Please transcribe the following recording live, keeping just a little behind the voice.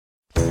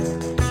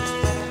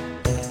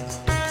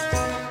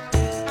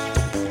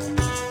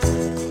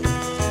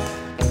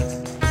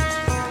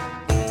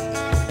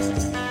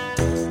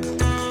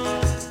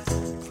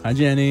Hi,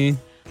 Jenny.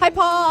 Hi,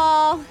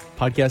 Paul.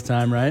 Podcast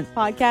time, right?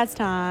 Podcast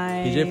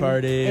time. PJ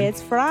party.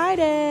 It's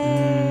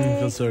Friday.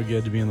 Feels so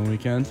good to be on the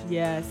weekend.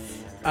 Yes.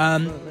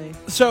 Absolutely.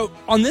 So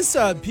on this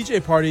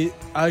PJ party,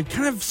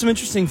 kind of some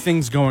interesting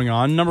things going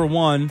on. Number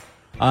one,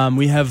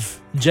 we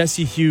have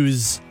Jesse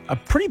Hughes, a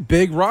pretty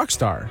big rock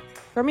star.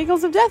 From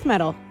Eagles of Death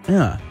Metal.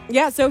 Yeah.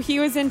 Yeah, so he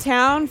was in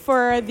town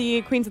for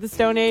the Queens of the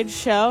Stone Age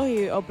show.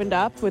 He opened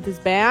up with his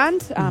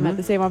band at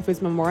the Save on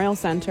Foods Memorial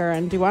Center.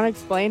 And do you want to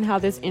explain how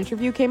this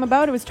interview came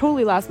about? It was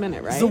totally last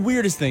minute, right? It's the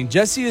weirdest thing.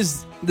 Jesse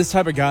is this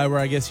type of guy where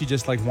I guess he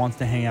just wants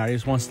to hang out. He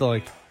just wants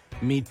to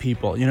meet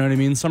people. You know what I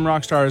mean? Some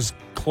rock stars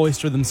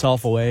cloister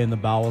themselves away in the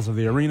bowels of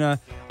the arena.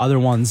 Other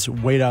ones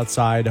wait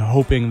outside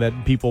hoping that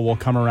people will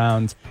come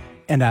around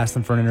and ask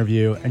them for an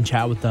interview and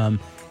chat with them.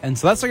 And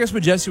so that's, I guess,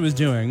 what Jesse was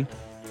doing.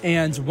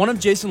 And one of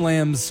Jason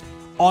Lamb's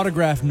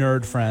autograph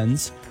nerd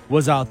friends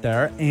was out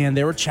there, and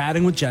they were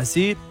chatting with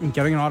Jesse and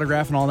getting an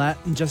autograph and all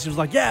that. And Jesse was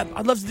like, yeah,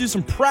 I'd love to do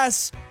some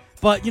press,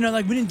 but, we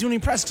didn't do any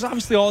press because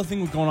obviously all the thing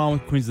was going on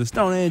with Queens of the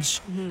Stone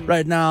Age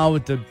right now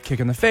with the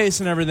kick in the face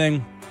and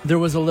everything. There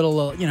was a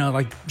little,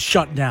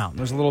 shut down.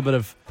 There's a little bit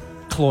of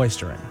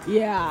cloistering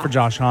for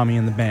Josh Homme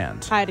and the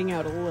band. Hiding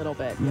out a little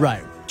bit. Yeah.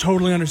 Right.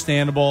 Totally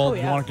understandable. Oh,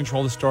 yeah. You want to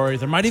control the story.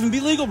 There might even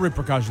be legal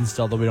repercussions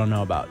still that we don't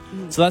know about.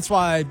 So that's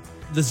why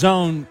the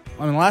Zone,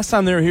 last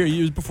time they were here,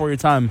 it was before your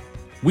time,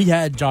 we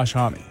had Josh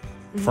Homme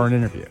for an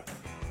interview.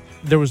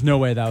 There was no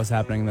way that was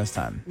happening this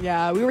time.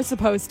 Yeah, we were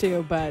supposed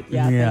to, but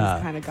things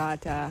kind of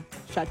got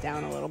shut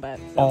down a little bit.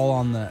 So. All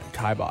on the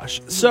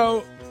kibosh.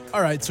 So,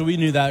 all right, so we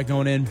knew that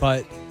going in,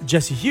 but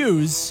Jesse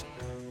Hughes,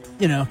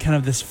 kind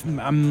of this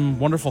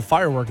wonderful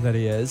firework that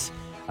he is,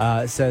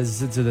 says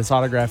to this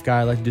autograph guy,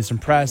 I'd like to do some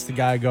press. The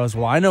guy goes,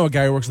 well, I know a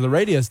guy who works at the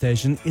radio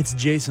station. It's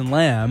Jason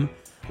Lamb.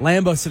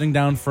 Lambo sitting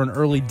down for an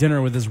early dinner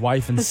with his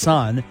wife and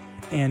son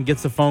and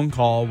gets a phone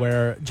call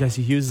where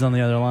Jesse Hughes is on the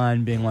other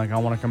line being like, I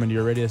want to come into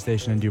your radio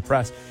station and do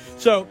press.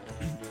 So,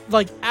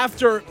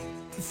 after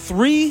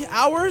 3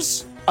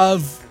 hours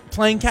of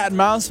playing cat and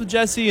mouse with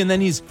Jesse, and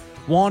then he's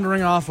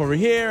wandering off over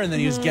here, and then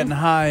he was getting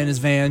high in his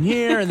van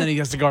here, and then he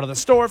has to go to the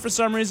store for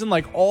some reason,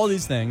 all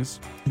these things.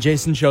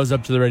 Jason shows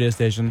up to the radio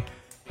station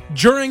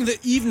during the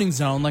evening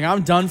zone,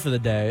 I'm done for the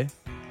day.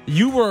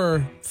 You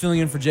were filling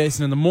in for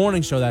Jason in the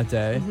morning show that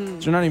day, so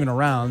you're not even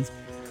around.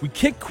 We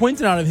kicked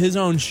Quentin out of his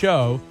own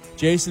show,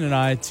 Jason and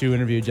I, to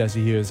interview Jesse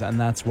Hughes, and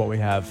that's what we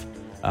have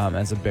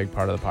as a big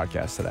part of the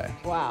podcast today.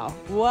 Wow.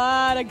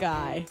 What a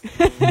guy.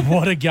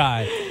 What a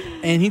guy.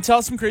 And he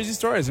tells some crazy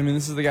stories.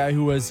 This is the guy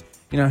who was,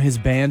 his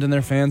band and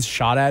their fans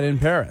shot at in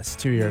Paris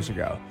 2 years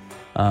ago.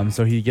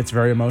 So he gets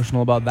very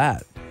emotional about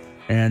that.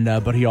 And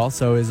but he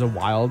also is a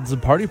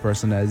wild party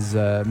person, as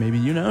maybe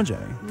you know,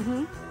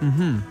 Jenny.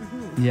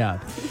 Yeah.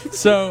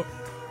 So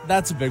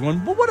that's a big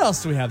one. But what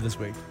else do we have this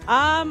week?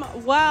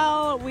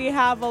 Well, we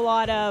have a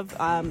lot of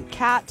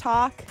cat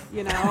talk.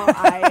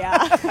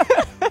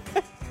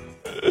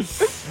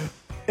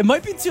 It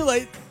might be too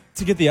late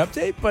to get the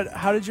update, but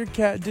how did your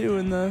cat do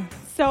in the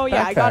So, backpack?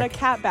 I got a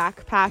cat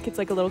backpack. It's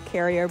like a little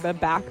carrier, but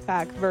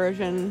backpack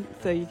version.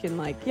 So you can,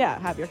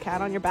 have your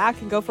cat on your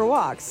back and go for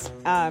walks.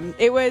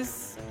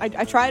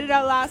 I tried it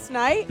out last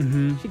night.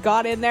 She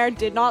got in there,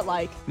 did not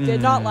like,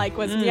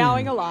 was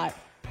meowing a lot.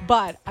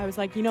 But I was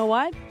like, you know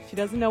what? She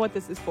doesn't know what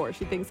this is for.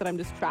 She thinks that I'm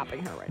just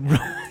trapping her right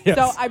now. Yes.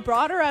 So I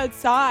brought her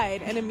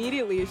outside, and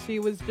immediately she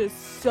was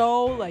just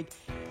so,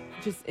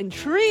 just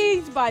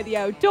intrigued by the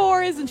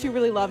outdoors, and she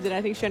really loved it.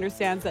 I think she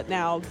understands that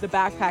now the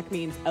backpack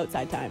means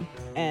outside time.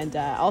 And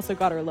also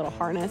got her a little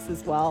harness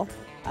as well,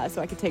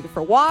 so I could take her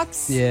for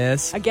walks.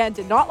 Yes. Again,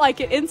 did not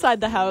like it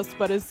inside the house,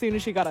 but as soon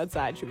as she got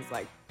outside, she was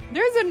like,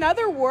 there's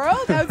another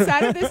world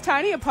outside of this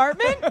tiny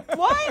apartment?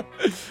 What?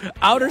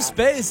 Outer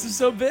space is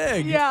so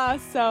big. Yeah,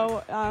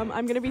 so I'm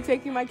going to be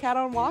taking my cat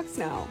on walks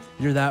now.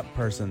 You're that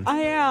person. I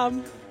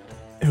am.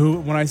 Who,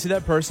 when I see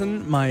that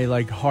person,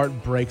 my heart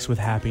breaks with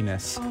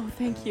happiness. Oh,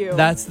 thank you.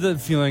 That's the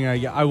feeling I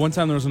get. One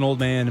time there was an old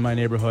man in my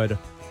neighborhood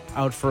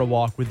out for a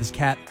walk with his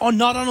cat. Oh,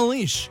 not on a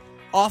leash.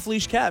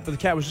 Off-leash cat, but the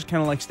cat was just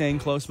kind of staying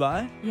close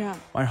by. Yeah.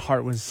 My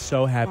heart was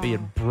so happy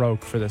it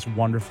broke for this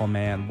wonderful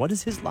man. What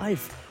is his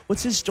life?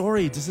 What's his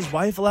story? Does his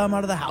wife allow him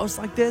out of the house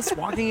like this?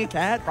 Walking a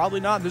cat? Probably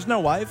not. There's no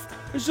wife.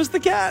 There's just the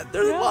cat.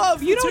 There's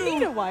love. You don't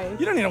need a wife.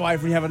 You don't need a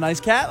wife when you have a nice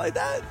cat like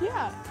that.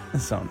 Yeah.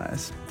 That's so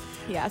nice.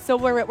 Yeah, so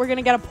we're going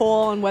to get a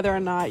poll on whether or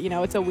not,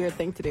 it's a weird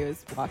thing to do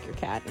is walk your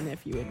cat, and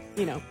if you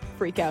would,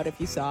 freak out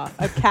if you saw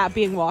a cat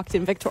being walked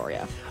in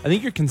Victoria. I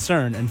think your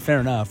concern, and fair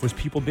enough, was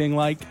people being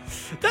like,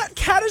 that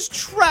cat is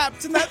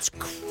trapped and that's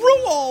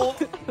cruel,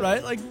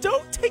 right?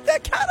 Don't take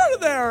that cat out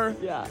of there.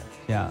 Yeah.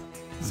 Yeah.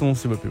 So we'll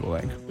see what people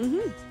think.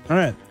 All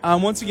right.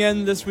 Once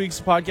again, this week's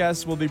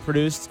podcast will be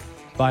produced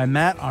by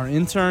Matt, our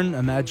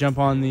intern. Matt, jump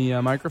on the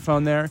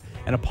microphone there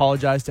and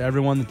apologize to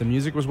everyone that the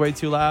music was way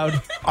too loud.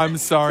 I'm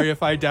sorry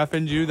if I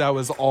deafened you. That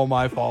was all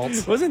my fault.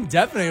 It wasn't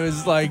deafening. It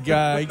was like, you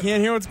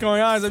can't hear what's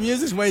going on. The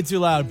music's way too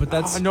loud, but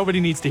that's... nobody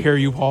needs to hear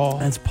you, Paul.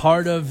 That's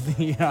part of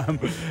the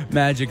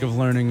magic of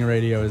learning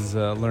radio is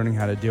learning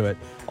how to do it.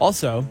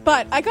 Also...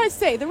 But I gotta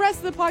say, the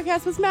rest of the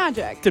podcast was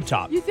magic.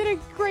 Tip-top. You did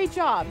a great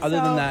job. Other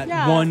so, than that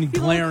yeah, one a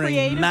few little glaring,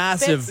 creative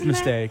massive bits in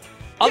mistake. there.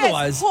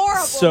 Otherwise, Yes,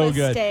 horrible so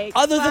good. mistake,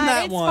 Other than but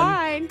that it's one,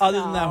 fine. other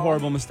than that No.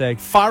 horrible mistake,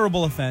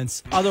 fireable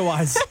offense.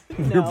 Otherwise,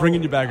 we're No.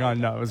 bringing you back on.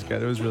 No, it was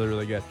good. It was really,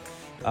 really good.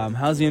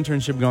 How's the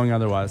internship going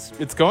otherwise?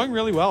 It's going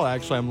really well,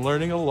 actually. I'm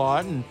learning a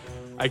lot, and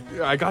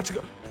I got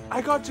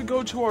to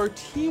go to our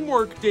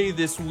teamwork day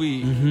this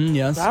week.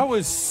 Yes. That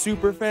was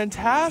super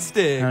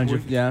fantastic.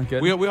 Yeah,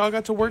 good. We all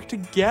got to work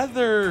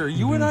together.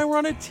 You and I were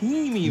on a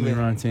team, even. We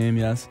were on a team,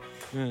 yes.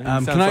 Yeah, you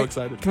sound so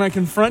excited. Can I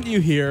confront you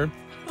here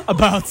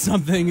about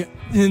something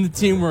in the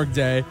teamwork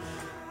day?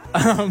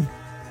 And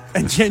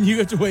Jen, you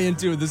got to weigh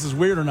into it. This is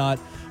weird or not.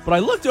 But I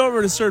looked over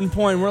at a certain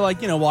point. And we're like,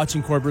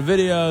 watching corporate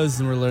videos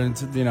and we're learning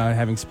to,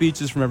 having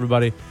speeches from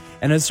everybody.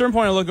 And at a certain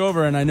point, I look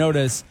over and I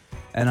notice,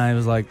 and I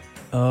was like,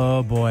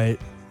 oh boy,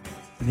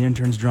 the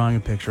intern's drawing a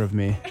picture of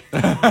me.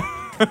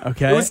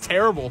 Okay. It was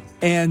terrible.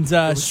 And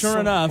sure so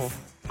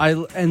enough, as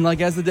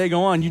the day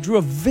go on, you drew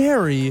a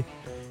very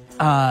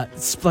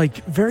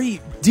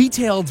very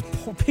detailed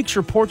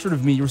picture portrait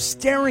of me. You were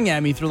staring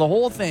at me through the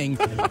whole thing,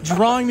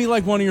 drawing me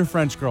like one of your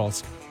French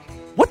girls.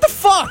 What the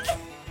fuck?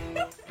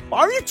 Why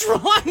are you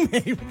drawing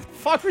me? What the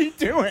fuck are you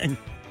doing?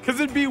 Because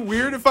it'd be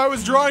weird if I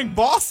was drawing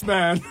Boss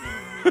Man.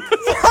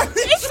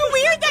 It's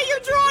weird that you're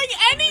drawing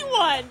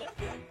anyone.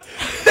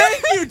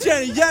 Thank you,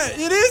 Jenny. Yeah,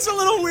 it is a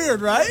little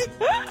weird, right?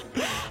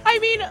 I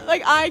mean,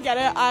 I get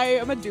it. I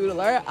am a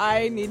doodler.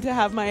 I need to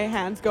have my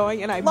hands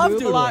going, and I Love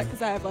move a lot doodling.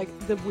 because I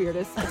have, the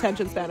weirdest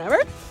attention span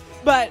ever.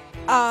 But,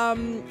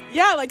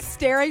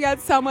 staring at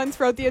someone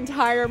throughout the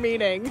entire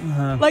meeting.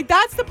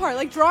 That's the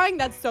part. Drawing,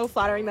 that's so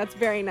flattering. That's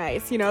very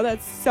nice.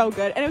 That's so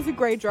good. And it was a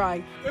great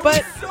drawing.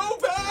 But so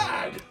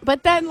bad.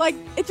 But then,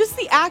 it's just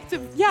the act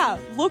of,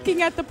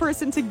 looking at the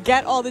person to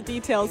get all the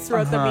details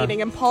throughout the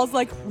meeting. And Paul's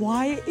like,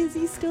 why is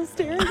he still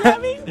staring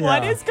at me?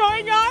 What is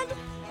going on?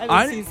 And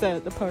then sees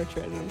the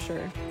portrait, I'm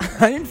sure.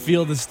 I didn't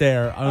feel the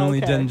stare. I only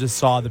Okay. then just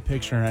saw the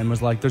picture and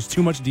was like, there's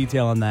too much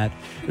detail in that.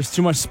 There's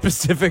too much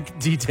specific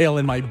detail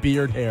in my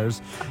beard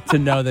hairs to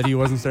know that he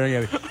wasn't staring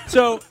at me.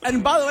 So,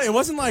 and by the way, it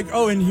wasn't like,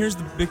 oh, and here's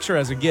the picture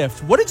as a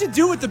gift. What did you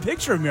do with the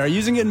picture of me? Are you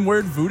using it in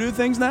weird voodoo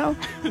things now?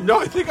 No,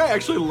 I think I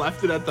actually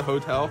left it at the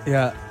hotel.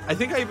 Yeah. I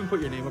think I even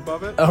put your name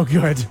above it. Oh,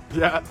 good.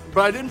 Yeah,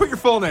 but I didn't put your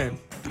full name.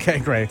 Okay,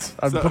 great.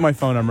 I'll put my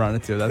phone number on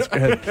it too. That's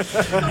good.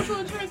 Social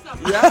insurance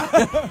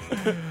number.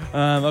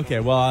 Okay,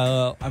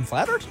 well, I'm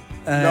flattered.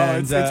 No,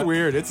 And, it's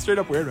weird. It's straight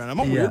up weird, man. I'm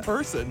a weird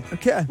person.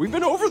 Okay. We've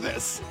been over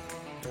this.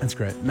 That's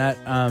great. Matt,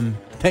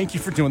 thank you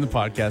for doing the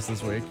podcast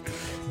this week.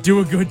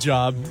 Do a good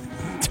job.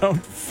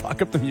 Don't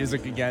fuck up the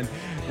music again.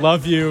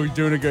 Love you. You're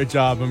doing a good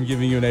job. I'm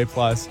giving you an A+.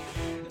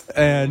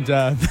 And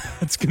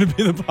that's going to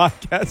be the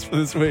podcast for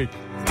this week.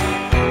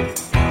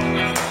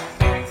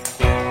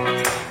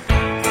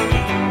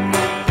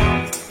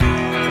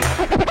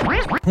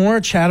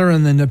 More chatter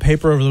in the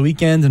paper over the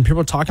weekend, and people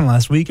were talking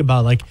last week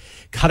about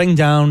cutting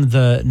down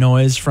the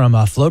noise from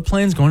float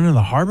planes going into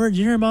the harbor. Did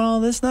you hear about all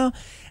this now?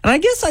 And I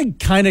guess I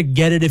kind of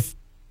get it if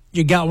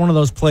you got one of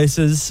those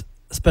places,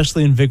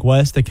 especially in Vic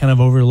West, that kind of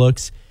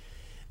overlooks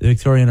the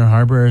Victoria Inner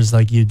Harbor. Is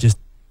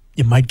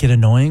you might get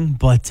annoying,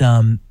 but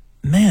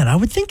man, I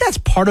would think that's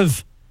part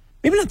of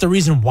maybe not the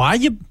reason why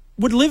you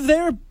would live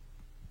there,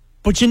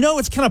 but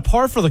it's kind of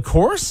par for the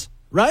course,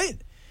 right?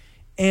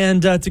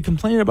 And to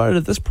complain about it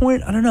at this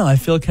point, I don't know. I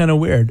feel kind of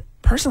weird.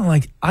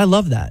 Personally, I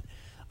love that.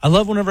 I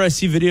love whenever I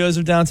see videos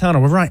of downtown or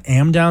wherever I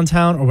am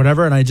downtown or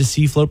whatever, and I just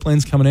see float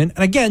planes coming in.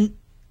 And again,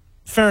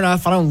 fair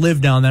enough. I don't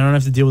live down there. I don't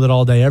have to deal with it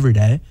all day, every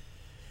day.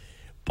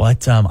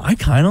 But I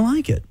kind of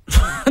like it.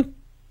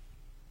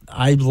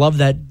 I love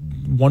that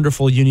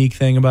wonderful, unique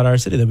thing about our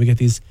city that we get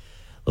these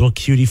little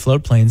cutie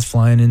float planes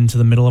flying into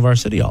the middle of our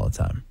city all the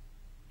time.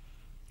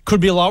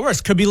 Could be a lot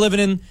worse. Could be living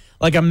in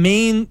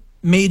a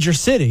major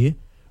city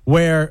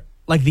where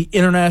the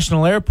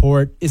international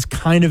airport is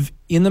kind of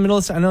in the middle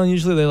of. I know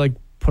usually they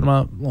put them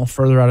out a little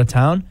further out of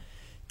town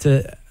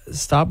to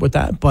stop with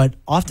that, but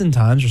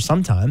oftentimes or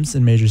sometimes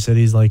in major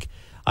cities,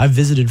 I've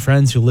visited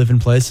friends who live in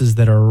places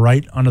that are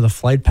right under the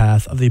flight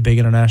path of the big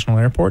international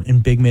airport in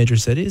big major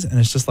cities, and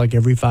it's just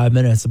every 5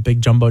 minutes a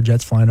big jumbo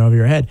jet's flying over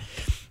your head,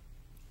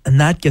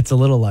 and that gets a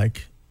little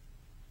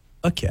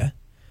okay.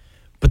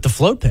 But the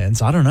float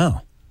pins, I don't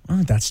know. I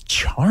think that's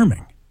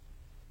charming.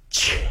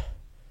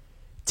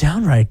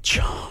 Downright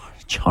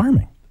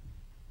charming.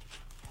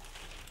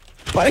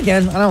 But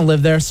again, I don't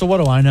live there, so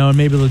what do I know? And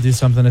maybe they'll do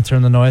something to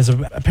turn the noise.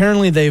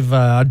 Apparently, they've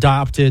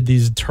adopted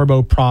these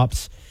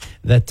turboprops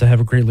that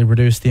have greatly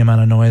reduced the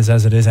amount of noise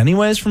as it is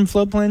anyways from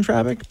float plane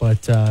traffic.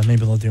 But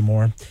maybe they'll do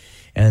more.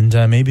 And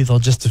maybe they'll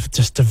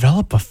just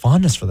develop a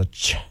fondness for the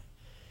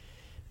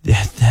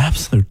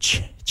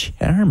absolute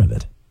charm of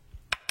it.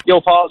 Yo,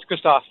 Paul, it's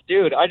Christoph.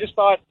 Dude, I just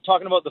thought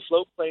talking about the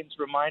float planes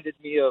reminded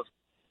me of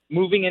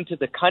moving into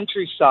the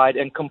countryside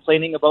and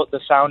complaining about the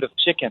sound of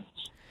chickens.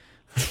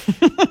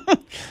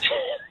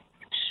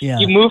 Yeah.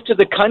 You move to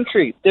the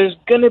country, there's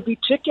going to be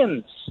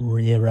chickens.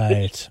 Yeah,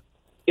 right.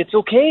 It's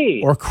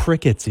okay. Or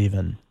crickets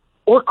even.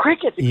 Or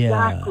crickets,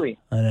 exactly.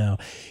 Yeah, I know.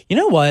 You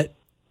know what?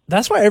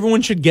 That's why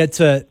everyone should get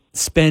to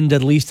spend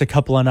at least a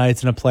couple of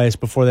nights in a place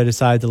before they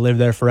decide to live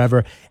there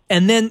forever.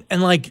 And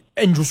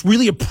just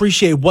really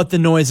appreciate what the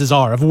noises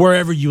are of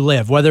wherever you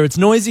live, whether it's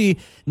noisy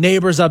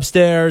neighbors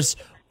upstairs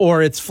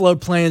or it's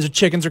float planes or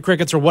chickens or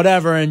crickets or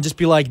whatever, and just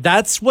be like,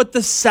 that's what the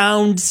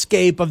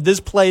soundscape of this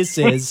place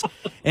is.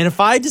 And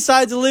if I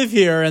decide to live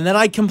here and then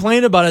I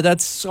complain about it,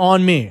 that's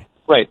on me.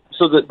 Right.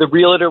 So the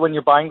realtor, when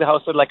you're buying the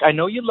house, they're like, I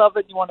know you love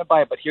it, you want to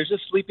buy it, but here's a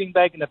sleeping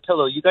bag and a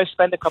pillow. You guys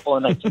spend a couple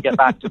of nights and get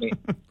back to me.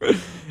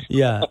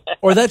 Yeah.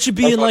 Or that should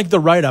be in like the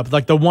write-up,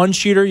 like the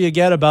one-sheeter you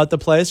get about the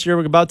place you're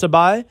about to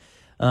buy,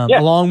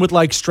 along with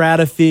like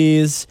strata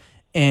fees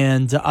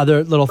and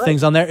other little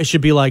things on there. It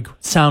should be like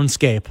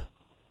soundscape.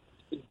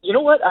 You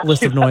know what? Actually,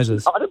 list of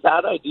noises. Not a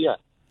bad idea.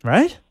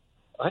 Right?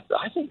 I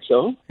think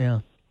so. Yeah.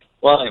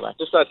 Well, anyway,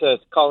 just thought to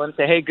call in and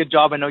say, hey, good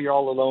job. I know you're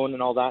all alone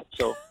and all that.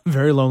 So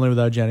very lonely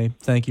without Jenny.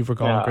 Thank you for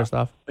calling,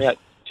 Christoph. Yeah.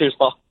 Cheers,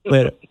 Paul.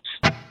 Later.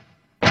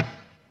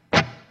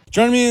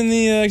 Joining me in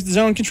the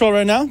zone control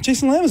right now,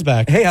 Jason Lamb is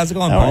back. Hey, how's it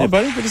going, All Paul? right,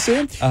 buddy. Good to see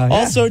you.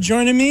 Also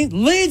joining me,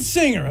 lead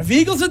singer of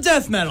Eagles of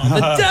Death Metal,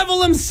 the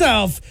devil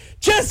himself,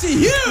 Jesse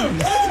Hughes.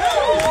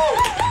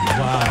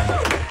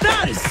 Wow.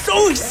 That is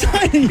so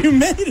exciting. You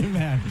made it,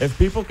 man. If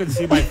people could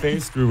see my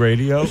face through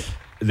radio,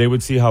 they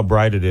would see how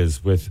bright it is.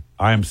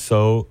 I am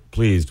so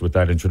pleased with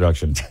that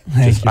introduction.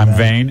 I'm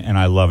vain, and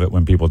I love it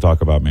when people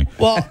talk about me.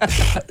 Well,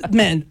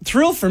 man,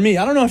 thrill for me.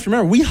 I don't know if you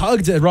remember, we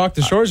hugged at Rock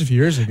the Shores a few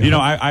years ago. You know,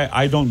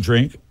 I don't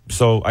drink,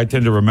 so I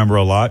tend to remember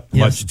a lot,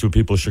 much to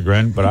people's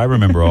chagrin, but I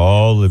remember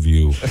all of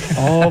you.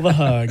 All the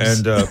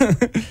hugs.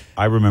 And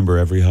I remember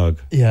every hug.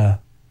 Yeah.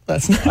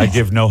 That's nice. I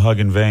give no hug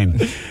in vain.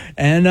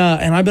 And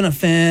I've been a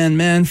fan,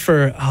 man,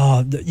 for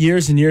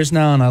years and years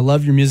now, and I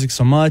love your music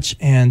so much.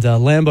 And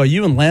Lambo,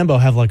 you and Lambo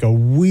have like a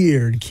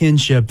weird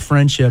kinship,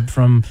 friendship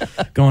from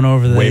going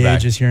over the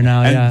ages here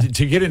now. And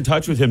to get in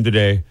touch with him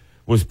today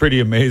was pretty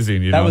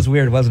amazing. You know? That was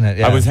weird, wasn't it?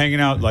 Yeah. I was hanging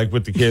out like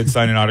with the kids,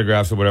 signing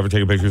autographs or whatever,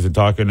 taking pictures and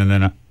talking, and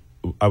then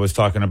I was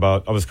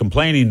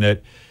complaining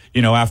that,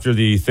 you know, after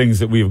the things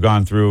that we've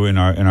gone through in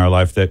our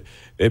life, that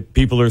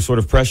people are sort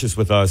of precious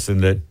with us,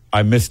 and that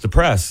I miss the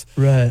press.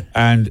 Right.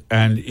 And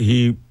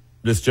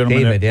this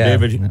gentleman,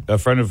 David, a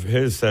friend of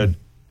his, said,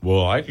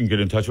 well, I can get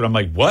in touch with him. I'm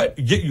like, what?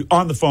 Get you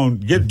on the phone.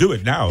 Do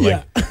it now.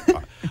 Yeah.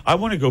 Like, I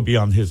want to go be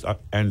on his,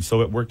 and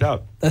so it worked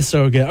out. That's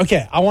so good.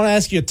 Okay, I want to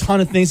ask you a ton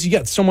of things. You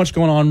got so much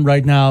going on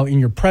right now in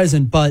your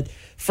present, but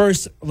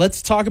first,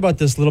 let's talk about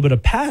this little bit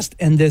of past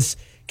and this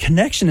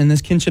connection and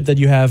this kinship that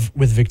you have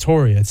with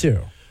Victoria,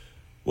 too.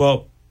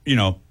 Well, you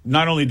know,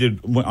 not only did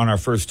on our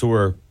first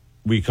tour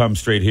we come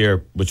straight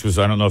here, which was,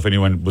 I don't know if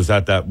anyone was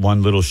at that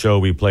one little show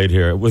we played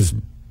here. It was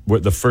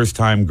the first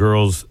time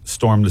girls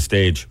stormed the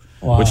stage,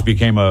 which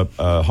became a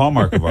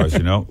hallmark of ours,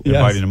 you know,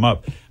 inviting them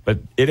up. But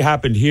it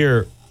happened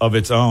here of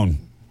its own,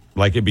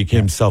 like it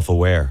became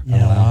self-aware.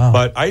 Yeah. Wow.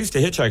 But I used to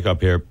hitchhike up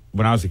here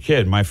when I was a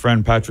kid. My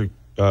friend Patrick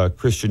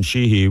Christian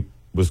Sheehy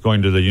was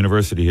going to the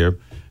university here,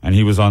 and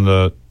he was on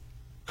the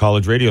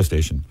college radio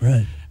station.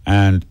 Right.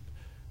 And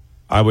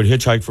I would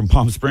hitchhike from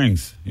Palm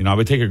Springs. You know, I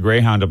would take a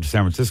Greyhound up to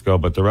San Francisco,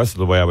 but the rest of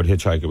the way I would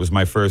hitchhike. It was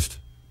my first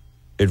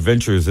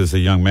adventures as a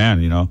young man,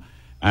 you know.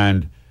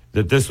 And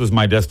that this was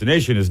my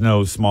destination is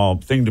no small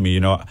thing to me, you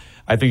know.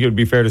 I think it would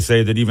be fair to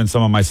say that even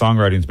some of my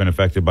songwriting's been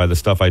affected by the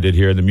stuff I did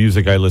here, the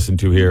music I listened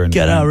to here. And,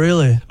 Get out,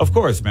 really? Of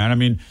course, man. I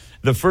mean,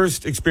 the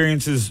first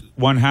experiences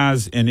one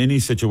has in any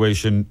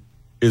situation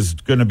is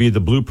going to be the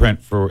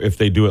blueprint for if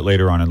they do it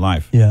later on in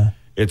life. Yeah.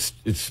 It's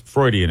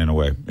Freudian in a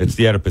way. It's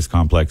the Oedipus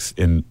complex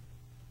in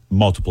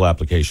multiple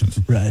applications.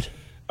 Right.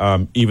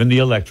 Even the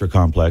Electra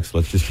complex.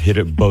 Let's just hit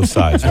it both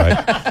sides, right?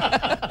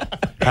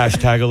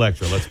 Hashtag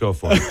Electra. Let's go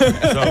for it.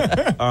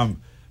 So,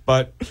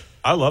 but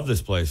I love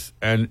this place.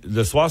 And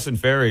the Swanson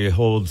Ferry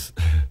holds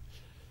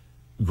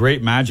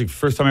great magic.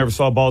 First time I ever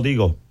saw a bald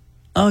eagle.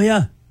 Oh,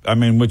 yeah. I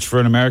mean, which for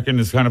an American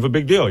is kind of a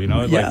big deal, you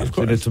know? Yeah, of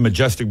course. It's a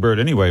majestic bird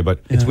anyway, but...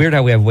 It's weird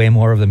how we have way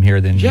more of them here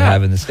than you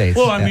have in the States.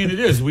 Well, I mean, it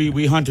is.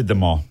 We hunted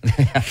them all.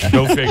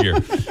 Go figure.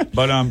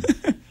 But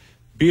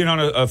being on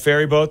a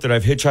ferry boat that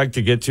I've hitchhiked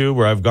to get to,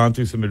 where I've gone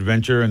through some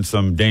adventure and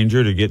some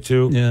danger to get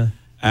to,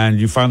 and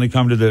you finally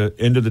come to the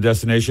end of the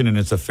destination, and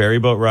it's a ferry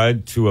boat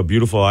ride to a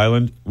beautiful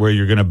island where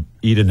you're going to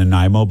eat in a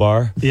Nanaimo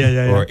bar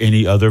or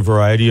any other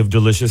variety of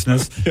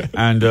deliciousness.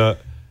 And...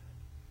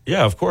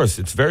 yeah, of course.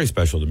 It's very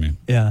special to me.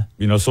 Yeah.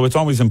 You know, so it's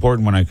always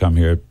important when I come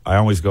here. I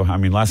always go, I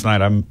mean, last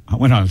night I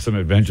went on some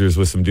adventures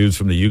with some dudes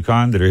from the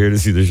Yukon that are here to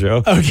see the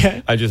show.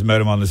 Okay. I just met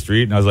them on the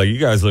street, and I was like, you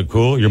guys look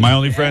cool. You're my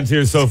only friends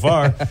here so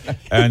far.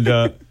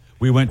 And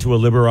we went to a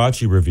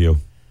Liberace review.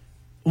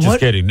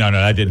 Just kidding. No,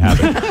 that didn't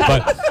happen.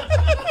 But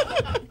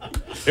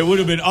it would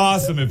have been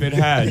awesome if it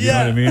had. You know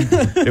what I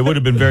mean? It would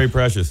have been very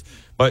precious.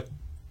 But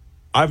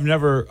I've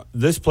never,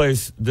 this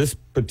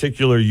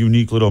particular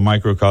unique little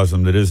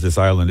microcosm that is this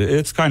island,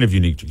 it's kind of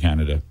unique to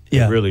Canada.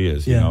 Yeah. It really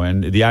is, you Yeah. know,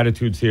 and the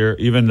attitudes here,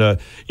 even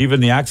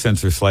the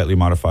accents are slightly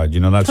modified. You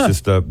know, that's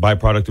just a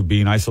byproduct of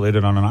being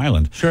isolated on an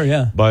island. Sure,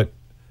 yeah. But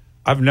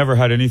I've never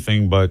had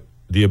anything but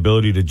the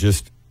ability to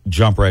just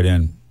jump right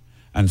in.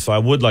 And so I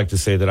would like to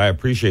say that I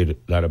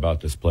appreciate that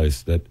about this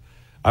place, that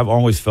I've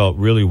always felt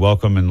really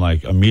welcome and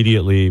like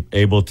immediately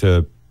able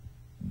to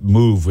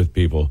move with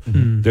people.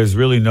 Mm-hmm. There's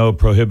really no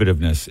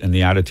prohibitiveness in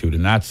the attitude,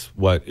 and that's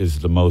what is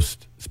the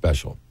most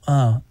special.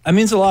 That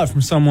means a lot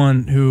from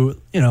someone who,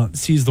 you know,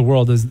 sees the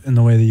world in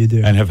the way that you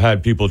do. And have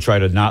had people try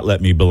to not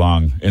let me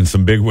belong in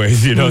some big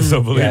ways, you know,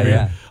 so believe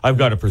me, I've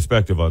got a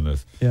perspective on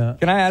this. Yeah.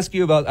 Can I ask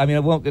you about, I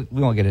mean,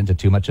 we won't get into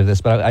too much of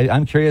this, but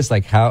I'm curious,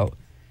 like how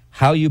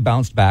you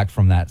bounced back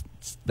from that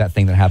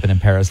thing that happened in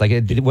Paris. Like,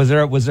 was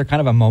there kind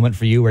of a moment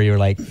for you where you were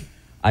like,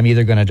 I'm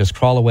either going to just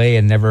crawl away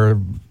and never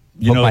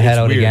poke my head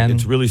out weird. again?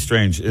 It's really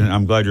strange, and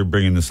I'm glad you're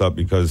bringing this up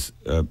because,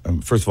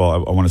 first of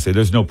all, I want to say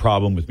there's no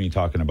problem with me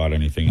talking about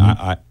anything.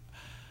 Mm-hmm.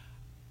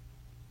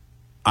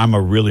 I'm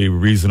a really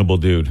reasonable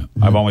dude.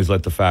 Mm-hmm. I've always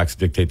let the facts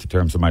dictate the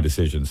terms of my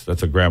decisions.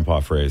 That's a grandpa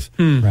phrase.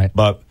 Right.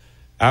 But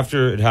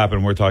after it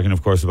happened, we're talking,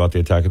 of course, about the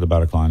attack at the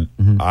Bataclan.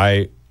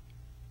 Mm-hmm.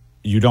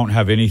 You don't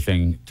have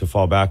anything to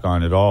fall back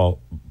on at all,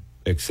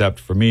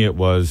 except for me, it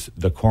was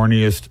the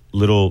corniest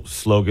little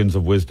slogans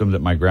of wisdom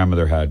that my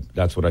grandmother had.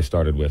 That's what I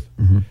started with.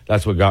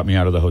 That's what got me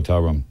out of the hotel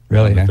room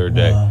Really, on the eh? third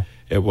day.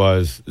 It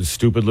was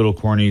stupid little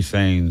corny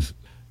sayings.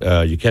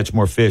 You catch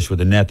more fish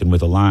with a net than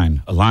with a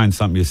line. A line's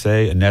something you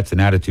say, a net's an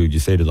attitude you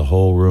say to the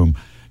whole room.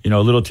 You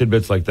know, little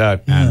tidbits like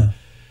that. And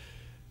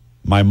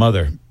my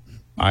mother,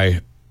 I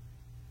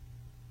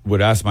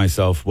would ask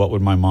myself, what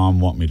would my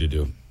mom want me to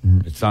do?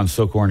 It sounds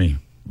so corny,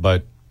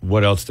 but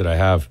what else did I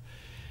have?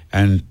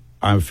 And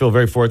I feel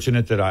very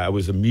fortunate that I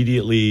was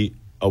immediately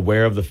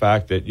aware of the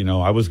fact that, you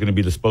know, I was going to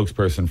be the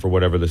spokesperson for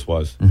whatever this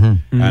was.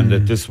 And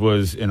that this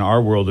was, in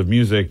our world of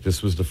music,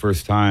 this was the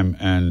first time.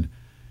 And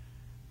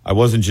I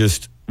wasn't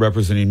just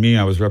representing me,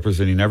 I was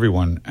representing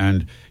everyone.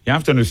 And you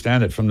have to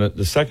understand that from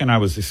the second I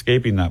was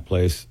escaping that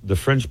place, the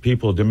French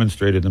people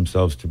demonstrated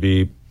themselves to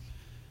be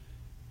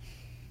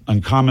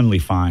uncommonly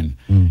fine.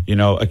 You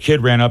know, a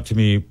kid ran up to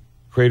me,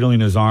 cradling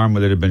his arm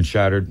that had been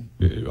shattered,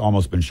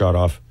 almost been shot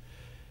off.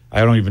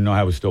 I don't even know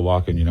how I was still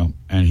walking, you know.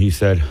 And he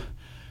said,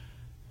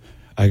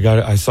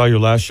 I saw your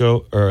last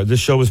show, or this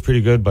show was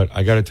pretty good, but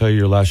I got to tell you,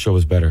 your last show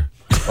was better.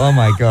 Oh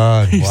my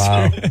God.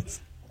 Wow.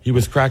 He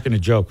was cracking a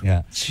joke.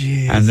 Yeah.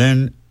 Jeez. And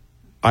then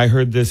I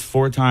heard this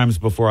 4 times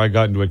before I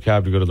got into a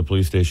cab to go to the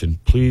police station.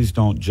 Please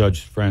don't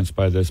judge France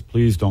by this.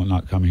 Please don't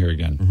not come here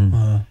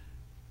again.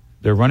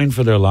 They're running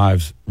for their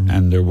lives,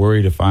 and they're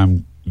worried if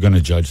I'm going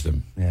to judge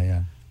them.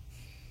 Yeah.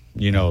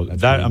 You know,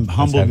 That's that pretty-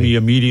 humbled that's me heavy.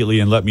 immediately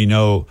and let me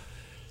know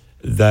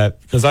that,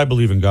 because I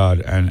believe in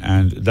God,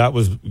 and that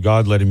was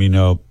God letting me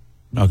know,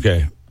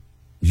 okay,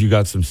 you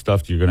got some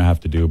stuff you're going to have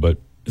to do, but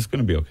it's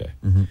going to be okay,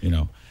 you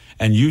know.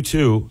 And you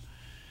too,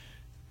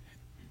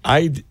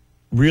 I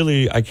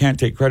can't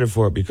take credit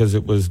for it because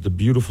it was the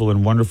beautiful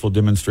and wonderful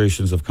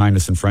demonstrations of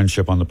kindness and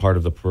friendship on the part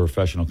of the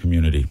professional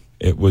community.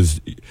 It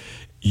was,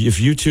 if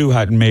you two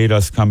hadn't made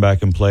us come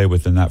back and play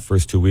within that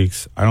first 2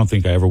 weeks, I don't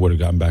think I ever would have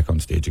gotten back on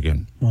stage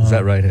again. Is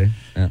that right, hey?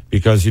 Yeah.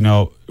 Because, you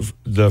know,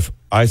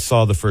 I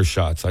saw the first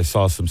shots. I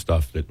saw some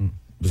stuff that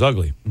was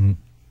ugly,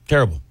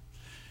 terrible.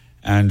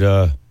 And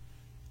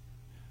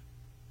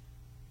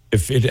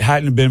if it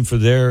hadn't been for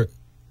their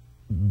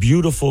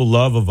beautiful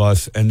love of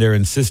us and their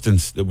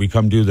insistence that we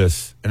come do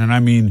this, and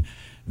I mean,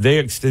 they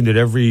extended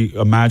every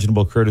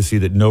imaginable courtesy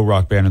that no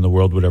rock band in the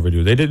world would ever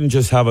do. They didn't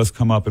just have us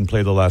come up and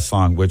play the last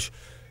song, which,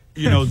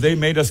 you know, they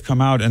made us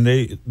come out, and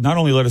they not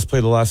only let us play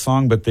the last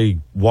song, but they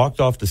walked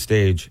off the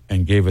stage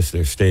and gave us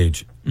their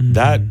stage.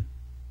 That,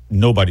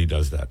 nobody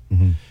does that.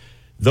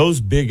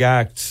 Those big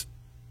acts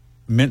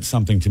meant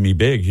something to me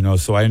big, you know,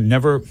 so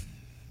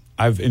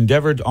I've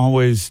endeavored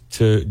always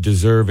to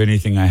deserve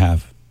anything I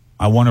have.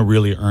 I want to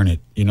really earn it.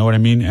 You know what I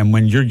mean? And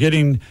when you're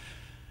getting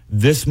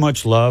this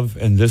much love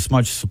and this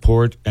much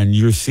support and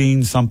you're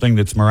seeing something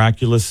that's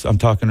miraculous, I'm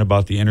talking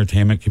about the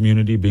entertainment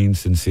community being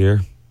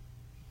sincere,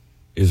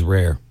 is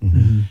rare.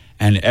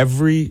 And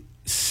every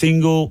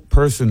single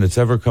person that's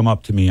ever come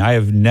up to me, I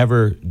have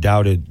never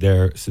doubted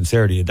their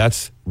sincerity.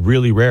 That's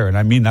really rare. And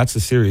I mean, that's a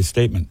serious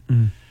statement.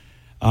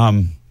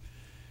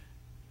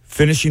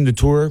 Finishing the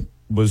tour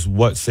was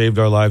what saved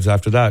our lives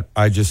after that.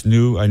 I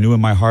knew in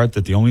my heart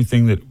that the only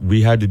thing that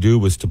we had to do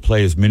was to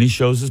play as many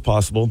shows as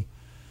possible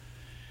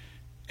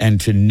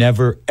and to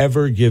never,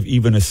 ever give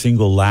even a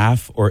single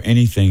laugh or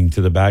anything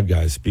to the bad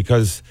guys.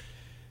 Because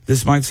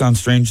this might sound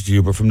strange to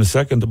you, but from the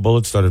second the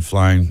bullets started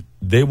flying,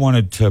 they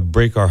wanted to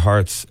break our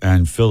hearts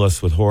and fill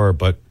us with horror.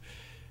 But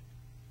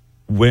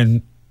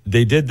when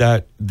they did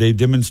that, they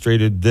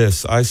demonstrated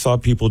this. I saw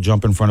people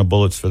jump in front of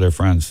bullets for their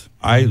friends.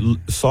 I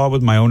saw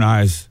with my own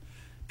eyes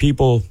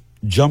people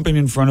jumping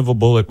in front of a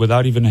bullet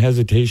without even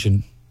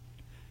hesitation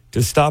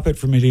to stop it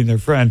from hitting their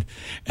friend.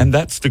 And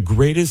that's the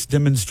greatest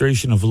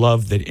demonstration of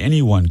love that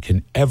anyone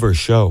can ever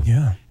show.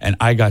 Yeah. And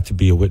I got to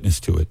be a witness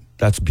to it.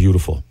 That's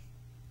beautiful.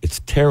 It's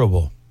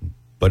terrible,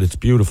 but it's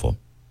beautiful.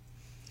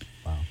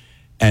 Wow.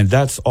 And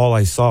that's all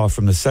I saw.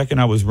 From the second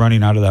I was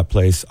running out of that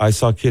place, I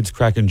saw kids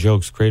cracking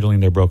jokes, cradling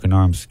their broken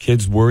arms,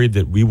 kids worried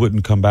that we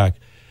wouldn't come back.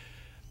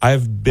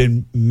 I've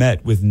been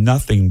met with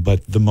nothing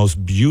but the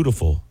most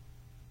beautiful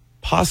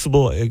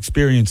possible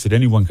experience that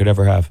anyone could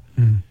ever have.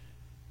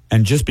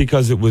 And just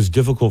because it was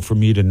difficult for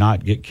me to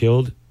not get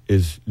killed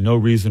is no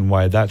reason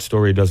why that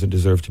story doesn't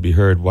deserve to be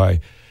heard, why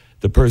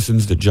the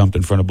persons that jumped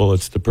in front of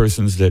bullets, the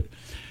persons that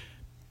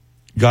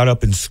got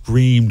up and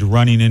screamed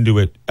running into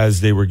it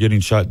as they were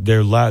getting shot,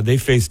 they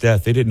faced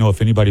death. They didn't know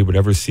if anybody would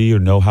ever see or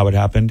know how it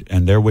happened,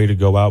 and their way to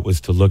go out was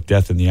to look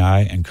death in the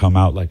eye and come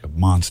out like a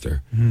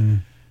monster.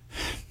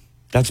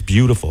 That's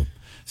beautiful.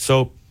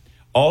 So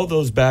all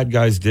those bad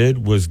guys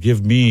did was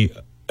give me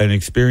an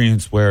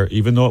experience where,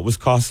 even though it was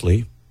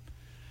costly,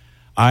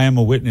 I am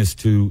a witness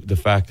to the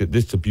fact that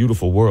this is a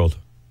beautiful world,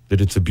 that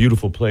it's a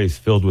beautiful place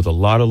filled with a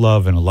lot of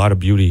love and a lot of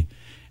beauty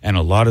and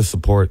a lot of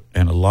support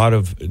and a lot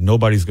of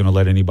nobody's going to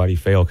let anybody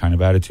fail kind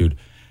of attitude.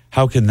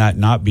 How can that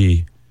not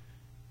be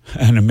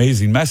an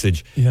amazing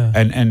message? Yeah.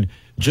 And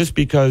just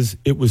because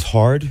it was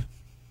hard,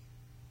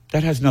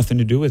 that has nothing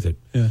to do with it.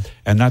 Yeah.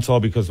 And that's all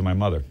because of my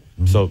mother.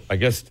 So I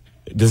guess,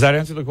 does that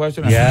answer the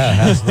question? Yeah,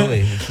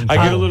 absolutely. I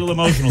get a little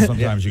emotional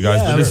sometimes, you guys,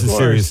 but this is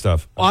serious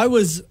stuff. I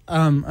was,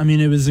 I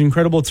mean, it was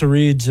incredible to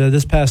read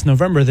this past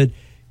November that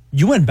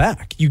you went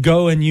back. You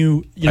go and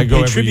you I go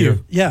pay every tribute. year.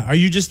 Yeah. Are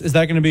you just, is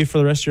that going to be for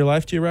the rest of your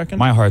life, do you reckon?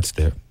 My heart's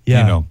there.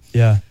 yeah. You know,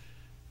 Yeah.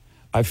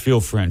 I feel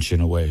French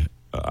in a way.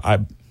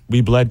 We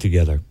bled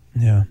together.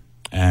 Yeah.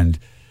 And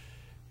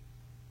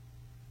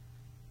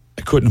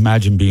I couldn't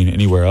imagine being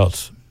anywhere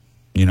else.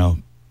 You know,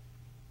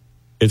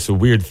 it's a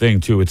weird thing,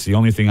 too. It's the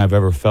only thing I've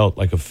ever felt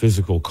like a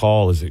physical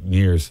call as it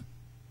nears.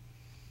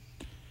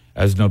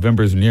 As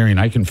November's nearing,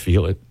 I can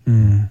feel it.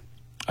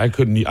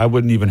 I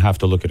wouldn't even have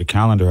to look at a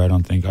calendar, I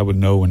don't think. I would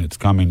know when it's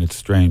coming. It's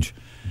strange.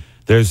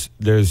 There's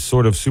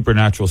sort of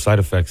supernatural side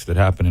effects that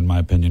happen, in my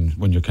opinion,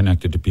 when you're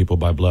connected to people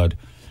by blood.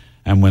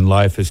 And when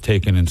life is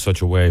taken in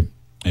such a way,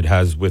 it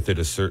has with it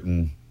a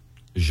certain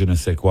je ne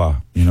sais quoi.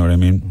 You know what I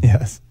mean?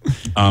 Yes.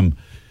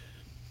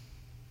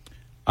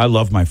 I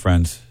love my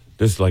friends.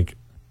 There's like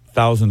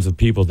thousands of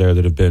people there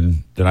that have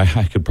been, that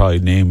I could probably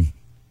name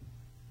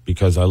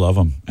because I love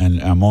them.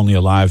 And I'm only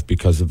alive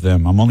because of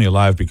them. I'm only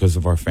alive because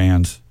of our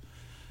fans.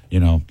 You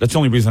know, that's the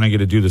only reason I get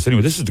to do this.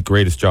 Anyway, this is the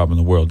greatest job in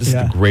the world. This is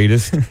the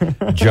greatest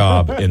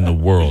job in the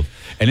world.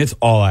 And it's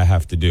all I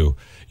have to do.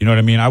 You know what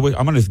I mean? I'm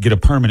going to get a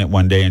permanent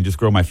one day and just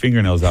grow my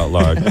fingernails out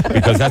large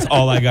because that's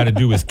all I got to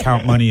do is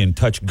count money and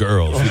touch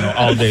girls, you know,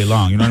 all day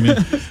long. You know what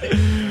I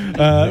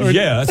mean?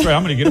 Yeah, that's right.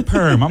 I'm going to get a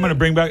perm. I'm going to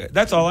bring back,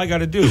 that's all I got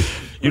to do.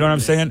 You know what I'm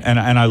saying? And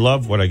I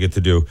love what I get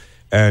to do.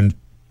 And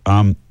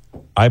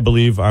I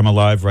believe I'm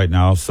alive right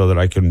now so that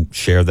I can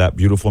share that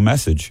beautiful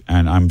message.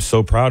 And I'm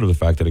so proud of the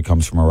fact that it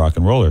comes from a rock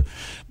and roller.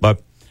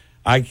 But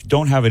I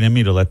don't have it in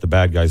me to let the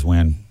bad guys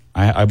win.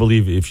 I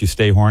believe if you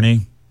stay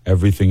horny,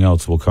 everything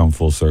else will come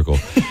full circle.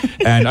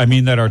 And I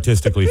mean that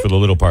artistically for the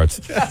little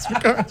parts. Yes,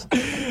 of course.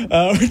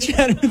 We're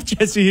chatting with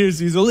Jesse Hughes.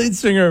 He's the lead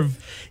singer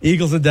of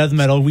Eagles of Death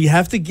Metal. We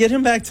have to get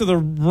him back to the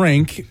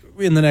rink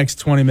in the next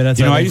 20 minutes.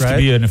 You know, I think, used right? to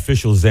be an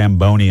official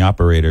Zamboni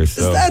operator.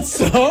 So. Is that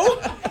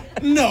so?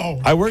 No.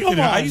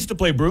 I used to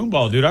play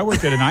broomball, dude. I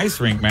worked at an ice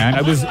rink,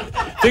 man.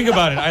 Think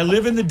about it. I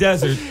live in the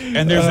desert,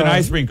 and there's an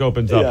ice rink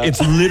opens up. Yeah.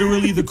 It's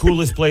literally the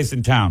coolest place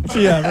in town.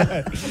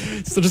 Yeah, right.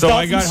 So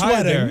I got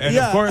hired there. And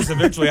of course,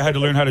 eventually I had to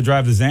learn how to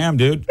drive the Zam,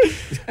 dude.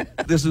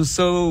 This was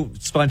so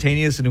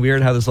spontaneous and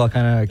weird how this all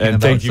kind of came And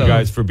about. thank you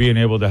guys for being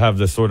able to have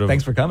this sort of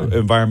Thanks for coming.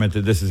 environment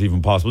that this is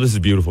even possible. This is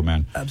beautiful,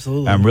 man.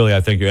 Absolutely.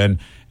 I thank you. And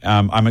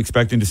I'm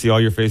expecting to see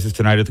all your faces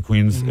tonight at the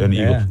Queens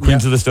and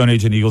Queens of the Stone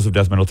Age and Eagles of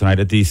Death Metal tonight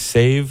at the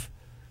Save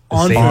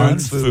on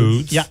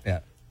Foods. Yeah.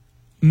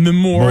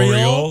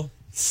 Memorial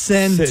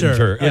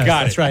Center. Yes,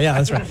 got that's it. Right.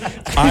 Yeah, that's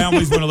right. I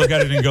always want to look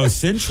at it and go,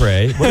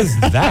 Centre? What is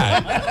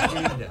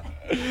that?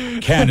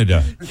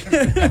 Canada.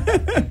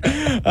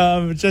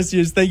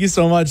 Jesse, thank you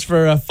so much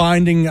for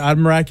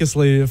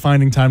miraculously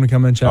finding time to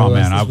come and chat with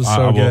us. This was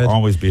so I good. will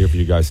always be here for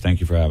you guys.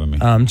 Thank you for having me.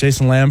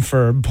 Jason Lamb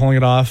for pulling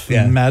it off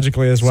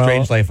magically as well.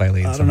 Strange life I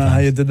lead. I don't know how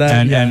you did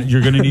that. And you're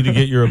going to need to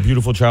get your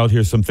beautiful child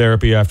here some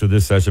therapy after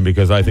this session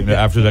because I think that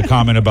after the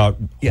comment about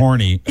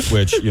horny,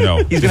 which, you know.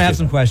 He's going to have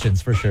some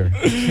questions for sure.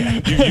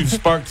 You've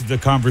sparked the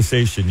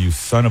conversation, you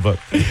son of a...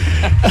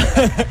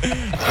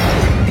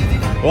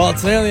 Well,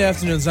 today on the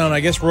Afternoon Zone, I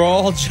guess we're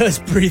all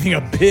just breathing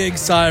a big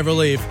sigh of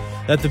relief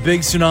that the big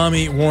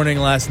tsunami warning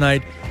last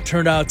night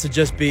turned out to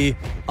just be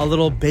a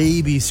little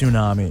baby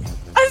tsunami.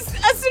 A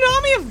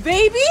tsunami of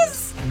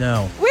babies?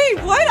 No.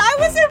 Wait, what? I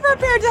wasn't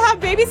prepared to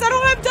have babies. I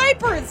don't have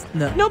diapers.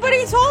 No.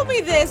 Nobody told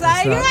me this.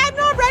 I'm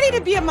not ready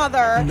to be a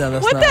mother. No,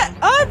 that's what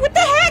not. What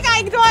the heck?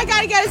 I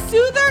gotta get a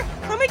soother?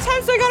 How many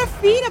times do I gotta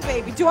feed a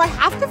baby? Do I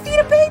have to feed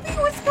a baby?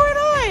 What's going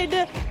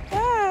on?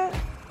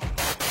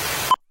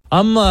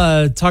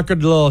 I'm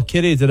tuckered little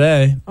kitty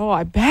today. Oh,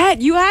 I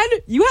bet you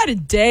had a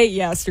day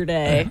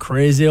yesterday. A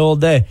crazy old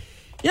day.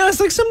 Yeah,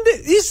 it's like some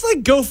days, you just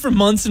like go for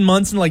months and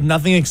months and like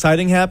nothing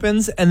exciting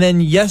happens. And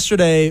then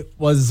yesterday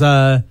was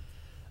 7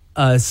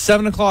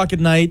 o'clock at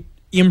night,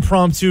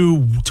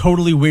 impromptu,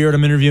 totally weird.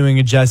 I'm interviewing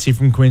a Jesse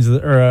from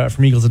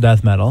from Eagles of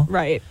Death Metal.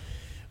 Right.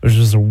 Which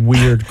was a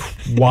weird,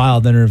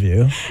 wild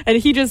interview. And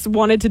he just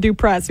wanted to do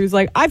press. He was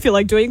like, I feel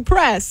like doing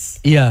press.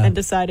 Yeah. And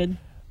decided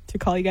to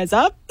call you guys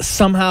up.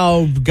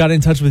 Somehow got in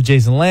touch with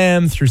Jason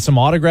Lamb through some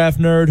autograph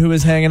nerd who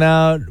was hanging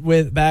out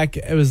with back.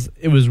 It was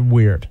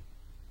weird.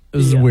 It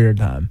was a weird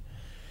time.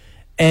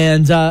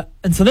 And so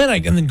then I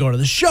then go to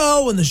the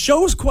show, and the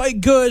show was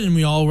quite good, and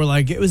we all were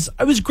like, it was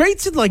great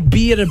to like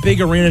be at a big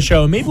arena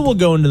show. Maybe we'll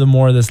go into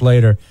more of this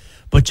later,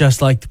 but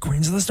just like the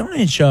Queens of the Stone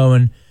Age show,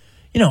 and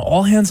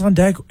all hands on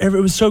deck. It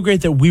was so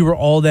great that we were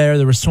all there.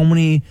 There were so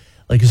many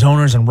like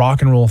zoners and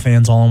rock and roll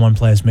fans all in one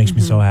place. Makes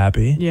me so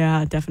happy.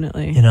 Yeah,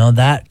 definitely.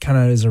 That kind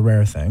of is a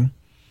rare thing.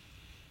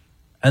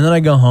 And then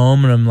I go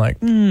home and I'm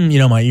like,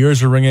 my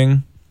ears are ringing.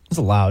 It was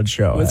a loud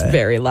show. It was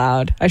very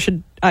loud. I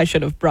should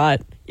have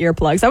brought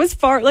earplugs. I was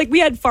we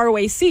had far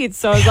away seats,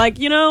 so I was like,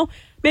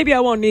 maybe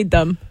I won't need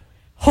them.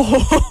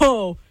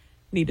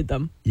 Needed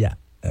them. Yeah.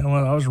 And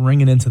I was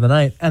ringing into the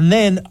night. And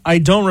then I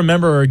don't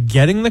remember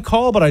getting the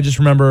call, but I just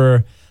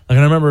remember, I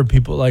remember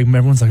people, like,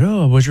 everyone's like,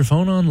 oh, was your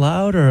phone on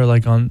loud? Or,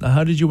 like,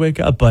 how did you wake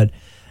up? But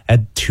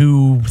at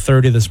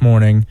 2:30 this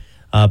morning,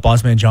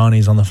 Boss Man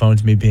Johnny's on the phone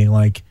to me being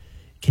like,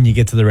 can you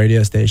get to the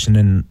radio station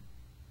and,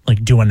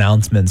 like, do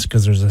announcements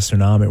because there's a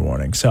tsunami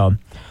warning? So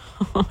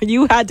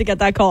you had to get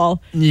that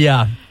call.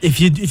 Yeah.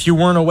 If you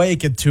weren't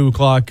awake at 2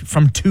 o'clock,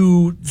 from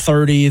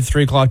 2:30,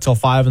 3 o'clock till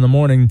 5 in the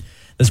morning,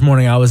 this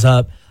morning I was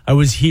up. I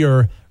was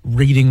here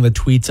reading the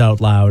tweets out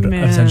loud,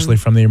 essentially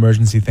from the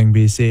Emergency Thing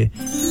BC.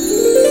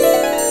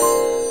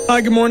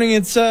 Hi, good morning.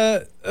 It's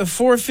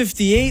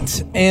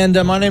 4:58, and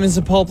my name is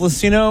Paul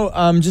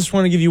Placino. Just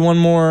want to give you one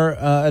more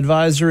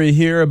advisory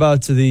here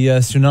about the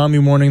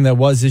tsunami warning that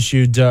was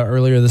issued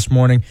earlier this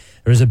morning.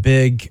 There was a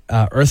big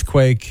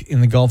earthquake in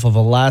the Gulf of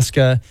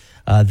Alaska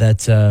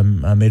that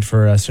made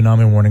for a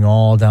tsunami warning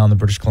all down the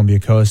British Columbia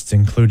coast,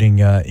 including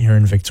here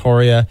in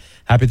Victoria.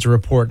 Happy to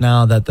report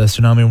now that the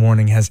tsunami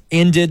warning has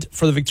ended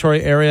for the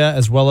Victoria area,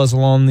 as well as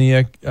along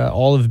the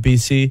all of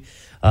BC.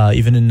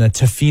 Even in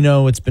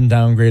Tofino, it's been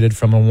downgraded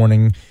from a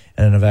warning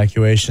and an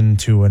evacuation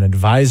to an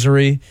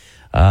advisory.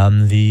 Let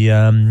me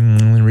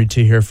read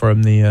to you here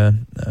from the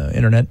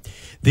internet.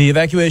 The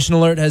evacuation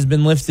alert has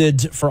been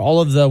lifted for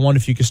all of the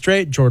Juan-de-Fuca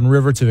Strait, Jordan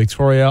River to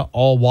Victoria.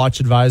 All watch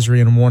advisory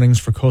and warnings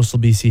for coastal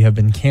BC have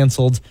been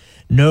canceled.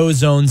 No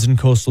zones in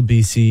coastal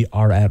BC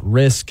are at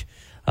risk.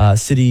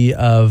 City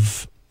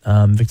of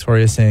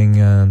Victoria saying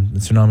the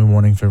tsunami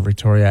warning for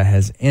Victoria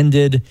has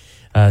ended.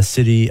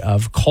 City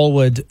of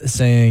Colwood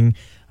saying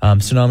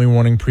tsunami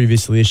warning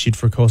previously issued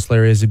for coastal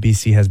areas of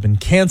BC has been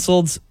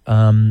canceled.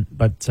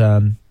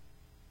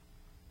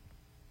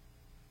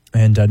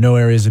 And no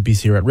areas of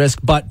BC are at risk.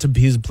 But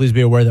please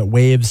be aware that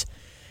waves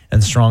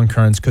and strong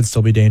currents could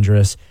still be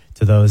dangerous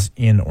to those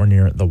in or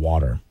near the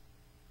water.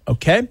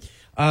 Okay.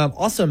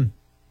 Awesome.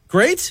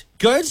 Great.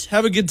 Good.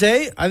 Have a good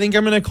day. I think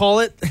I'm going to call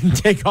it and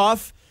take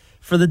off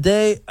for the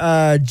day.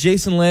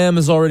 Jason Lamb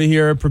is already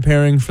here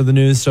preparing for the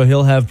news, so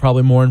he'll have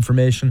probably more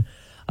information,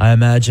 I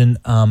imagine,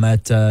 in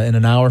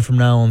an hour from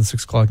now on the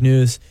 6 o'clock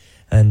news.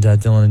 And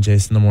Dylan and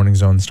Jason, the Morning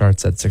Zone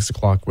starts at 6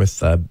 o'clock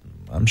with,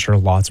 I'm sure,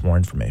 lots more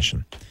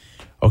information.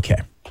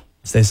 Okay.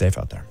 Stay safe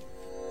out there.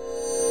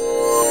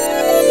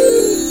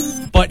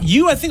 But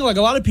I think like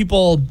a lot of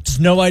people,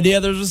 just no idea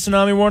there's a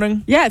tsunami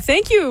warning. Yeah,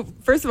 thank you,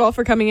 first of all,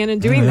 for coming in and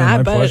doing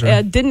that. But pleasure.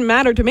 It didn't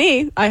matter to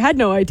me. I had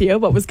no idea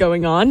what was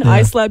going on. Yeah.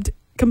 I slept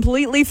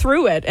completely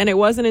through it. And it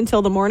wasn't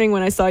until the morning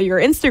when I saw your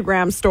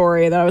Instagram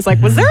story that I was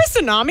like, was there a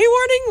tsunami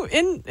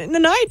warning in the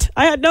night?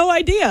 I had no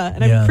idea.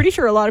 And I'm pretty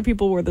sure a lot of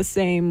people were the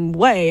same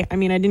way. I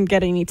mean, I didn't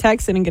get any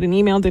text, I didn't get an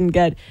email, didn't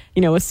get,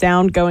 a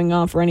sound going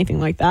off or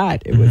anything like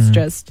that. It was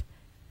just,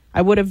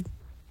 I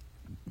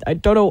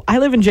don't know. I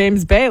live in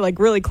James Bay, like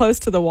really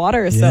close to the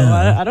water. So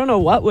I don't know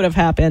what would have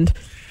happened.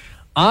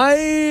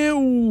 There's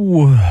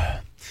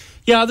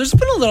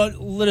been a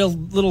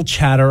little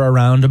chatter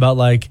around about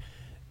like,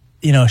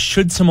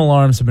 should some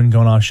alarms have been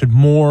going off? Should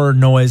more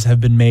noise have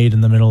been made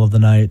in the middle of the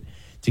night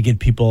to get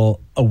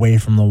people away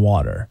from the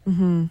water?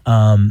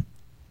 Mm-hmm.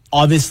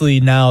 Obviously,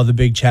 now the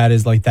big chat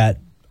is like that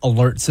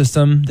alert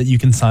system that you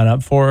can sign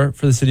up for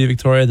the city of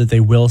Victoria, that they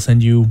will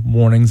send you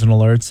warnings and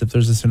alerts if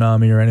there's a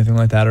tsunami or anything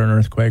like that, or an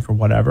earthquake or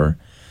whatever.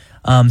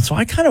 So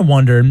I kind of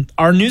wonder,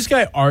 our news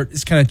guy Art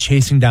is kind of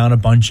chasing down a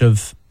bunch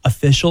of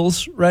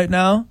officials right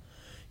now,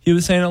 he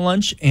was saying at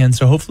lunch. And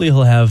so hopefully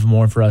he'll have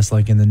more for us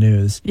like in the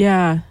news.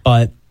 Yeah.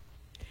 But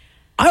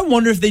I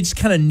wonder if they just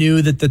kind of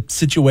knew that the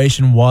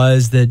situation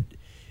was that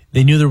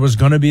they knew there was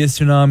going to be a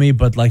tsunami,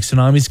 but like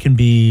tsunamis can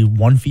be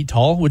 1 foot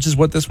tall, which is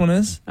what this one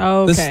is.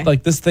 Oh, okay.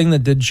 This thing that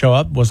did show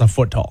up was a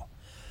foot tall.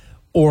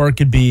 Or it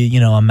could be,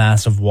 a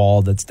massive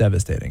wall that's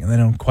devastating. And they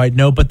don't quite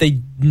know, but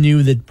they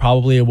knew that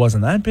probably it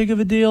wasn't that big of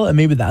a deal. And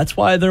maybe that's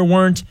why there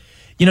weren't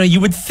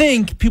you would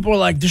think people were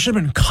like, there should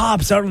have been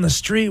cops out on the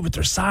street with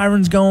their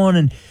sirens going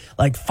and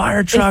like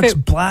fire trucks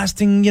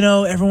blasting,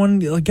 everyone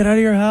like get out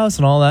of your house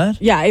and all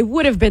that. Yeah, it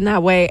would have been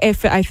that way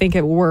if I think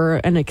it were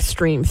an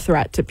extreme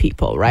threat to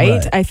people,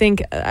 right?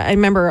 I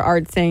remember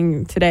Art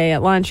saying today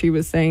at lunch, he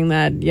was saying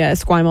that,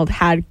 Esquimalt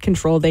had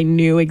control. They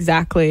knew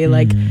exactly,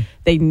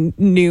 they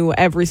knew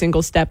every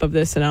single step of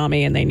the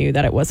tsunami, and they knew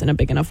that it wasn't a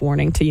big enough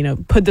warning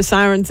to, put the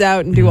sirens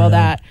out and do all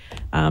that.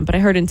 But I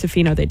heard in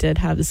Tofino they did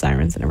have the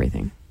sirens and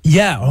everything.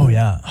 Yeah. Oh,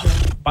 yeah.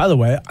 By the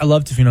way, I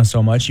love Tofino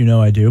so much.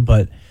 I do,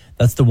 but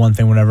that's the one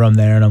thing whenever I'm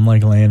there and I'm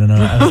like laying and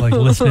I'm like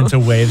listening to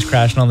waves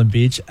crashing on the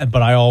beach,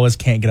 but I always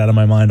can't get out of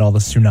my mind all the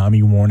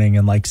tsunami warning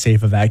and like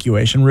safe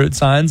evacuation route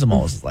signs. I'm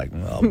always like,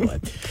 oh boy.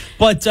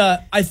 But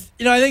I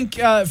think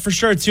for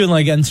sure too,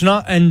 and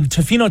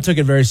Tofino took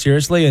it very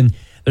seriously, and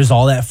there's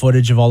all that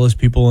footage of all those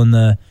people in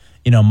the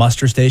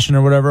muster station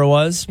or whatever it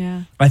was.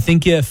 Yeah. I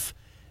think if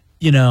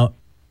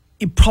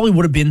it probably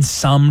would have been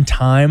some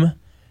time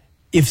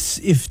if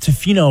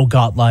Tofino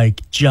got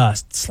like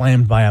just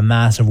slammed by a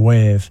massive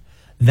wave.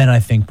 Then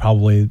I think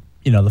probably,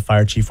 the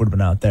fire chief would have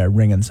been out there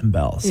ringing some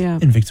bells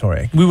in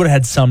Victoria. We would have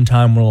had some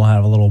time where we'll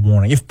have a little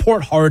warning. If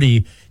Port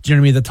Hardy,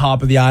 the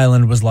top of the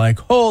island was like,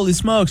 holy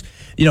smokes,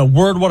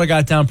 word would have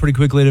got down pretty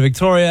quickly to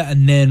Victoria,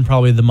 and then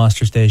probably the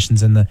muster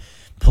stations and the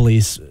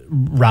police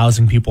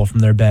rousing people from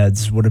their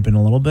beds would have been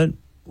a little bit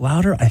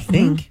louder, I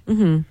think.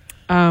 Mm-hmm.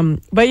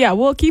 But yeah,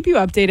 we'll keep you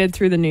updated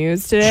through the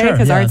news today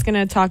because Art's going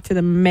to talk to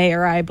the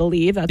mayor, I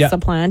believe. That's the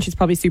plan. She's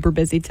probably super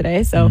busy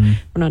today, so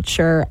we're not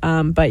sure.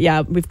 But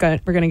yeah, we're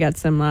going to get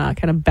some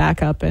kind of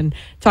backup and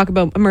talk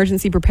about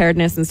emergency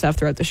preparedness and stuff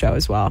throughout the show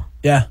as well.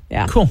 Yeah.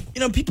 Yeah. Cool.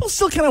 People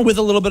still kind of with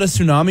a little bit of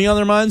tsunami on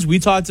their minds. We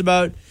talked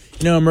about,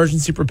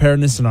 emergency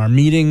preparedness in our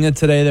meeting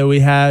today that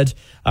we had.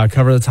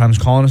 Cover of the Times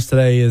Colonist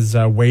today is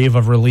a wave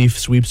of relief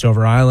sweeps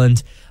over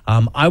island.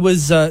 I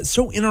was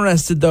so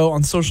interested, though,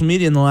 on social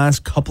media in the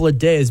last couple of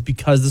days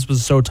because this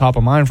was so top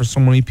of mind for so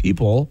many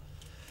people.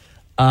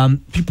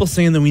 People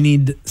saying that we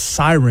need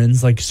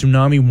sirens, like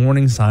tsunami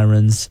warning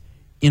sirens,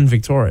 in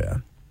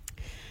Victoria.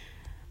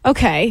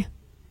 Okay.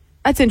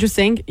 That's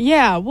interesting.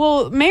 Yeah.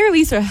 Well, Mayor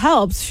Lisa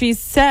Helps, she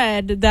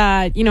said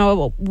that,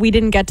 we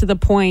didn't get to the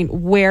point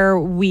where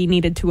we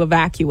needed to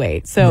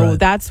evacuate. So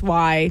that's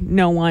why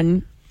no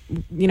one,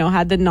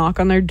 had the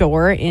knock on their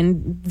door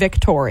in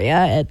Victoria,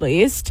 at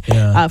least,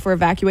 for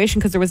evacuation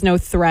because there was no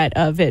threat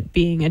of it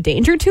being a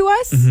danger to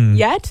us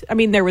yet. I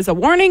mean, there was a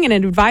warning and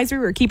an advisory.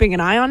 We were keeping an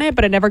eye on it,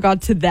 but it never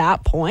got to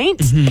that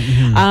point.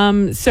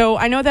 So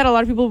I know that a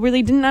lot of people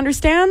really didn't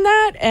understand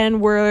that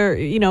and were,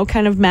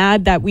 kind of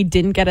mad that we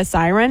didn't get a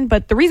siren.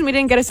 But the reason we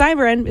didn't get a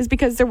siren is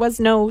because there was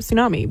no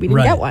tsunami. We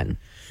didn't get one.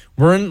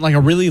 We're in like a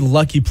really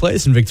lucky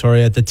place in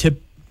Victoria at the tippy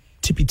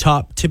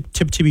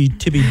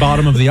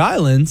bottom of the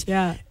island.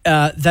 Yeah.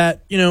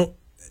 That, if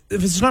a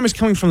tsunami's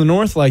coming from the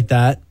north like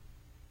that,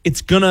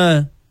 it's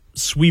gonna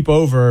sweep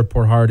over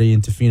Port Hardy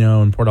and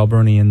Tofino and Port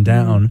Alberni and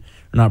down,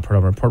 or not Port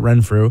Alberni, Port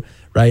Renfrew,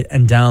 right,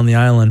 and down the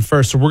island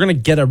first. So we're gonna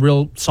get a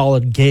real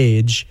solid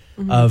gauge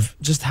of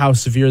just how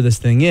severe this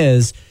thing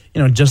is,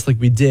 just like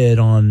we did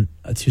on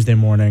a Tuesday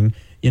morning,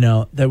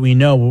 that we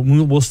know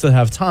we'll still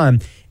have time.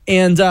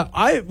 And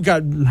I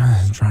got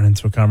drawn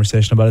into a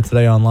conversation about it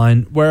today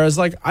online, whereas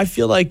I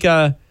feel like,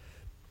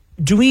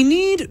 do we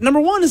need,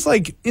 number one is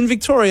in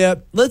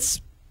Victoria,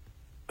 let's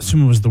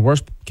assume it was the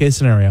worst case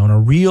scenario and a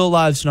real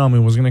live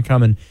tsunami was going to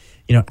come and,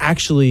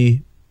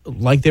 actually,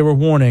 like they were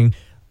warning,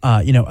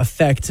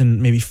 affect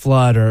and maybe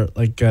flood or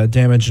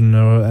damage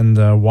and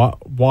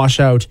wash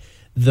out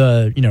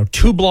the,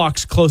 2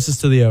 blocks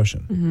closest to the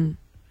ocean.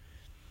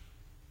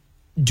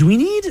 Do we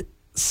need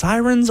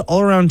sirens all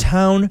around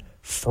town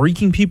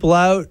freaking people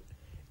out?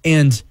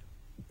 And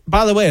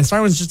by the way, a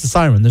siren's just a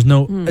siren. There's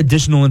no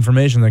additional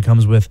information that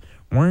comes with,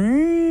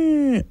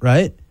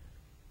 right?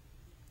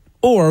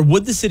 Or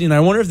would the city, and I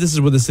wonder if this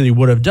is what the city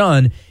would have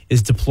done,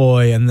 is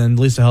deploy, and then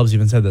Lisa Helps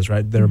even said this,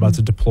 right? They're about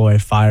to deploy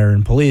fire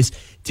and police.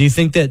 Do you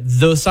think that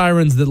those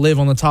sirens that live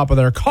on the top of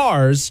their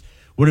cars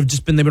would have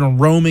just been, they've been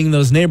roaming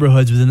those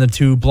neighborhoods within the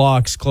 2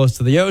 blocks close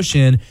to the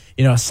ocean,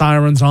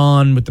 sirens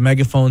on with the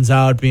megaphones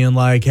out being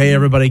like, hey,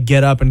 everybody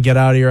get up and get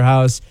out of your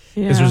house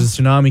because there's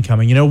a tsunami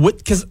coming.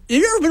 Because have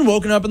you ever been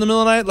woken up in the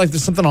middle of the night like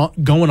there's something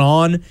going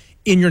on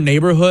in your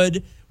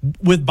neighborhood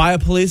by a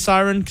police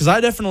siren? Because I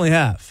definitely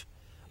have.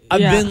 I've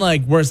been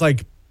where it's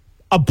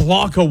a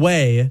block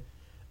away,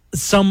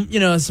 some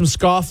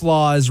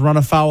scofflaw has run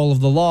afoul of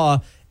the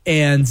law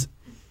and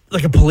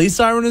a police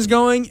siren is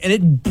going and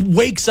it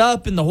wakes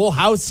up and the whole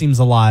house seems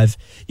alive.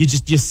 You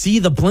see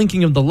the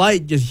blinking of the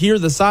light, you hear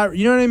the siren,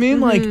 you know what I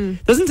mean?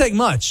 It doesn't take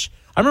much.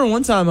 I remember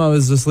one time I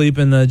was asleep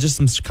and just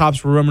some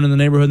cops were roaming in the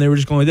neighborhood and they were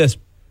just going like this.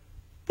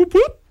 Whoop,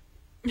 whoop.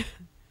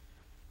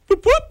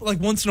 Whoop, whoop.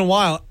 Once in a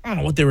while. I don't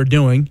know what they were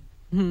doing.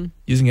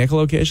 Using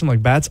echolocation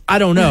like bats. I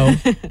don't know.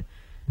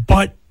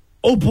 But,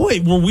 oh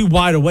boy, were we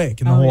wide awake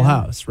in the whole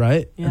house,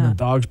 right? Yeah. And the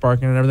dogs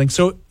barking and everything.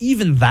 So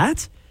even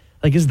that,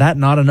 is that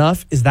not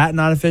enough? Is that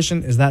not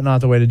efficient? Is that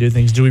not the way to do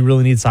things? Do we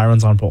really need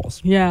sirens on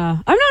poles? Yeah.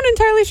 I'm not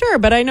entirely sure,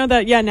 but I know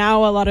that,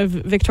 now a lot of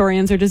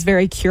Victorians are just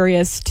very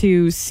curious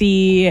to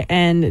see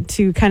and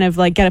to kind of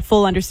like get a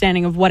full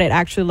understanding of what it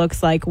actually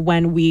looks like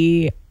when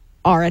we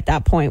are at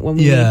that point when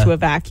we need to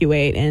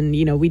evacuate. And,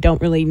 we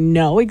don't really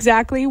know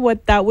exactly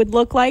what that would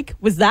look like.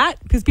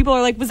 Because people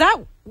are like, was that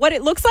what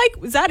it looks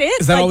like? Was that it?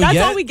 Is that all we that's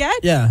get? all we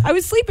get? Yeah. I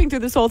was sleeping through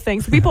this whole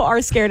thing. So people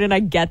are scared, and I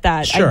get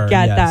that. Sure, I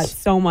get that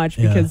so much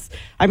because,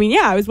 I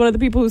was one of the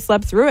people who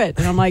slept through it.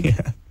 And I'm like,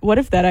 what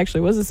if that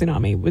actually was a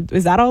tsunami?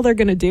 Is that all they're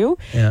going to do?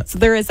 Yeah. So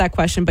there is that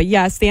question. But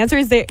yes, the answer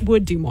is they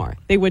would do more.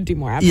 They would do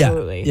more.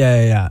 Absolutely.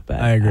 Yeah. But,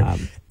 I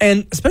agree.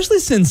 And especially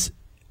since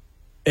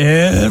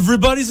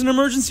everybody's an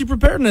emergency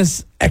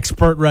preparedness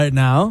expert right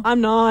now.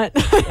 I'm not.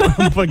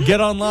 But get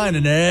online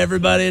and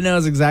everybody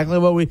knows exactly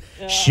what we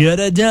should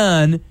have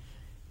done.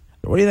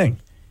 What do you think?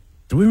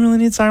 Do we really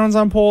need sirens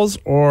on poles,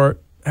 or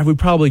have we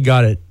probably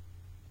got it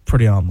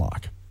pretty on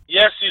lock?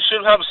 Yes, you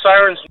should have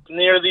sirens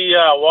near the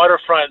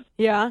waterfront.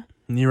 Yeah.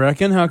 You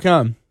reckon? How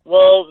come?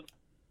 Well,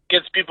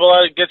 gets people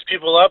out, gets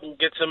people up, and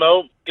gets them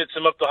out, gets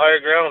them up to higher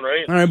ground,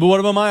 right? All right, but what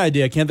about my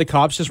idea? Can't the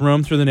cops just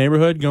roam through the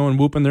neighborhood, going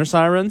whooping their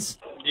sirens?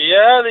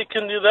 Yeah, they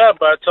can do that,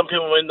 but some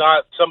people might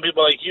not. Some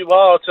people like you,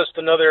 well, it's just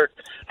another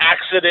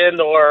accident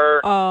or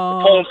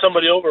pulling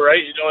somebody over, right?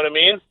 You know what I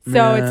mean?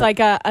 So it's like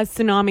a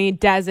tsunami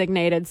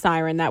designated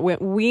siren that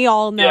we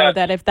all know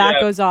that if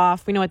that goes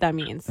off, we know what that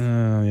means.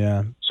 Oh,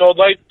 yeah. So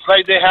like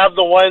they have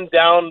the one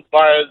down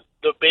by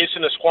the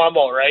basin of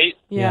Squamble, right?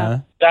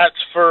 Yeah. That's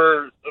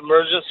for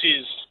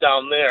emergencies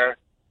down there.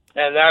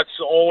 And that's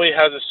only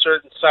has a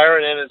certain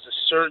siren and it's a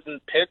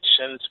certain pitch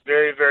and it's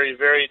very, very,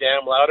 very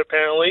damn loud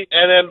apparently.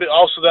 And then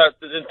also that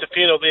in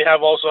Tofino they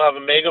also have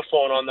a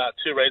megaphone on that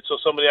too, right? So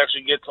somebody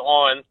actually gets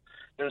on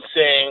and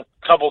saying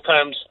a couple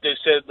times they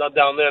said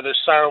down there their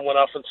siren went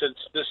off and said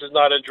this is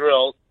not a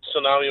drill,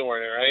 tsunami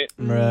warning, right?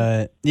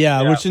 Right.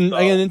 Yeah, which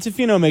again in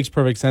Tofino makes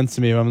perfect sense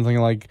to me. I'm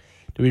thinking like,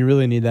 do we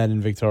really need that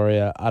in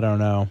Victoria? I don't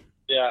know.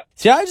 Yeah.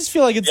 See, I just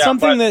feel like it's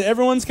something that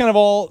everyone's kind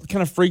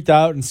of freaked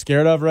out and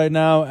scared of right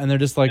now, and they're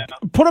just like,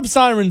 put up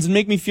sirens and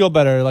make me feel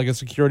better, like a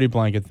security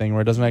blanket thing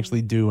where it doesn't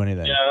actually do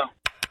anything. Yeah.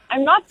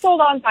 I'm not sold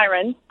on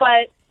sirens,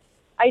 but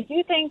I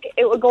do think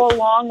it would go a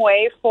long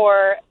way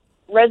for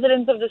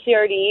residents of the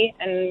CRD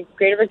and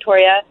Greater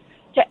Victoria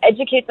to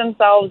educate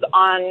themselves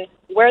on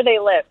where they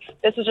live.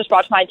 This was just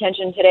brought to my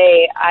attention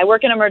today. I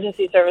work in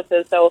emergency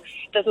services, so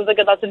this was a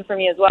good lesson for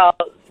me as well.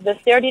 The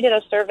CRD did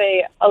a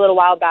survey a little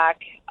while back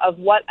of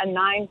what a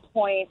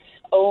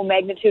 9.0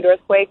 magnitude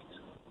earthquake,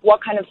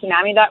 what kind of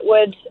tsunami that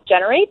would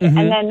generate,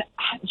 and then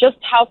just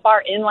how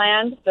far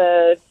inland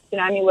the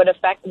tsunami would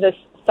affect this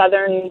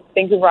southern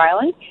Vancouver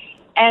Island.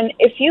 And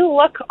if you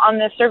look on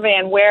this survey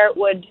and where it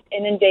would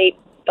inundate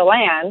the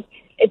land,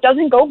 it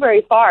doesn't go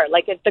very far,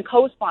 like it's the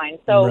coastline.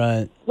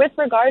 So with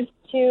regards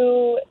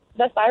to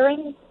the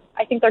sirens,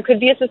 I think there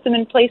could be a system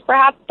in place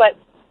perhaps, but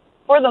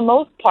for the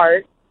most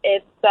part,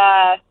 it's...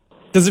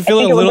 Does it feel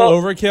a little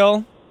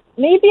overkill?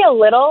 Maybe a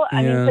little.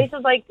 I mean,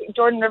 places like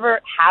Jordan River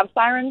have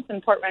sirens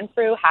and Port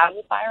Renfrew have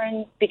a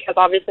siren because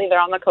obviously they're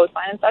on the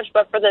coastline and such,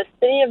 but for the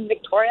city of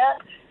Victoria,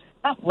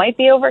 that might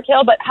be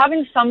overkill. But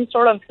having some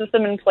sort of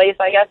system in place,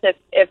 I guess,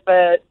 if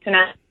a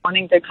tsunami is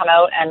wanting to come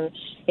out and,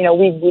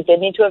 we did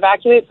need to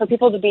evacuate, for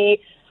people to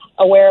be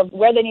aware of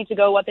where they need to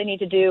go, what they need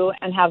to do,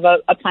 and have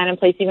a plan in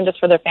place, even just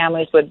for their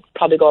families, would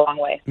probably go a long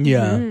way.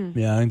 Yeah,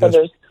 I think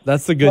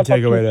that's the good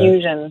takeaway.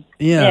 Confusion.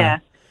 Yeah.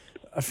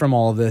 From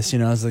all of this,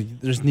 it's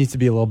like there needs to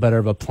be a little better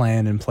of a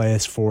plan in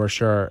place for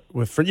sure.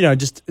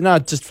 Just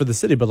not just for the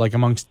city, but like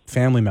amongst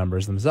family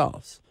members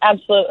themselves.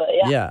 Absolutely,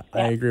 yeah.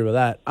 I agree with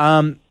that.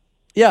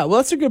 Well,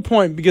 that's a good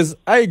point because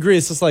I agree.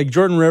 It's just like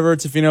Jordan River,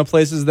 Tofino,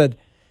 places that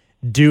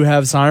do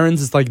have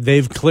sirens. It's like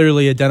they've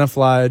clearly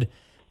identified,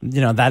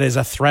 that is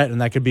a threat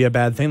and that could be a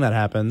bad thing that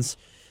happens.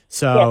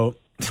 So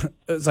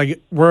it's like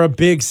we're a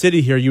big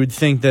city here. You would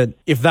think that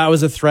if that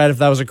was a threat, if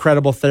that was a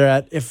credible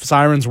threat, if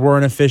sirens were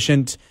an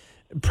efficient,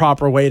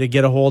 proper way to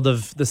get a hold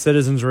of the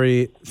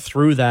citizenry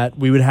through that,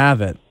 we would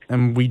have it,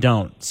 and we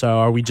don't. So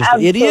are we just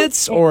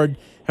idiots, or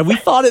have we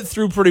thought it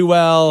through pretty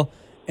well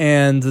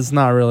and it's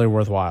not really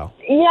worthwhile?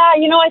 Yeah,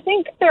 I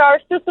think there are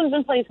systems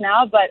in place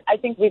now, but I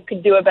think we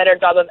could do a better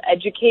job of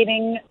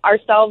educating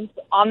ourselves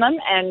on them.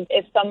 And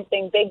if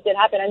something big did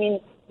happen, I mean,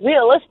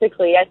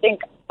 realistically, I think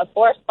a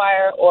forest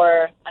fire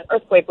or an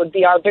earthquake would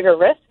be our bigger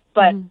risk,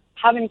 but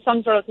having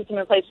some sort of system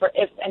in place for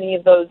if any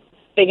of those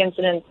big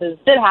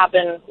incidences did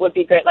happen would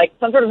be great, like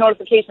some sort of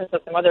notification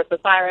system, whether it's a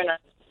siren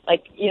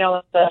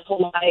or the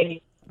whole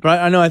line. But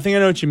I think I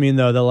know what you mean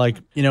though,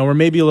 that we're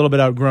maybe a little bit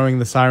outgrowing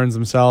the sirens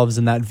themselves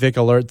and that Vic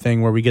alert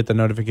thing where we get the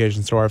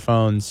notifications to our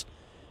phones.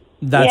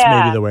 That's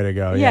maybe the way to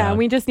go. Yeah, and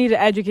we just need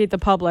to educate the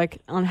public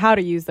on how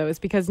to use those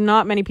because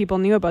not many people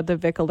knew about the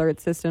Vic alert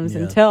systems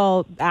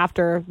until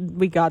after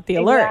we got the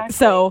alert.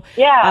 So,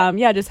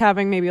 just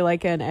having maybe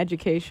like an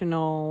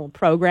educational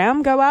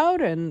program go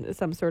out and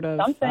some sort of...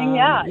 Something,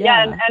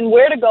 and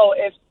where to go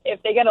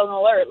if they get an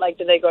alert, like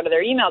do they go to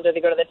their email, do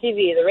they go to the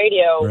TV, the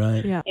radio?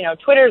 Right.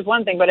 Twitter is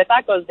one thing, but if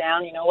that goes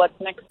down, what's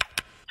next?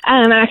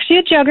 I'm actually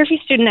a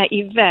geography student at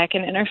UVic,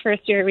 and in our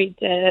first year we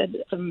did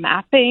some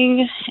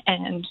mapping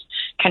and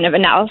kind of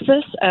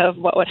analysis of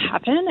what would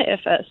happen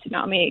if a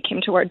tsunami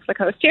came towards the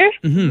coast here.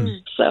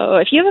 So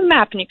if you have a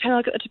map and you kind of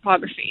look at the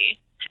topography,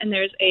 and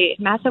there's a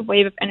massive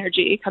wave of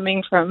energy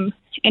coming from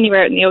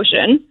anywhere in the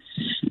ocean,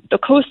 the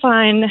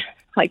coastline,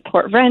 like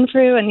Port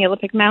Renfrew and the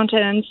Olympic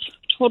Mountains,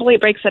 totally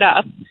breaks it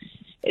up.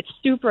 It's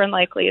super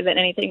unlikely that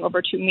anything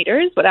over 2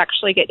 meters would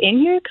actually get in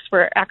here because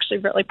we're actually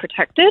really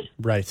protected.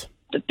 Right.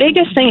 The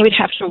biggest thing we'd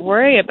have to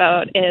worry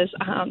about is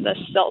the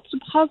silt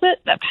deposit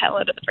that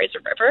piloted the Fraser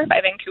River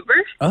by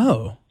Vancouver.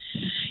 Oh.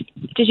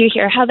 Did you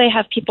hear how they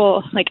have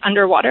people like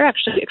underwater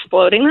actually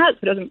exploding that so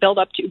it doesn't build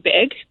up too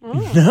big?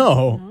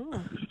 No.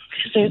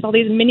 There's all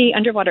these mini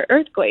underwater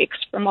earthquakes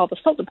from all the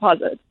silt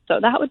deposits. So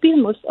that would be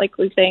the most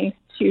likely thing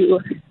to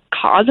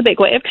cause a big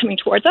wave coming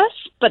towards us.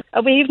 But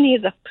a wave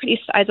needs a pretty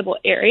sizable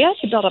area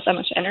to build up that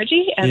much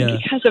energy. And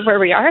because of where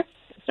we are,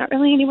 it's not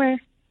really anywhere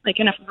like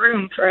enough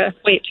room for a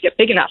wave to get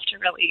big enough to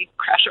really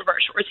crash over our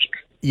shores here.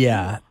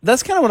 Yeah,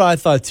 that's kind of what I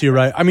thought too,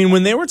 right? I mean,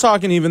 when they were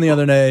talking even the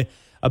other day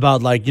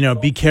about like,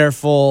 be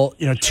careful,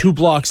 2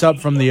 blocks up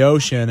from the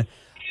ocean,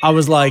 I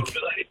was like,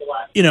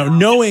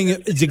 knowing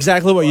it's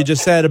exactly what you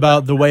just said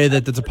about the way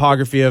that the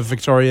topography of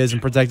Victoria is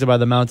and protected by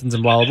the mountains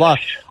and blah, blah, blah.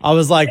 I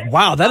was like,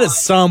 wow, that is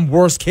some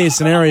worst case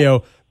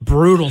scenario,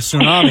 brutal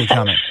tsunami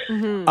coming.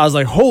 I was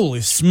like,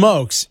 holy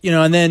smokes,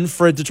 and then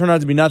for it to turn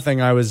out to be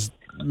nothing, I was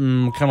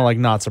kind of like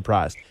not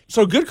surprised.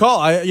 So good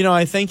call.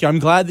 I thank you. I'm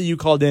glad that you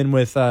called in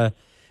with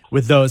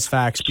those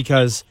facts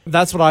because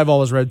that's what I've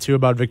always read too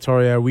about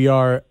Victoria. We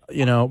are,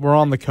 we're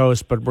on the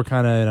coast, but we're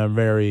kind of in a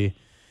very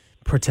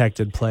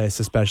protected place,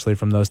 especially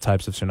from those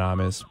types of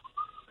tsunamis.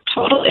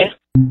 Totally.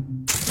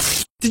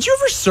 Did you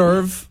ever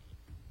serve?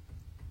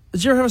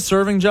 Did you ever have a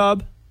serving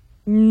job?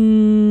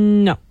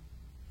 No.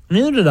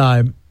 Neither did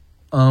I.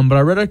 But I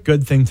read a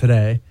good thing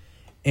today,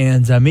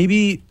 and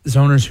maybe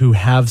zoners who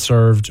have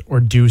served or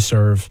do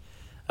serve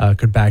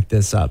could back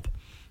this up.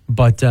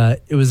 But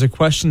it was a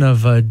question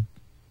of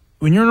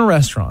when you're in a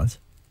restaurant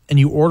and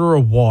you order a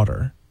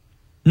water,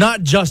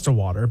 not just a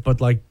water, but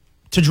like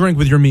to drink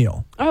with your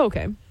meal. Oh,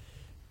 okay.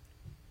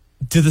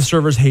 Do the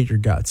servers hate your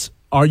guts?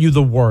 Are you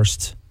the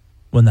worst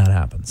when that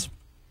happens?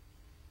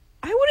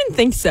 I wouldn't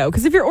think so,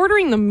 because if you're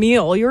ordering the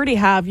meal, you already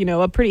have,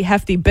 a pretty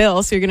hefty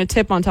bill, so you're going to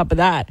tip on top of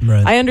that.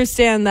 Right. I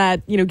understand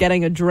that,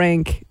 getting a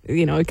drink,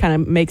 it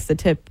kind of makes the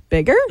tip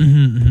bigger,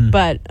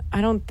 but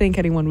I don't think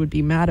anyone would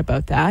be mad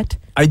about that.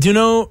 I do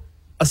know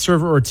a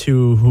server or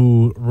two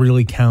who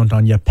really count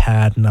on you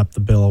padding up the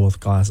bill with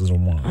glasses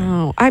of wine.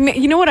 Oh, I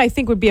mean, you know what I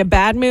think would be a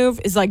bad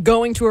move is like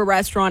going to a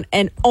restaurant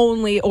and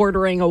only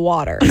ordering a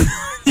water.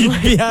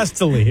 He has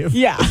to leave.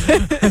 Yeah.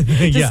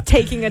 Just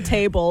taking a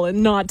table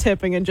and not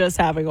tipping and just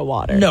having a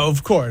water. No,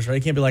 of course, right?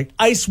 You can't be like,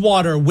 ice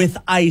water with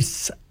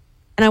ice.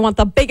 And I want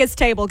the biggest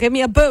table. Give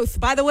me a booth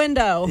by the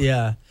window.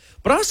 Yeah.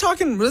 But was I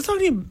talking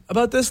to you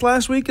about this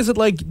last week? Is it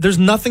like there's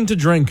nothing to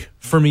drink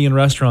for me in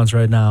restaurants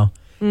right now?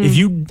 If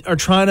you are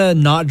trying to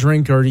not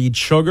drink or eat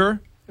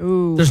sugar,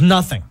 there's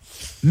nothing.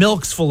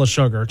 Milk's full of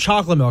sugar.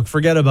 Chocolate milk,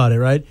 forget about it,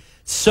 right?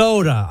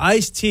 Soda,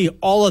 iced tea,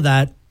 all of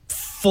that,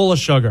 full of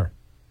sugar.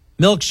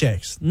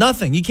 Milkshakes,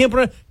 nothing. You can't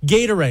put a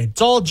Gatorade.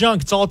 It's all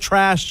junk. It's all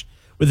trash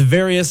with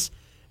various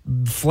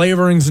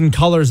flavorings and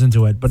colors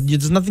into it. But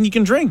there's nothing you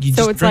can drink. You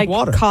so just it's drink like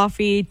water.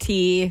 Coffee,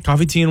 tea.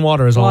 Coffee, tea, and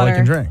water is all I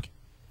can drink.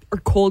 Or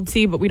cold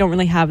tea, but we don't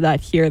really have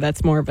that here.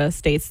 That's more of a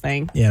States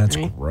thing. Yeah, it's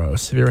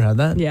gross. Have you ever had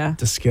that? Yeah.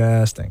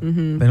 Disgusting.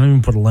 They don't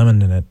even put a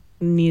lemon in it.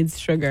 Needs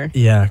sugar.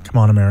 Yeah, come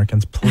on,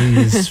 Americans.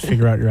 Please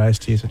figure out your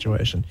iced tea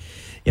situation.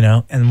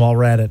 And while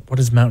we're at it, what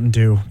does Mountain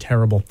Dew?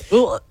 Terrible.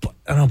 I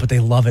don't know, but they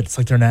love it. It's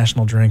like their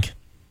national drink.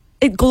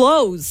 It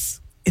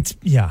glows.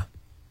 Yeah,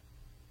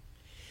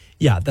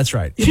 that's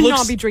right. You should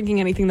not be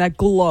drinking anything that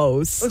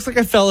glows. Looks like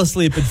I fell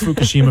asleep in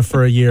Fukushima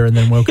for a year and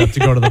then woke up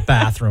to go to the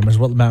bathroom is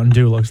what Mountain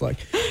Dew looks like.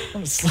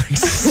 It's like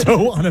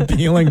so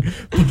unappealing.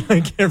 But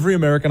like every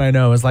American I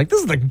know is like, this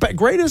is the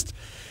greatest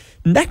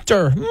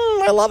nectar.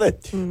 I love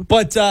it.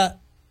 But, what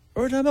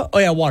were we talking about? Oh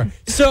yeah, water.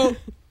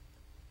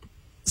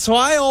 So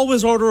I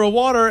always order a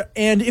water,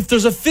 and if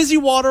there's a fizzy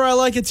water, I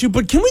like it too.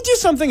 But can we do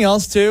something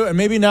else too? And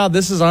maybe now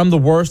I'm the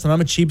worst and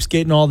I'm a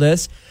cheapskate and all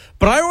this.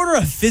 But I order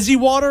a fizzy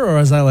water, or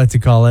as I like to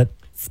call it,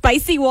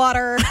 spicy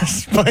water.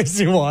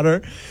 Spicy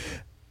water.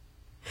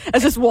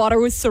 It's just water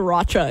with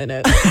sriracha in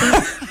it.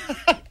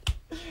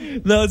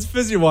 No, it's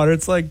fizzy water.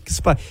 It's like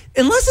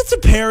unless it's a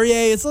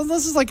Perrier,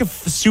 unless it's like a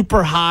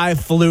super high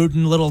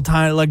falutin little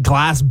tiny like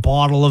glass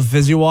bottle of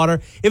fizzy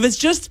water. If it's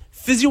just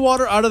fizzy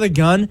water out of the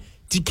gun,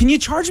 can you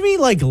charge me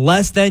like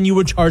less than you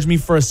would charge me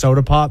for a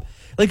soda pop?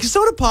 Like a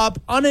soda pop,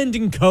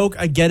 unending Coke,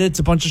 I get it. It's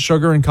a bunch of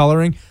sugar and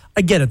coloring.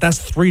 I get it.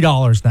 That's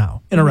 $3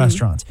 now in a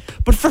restaurant.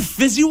 But for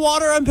fizzy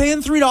water, I'm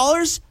paying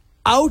 $3?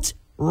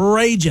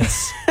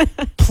 Outrageous.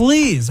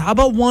 Please. How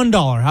about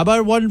 $1? How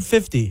about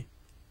 $1.50?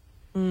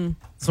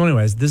 So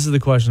anyways, this is the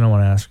question I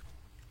want to ask.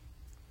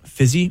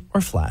 Fizzy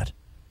or flat?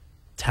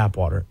 Tap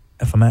water.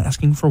 If I'm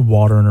asking for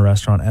water in a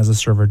restaurant as a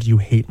server, do you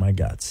hate my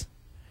guts?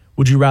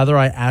 Would you rather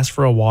I ask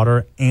for a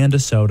water and a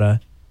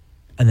soda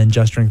and then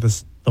just drink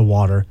the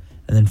water,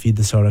 and then feed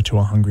the soda to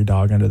a hungry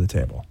dog under the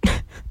table.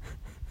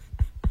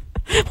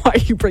 Why are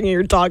you bringing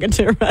your dog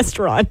into a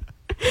restaurant?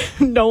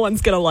 No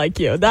one's going to like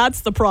you.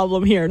 That's the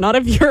problem here. Not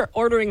if you're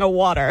ordering a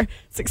water.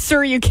 It's like,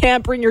 sir, you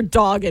can't bring your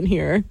dog in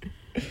here.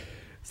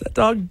 Is that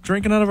dog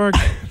drinking out of our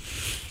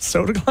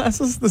soda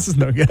glasses? This is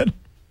no good.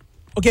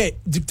 Okay,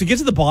 to get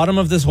to the bottom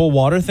of this whole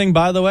water thing,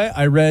 by the way,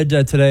 I read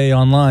today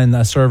online,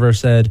 a server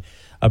said,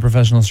 a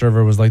professional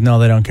server was like, no,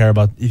 they don't care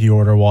about if you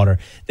order water.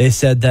 They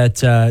said that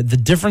the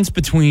difference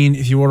between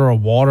if you order a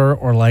water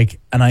or like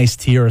an iced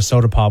tea or a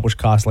soda pop, which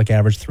costs like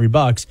average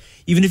 $3,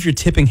 even if you're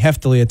tipping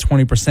heftily at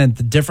 20%,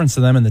 the difference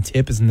to them in the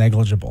tip is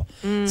negligible.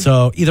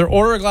 So either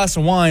order a glass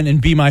of wine and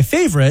be my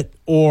favorite,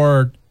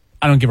 or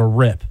I don't give a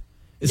rip,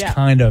 is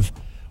kind of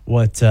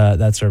what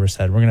that server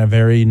said. We're going to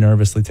very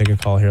nervously take a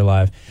call here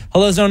live.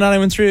 Hello, Zone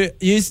 913.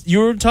 You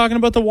were talking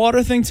about the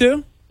water thing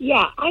too?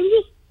 Yeah,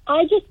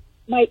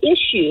 my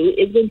issue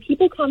is when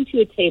people come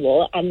to a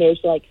table and there's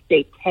like,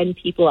 say, 10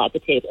 people at the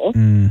table,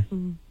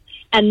 and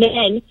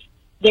then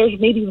there's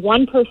maybe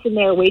one person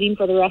there waiting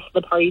for the rest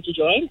of the party to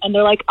join, and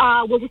they're like,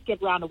 we'll just get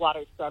a round of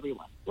water for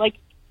everyone. Like,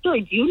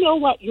 sorry, do you know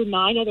what your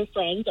 9 other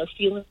friends are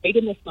feeling right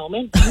in this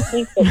moment? Do you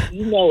think that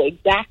you know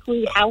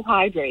exactly how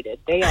hydrated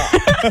they are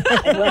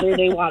and whether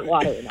they want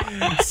water or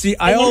not? See,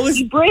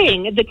 you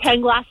bring the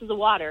 10 glasses of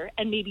water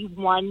and maybe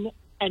 1.6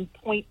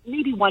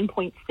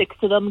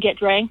 of them get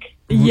drank.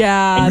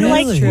 Yeah, and you're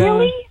that's like, true.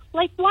 really?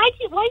 Like, why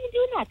are you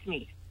doing that to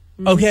me?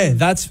 Okay,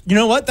 you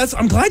know what?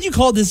 I'm glad you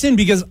called this in,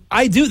 because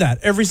I do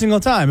that every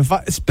single time.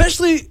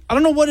 Especially, I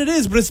don't know what it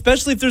is, but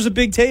especially if there's a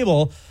big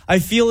table, I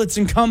feel it's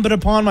incumbent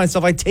upon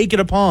myself. I take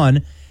it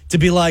upon to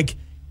be like,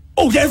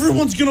 oh,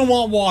 everyone's going to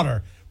want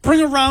water.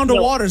 Bring a round of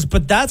waters.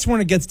 But that's when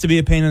it gets to be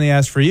a pain in the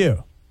ass for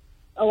you.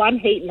 Oh, I'm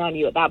hating on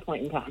you at that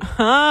point in time.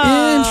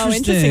 Oh,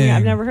 interesting.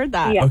 I've never heard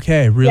that. Yeah.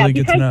 Okay, really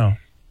good to know.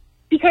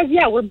 Because,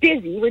 we're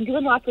busy. We're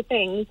doing lots of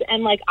things.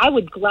 And, I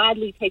would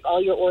gladly take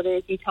all your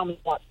orders. You tell me you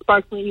want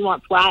sparkling, you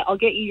want flat. I'll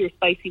get you your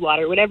spicy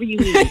water, whatever you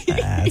need.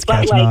 It's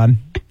catching on.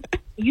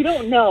 You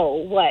don't know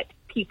what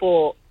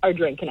people are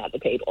drinking at the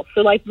table.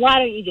 So, why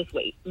don't you just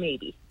wait,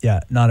 maybe?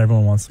 Yeah, not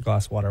everyone wants a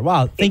glass of water.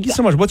 Wow, thank you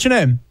so much. What's your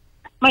name?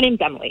 My name's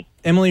Emily.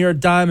 Emily, you're a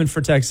diamond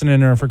for texting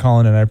in or for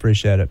calling in. I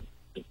appreciate it.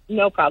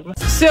 No problem.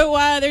 So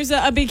there's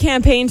a big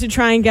campaign to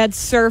try and get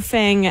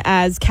surfing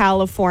as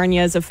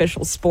California's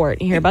official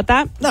sport. You hear about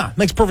that? No,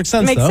 makes perfect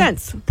sense, Makes though.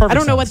 sense. I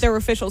don't know what their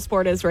official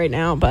sport is right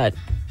now, but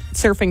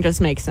surfing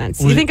just makes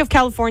sense. You think of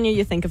California,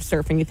 you think of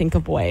surfing, you think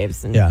of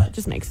waves, and it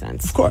just makes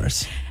sense. Of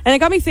course. And it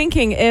got me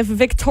thinking, if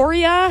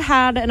Victoria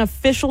had an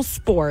official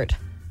sport,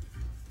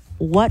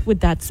 what would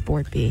that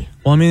sport be?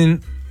 Well, I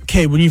mean,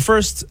 okay, when you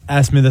first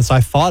asked me this,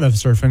 I thought of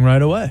surfing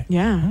right away.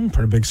 Yeah. We're a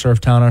pretty big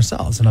surf town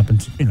ourselves, and up in,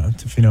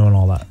 Tofino and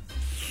all that.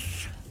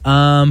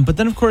 But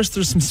then, of course,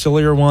 there's some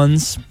sillier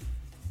ones.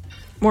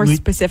 More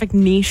specific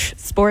niche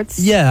sports?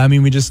 Yeah, I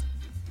mean, we just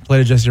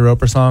played a Jesse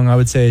Roper song. I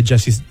would say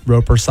Jesse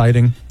Roper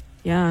sighting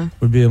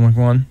would be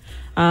one.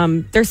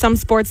 There's some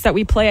sports that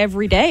we play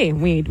every day.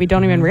 We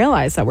don't even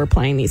realize that we're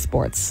playing these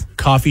sports.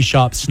 Coffee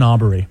shop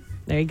snobbery.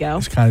 There you go.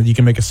 It's you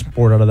can make a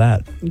sport out of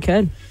that. You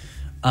could.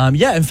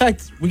 In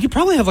fact, we could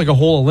probably have a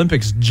whole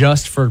Olympics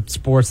just for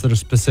sports that are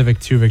specific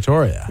to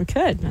Victoria. We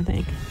could, I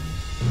think.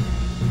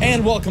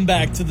 And welcome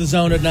back to the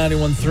Zone at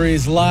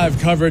 91.3's live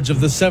coverage of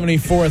the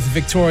 74th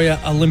Victoria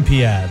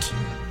Olympiad.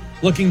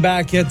 Looking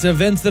back at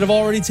events that have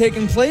already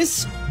taken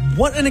place,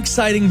 what an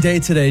exciting day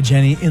today,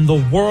 Jenny, in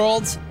the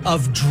world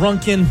of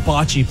drunken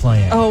bocce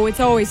playing. Oh, it's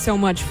always so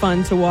much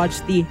fun to watch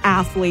the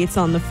athletes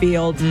on the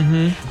field.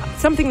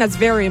 Something that's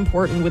very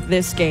important with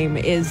this game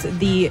is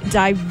the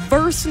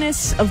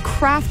diverseness of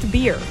craft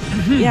beer.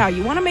 Yeah,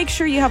 you want to make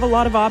sure you have a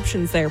lot of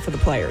options there for the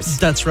players.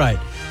 That's right.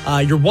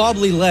 Your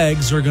wobbly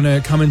legs are going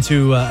to come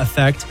into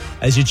effect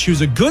as you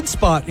choose a good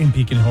spot in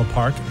Beacon Hill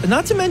Park.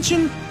 Not to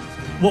mention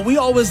what we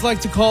always like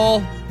to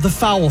call the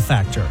foul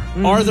factor.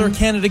 Are there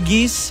Canada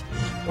geese,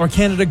 or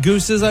Canada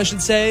gooses, I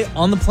should say,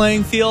 on the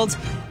playing field?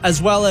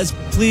 As well as,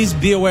 please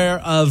be aware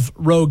of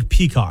rogue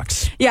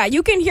peacocks. Yeah,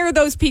 you can hear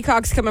those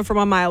peacocks coming from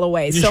a mile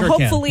away. You so sure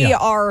hopefully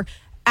our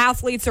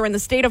athletes are in the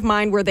state of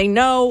mind where they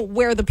know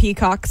where the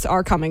peacocks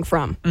are coming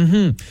from.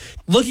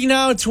 Looking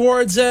now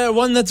towards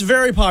one that's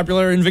very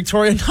popular in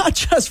Victoria, not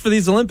just for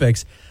these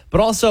Olympics, but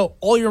also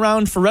all year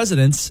round for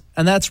residents,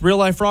 and that's Real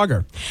Life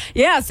Frogger.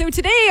 Yeah, so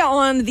today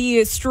on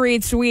the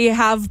streets, we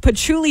have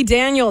Patchouli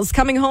Daniels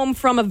coming home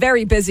from a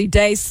very busy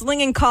day,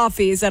 slinging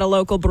coffees at a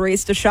local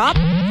barista shop.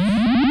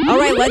 All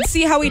right, let's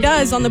see how he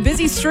does on the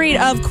busy street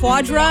of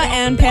Quadra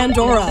and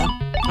Pandora.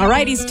 All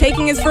right, he's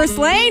taking his first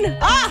lane.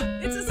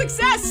 It's a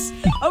success.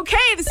 Okay,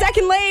 the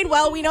second lane.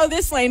 Well, we know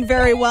this lane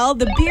very well.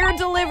 The beer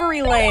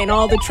delivery lane.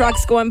 All the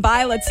trucks going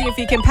by. Let's see if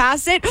he can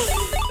pass it.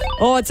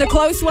 Oh, it's a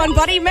close one,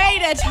 but he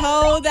made it.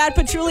 Oh, that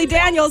Patchouli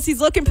Daniels.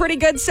 He's looking pretty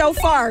good so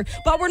far,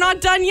 but we're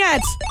not done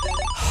yet.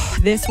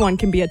 This one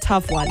can be a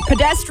tough one.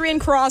 Pedestrian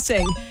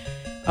crossing.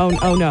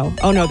 Oh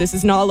no. This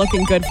is not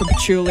looking good for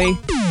Patchouli.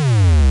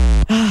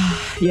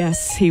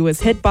 Yes, he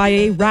was hit by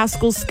a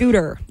rascal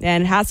scooter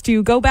and has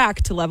to go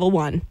back to level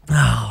 1.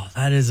 Oh,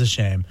 that is a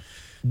shame.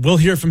 We'll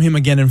hear from him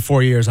again in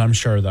 4 years, I'm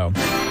sure, though.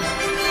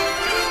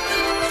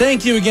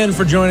 Thank you again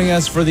for joining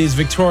us for these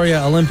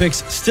Victoria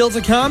Olympics. Still to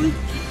come,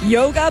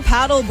 Yoga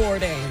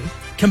paddleboarding,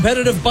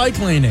 competitive bike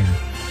laning,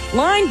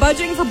 line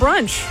budging for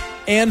brunch,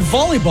 and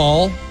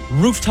volleyball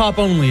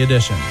rooftop-only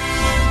edition.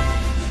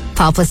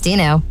 Paul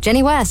Plastino,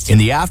 Jenny West. In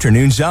the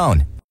afternoon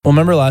zone. Well,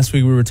 remember last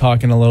week we were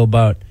talking a little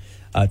about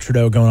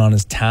Trudeau going on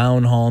his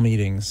town hall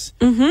meetings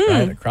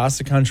right, across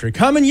the country.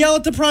 Come and yell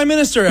at the Prime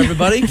Minister,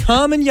 everybody.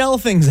 Come and yell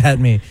things at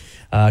me.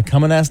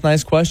 Come and ask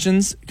nice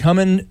questions. Come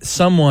and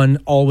someone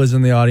always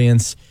in the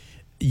audience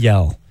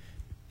yell.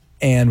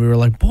 And we were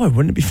like, boy,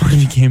 wouldn't it be fun if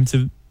he came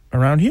to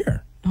around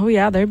here? Oh,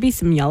 yeah, there'd be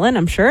some yelling,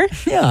 I'm sure.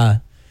 Yeah,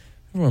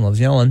 everyone loves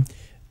yelling.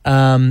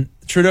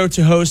 Trudeau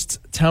to host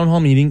town hall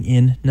meeting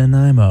in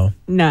Nanaimo.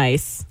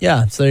 Nice.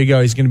 Yeah, so there you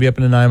go. He's going to be up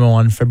in Nanaimo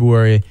on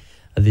February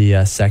the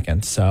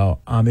 2nd. So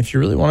if you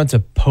really wanted to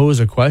pose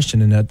a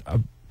question in that,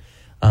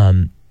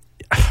 I'm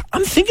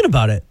thinking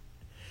about it.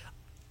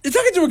 You're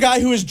talking to a guy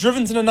who has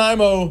driven to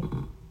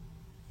Nanaimo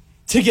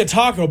to get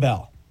Taco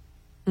Bell.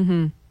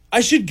 Mm-hmm.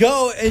 I should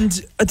go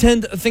and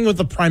attend a thing with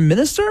the Prime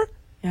Minister?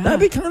 Yeah. That'd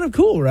be kind of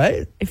cool,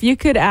 right? If you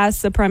could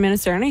ask the Prime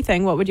Minister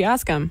anything, what would you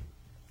ask him?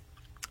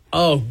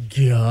 Oh,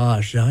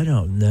 gosh, I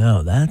don't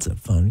know. That's a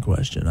fun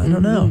question. I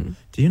don't know.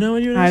 Do you know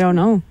what you would ask? I don't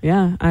know.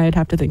 Yeah, I'd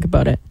have to think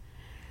about it.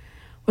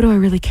 What do I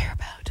really care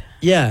about?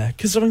 Yeah,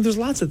 because I mean, there's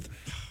lots of...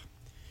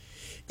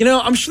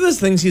 I'm sure there's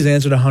things he's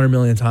answered 100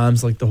 million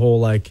times, like the whole,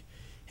 like,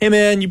 hey,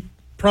 man, you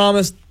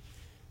promised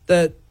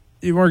that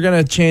you were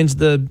going to change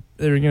they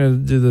were going to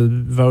do the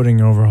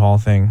voting overhaul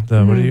thing,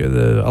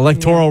 the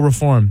electoral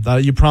reform.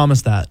 You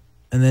promised that.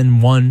 And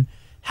then one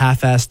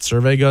half-assed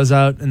survey goes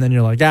out, and then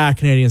you're like,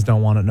 Canadians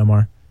don't want it no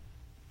more.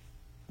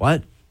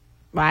 What?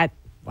 What?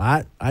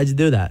 Why'd you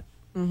do that?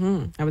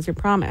 That was your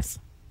promise.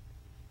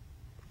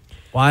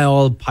 Why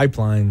all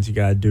pipelines you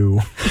got to do?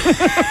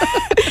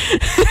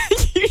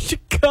 You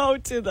should go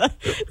to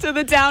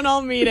the town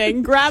hall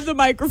meeting, grab the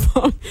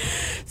microphone.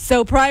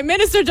 So, Prime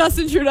Minister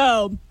Justin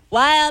Trudeau,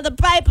 why are the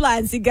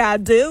pipelines you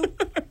got to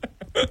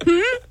do?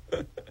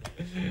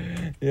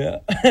 Yeah.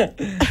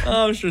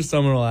 I'm sure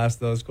someone will ask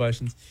those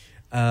questions.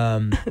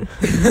 Oh,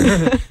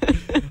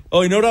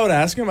 you know what I would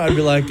ask him? I'd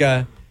be like,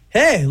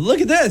 hey,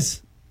 look at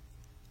this.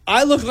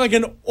 I look like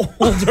an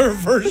older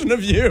version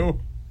of you,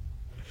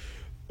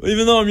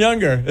 even though I'm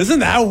younger. Isn't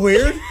that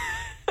weird?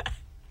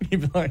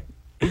 He'd be like,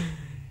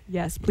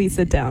 yes, please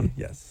sit down.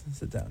 Yes,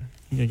 sit down.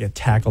 You're going to get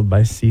tackled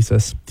by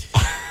CSIS.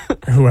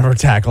 Or whoever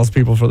tackles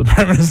people for the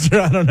Prime Minister.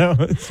 I don't know.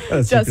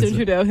 Justin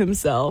Trudeau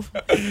himself.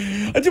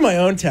 I do my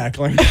own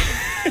tackling.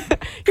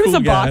 He was a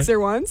boxer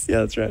once. Yeah,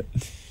 that's right.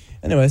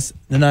 Anyways,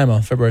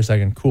 Nanaimo, February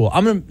 2nd. Cool.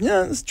 I'm going to,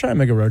 let's try and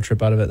make a road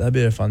trip out of it. That'd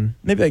be fun.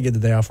 Maybe I get the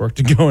day off work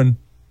to go and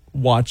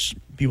watch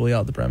people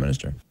yell at the Prime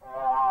Minister.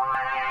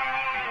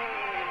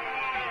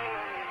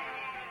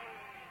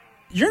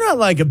 You're not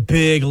like a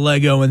big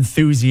Lego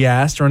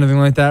enthusiast or anything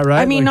like that,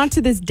 right? I mean, not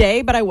to this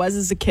day, but I was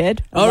as a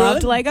kid. I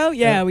loved really? Lego.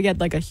 Yeah, we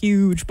had like a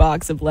huge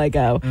box of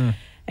Lego.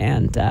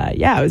 And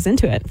I was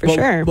into it for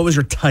sure. What was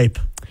your type?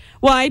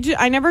 Well,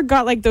 I never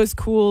got like those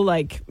cool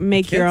like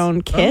make your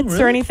own kits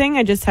or anything.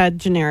 I just had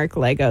generic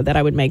Lego that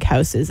I would make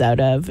houses out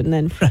of, and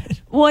then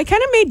well, I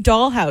kind of made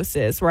doll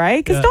houses,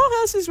 right? Because doll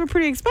houses were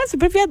pretty expensive,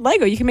 but if you had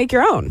Lego, you can make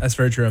your own. That's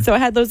very true. So I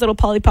had those little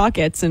Polly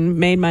Pockets and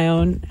made my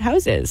own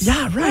houses.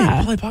 Yeah, right.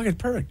 Yeah. Polly Pocket,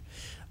 perfect.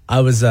 I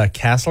was a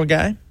castle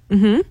guy,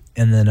 and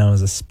then I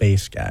was a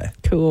space guy.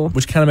 Cool.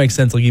 Which kind of makes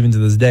sense. Like even to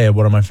this day,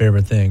 one of my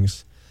favorite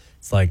things,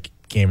 it's like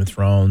Game of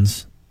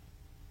Thrones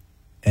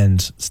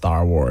and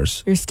Star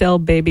Wars. You're still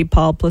baby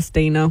Paul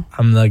Plastino.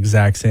 I'm the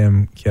exact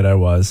same kid I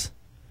was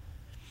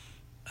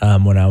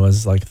when I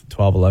was like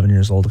 12, 11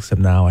 years old,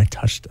 except now I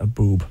touched a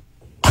boob.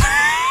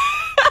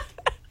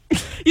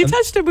 You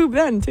touched a boob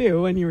then,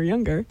 too, when you were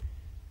younger.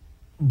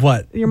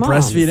 What? Your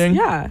mom's. Breastfeeding?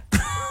 Yeah.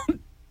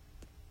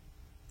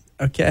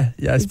 Okay.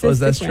 Yeah, I suppose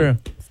that's true.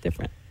 It's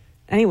different.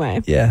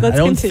 Anyway. Yeah, I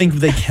don't think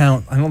they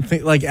count. I don't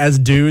think, like, as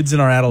dudes in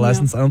our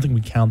adolescence, I don't think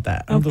we count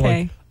that. I don't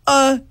think,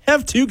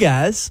 have two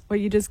guys. What,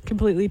 you just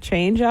completely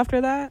change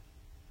after that?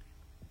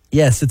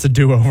 Yes, it's a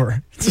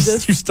do-over.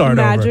 You start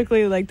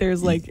magically, over. like,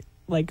 there's, like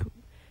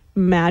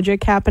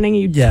magic happening.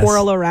 You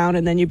twirl around,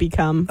 and then you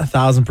become...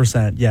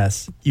 1,000%,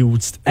 yes. When you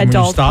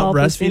stop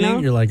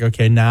breastfeeding, you're like,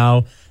 okay,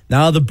 now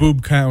the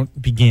boob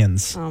count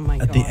begins. Oh, my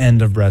God. At the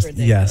end of breast.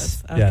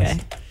 Yes, okay. yes.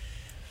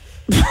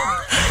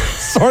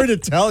 Sorry to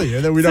tell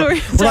you that we're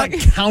not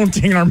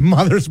counting our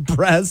mother's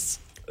breasts.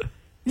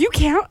 You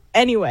count?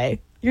 Anyway,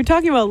 you're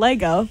talking about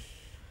Lego.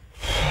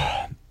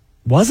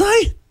 Was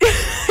I?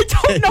 I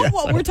don't know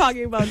what we're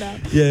talking about now.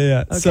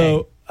 Yeah. Okay.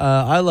 So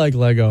I like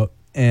Lego,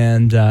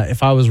 and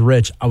if I was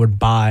rich, I would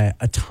buy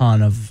a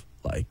ton of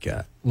like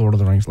Lord of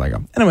the Rings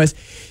Lego. Anyways,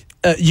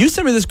 you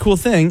sent me this cool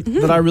thing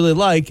that I really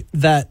like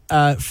that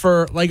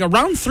for like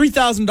around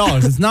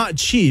 $3,000. It's not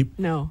cheap.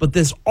 No. But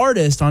this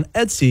artist on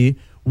Etsy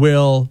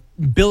will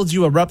build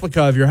you a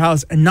replica of your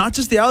house, and not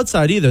just the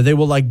outside either. They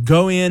will like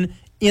go in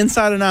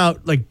inside and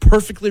out, like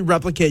perfectly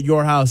replicate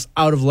your house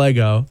out of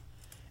Lego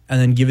and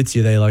then give it to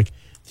you. They like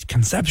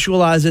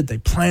conceptualize it, they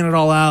plan it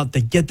all out,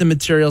 they get the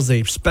materials,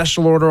 they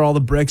special order all the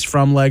bricks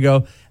from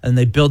Lego, and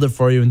they build it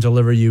for you and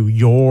deliver you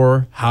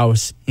your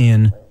house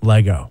in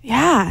Lego.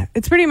 Yeah,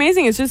 it's pretty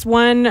amazing. It's just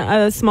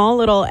one small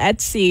little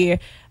Etsy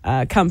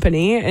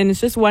company, and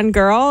it's just one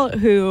girl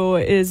who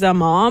is a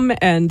mom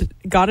and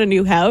got a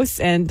new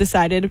house and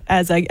decided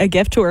as a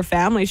gift to her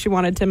family she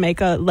wanted to make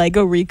a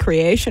Lego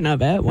recreation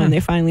of it when they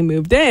finally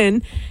moved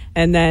in.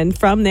 And then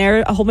from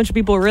there, a whole bunch of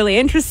people were really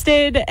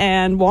interested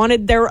and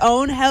wanted their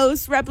own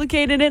house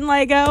replicated in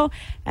Lego.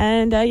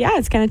 And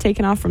it's kind of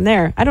taken off from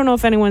there. I don't know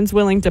if anyone's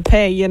willing to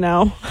pay,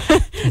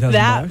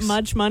 that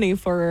much money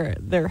for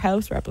their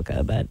house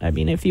replica. But I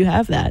mean, if you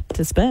have that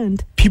to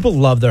spend. People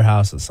love their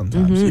houses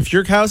sometimes. If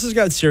your house has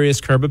got serious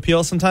curb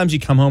appeal, sometimes you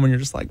come home and you're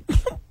just like,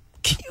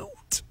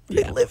 cute.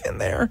 They live in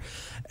there.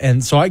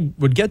 And so I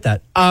would get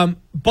that.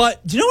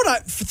 But do you know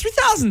what? For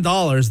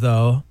 $3,000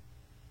 though,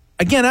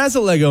 again, as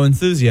a Lego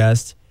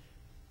enthusiast,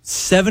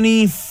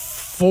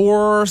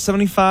 74,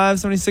 75,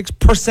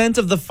 76%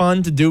 of the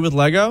fun to do with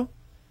Lego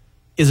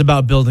is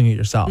about building it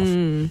yourself.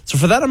 So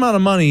for that amount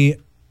of money,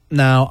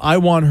 now I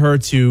want her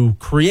to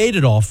create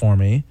it all for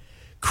me,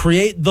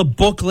 create the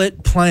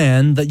booklet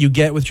plan that you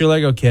get with your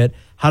Lego kit,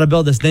 how to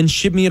build this, then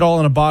ship me it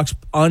all in a box,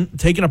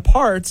 taken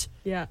apart.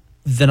 Yeah.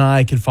 Then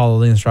I could follow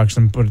the instructions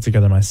and put it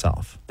together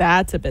myself.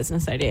 That's a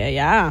business idea,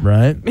 yeah.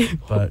 Right?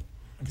 But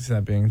I can see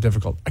that being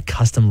difficult. A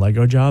custom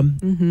Lego job,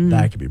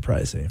 that could be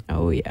pricey.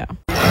 Oh, yeah.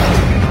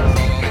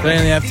 Today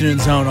in the afternoon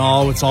zone,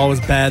 it's always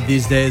bad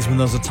these days when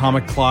those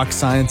atomic clock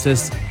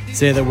scientists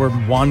say that we're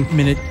 1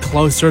 minute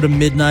closer to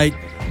midnight,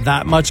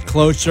 that much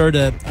closer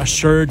to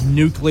assured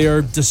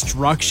nuclear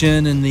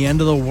destruction and the end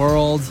of the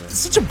world. It's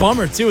such a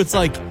bummer, too. It's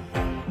like,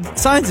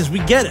 scientists, we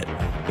get it.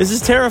 This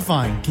is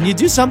terrifying. Can you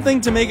do something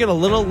to make it a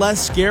little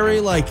less scary?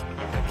 Like,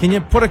 can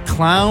you put a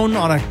clown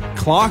on a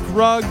clock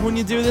rug when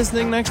you do this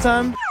thing next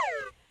time?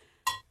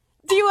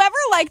 Do you ever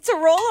like to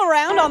roll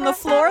around on the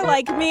floor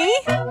like me?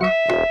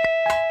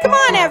 Come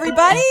on,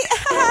 everybody.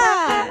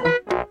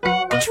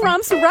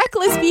 Trump's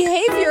reckless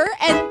behavior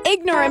and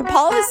ignorant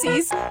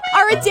policies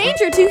are a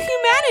danger to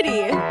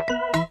humanity.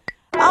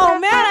 Oh,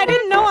 man, I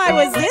didn't know I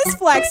was this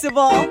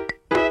flexible.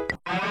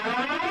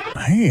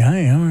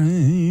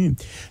 Hey.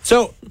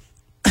 So,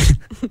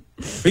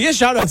 we get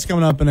shout-outs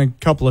coming up in a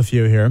couple of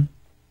few here.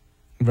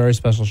 A very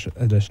special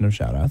edition of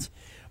shout-outs.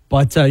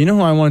 But you know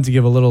who I wanted to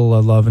give a little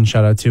love and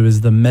shout-out to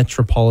is the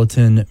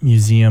Metropolitan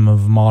Museum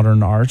of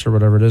Modern Art, or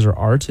whatever it is, or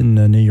art in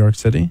New York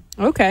City.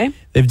 Okay.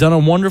 They've done a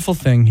wonderful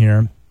thing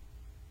here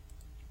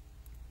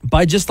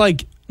by just,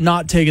 like,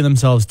 not taking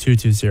themselves too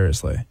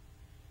seriously.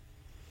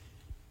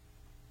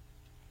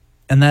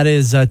 And that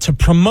is to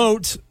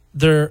promote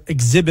their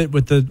exhibit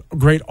with the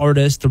great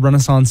artist, the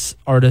Renaissance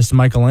artist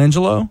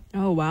Michelangelo.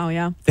 Oh, wow,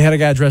 yeah. They had a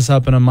guy dress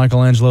up in a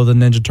Michelangelo the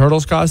Ninja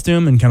Turtles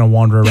costume and kind of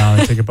wander around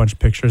and take a bunch of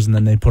pictures, and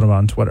then they put them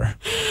on Twitter.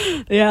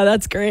 Yeah,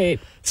 that's great.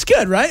 It's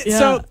good, right? Yeah.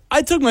 So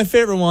I took my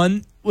favorite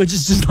one, which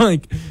is just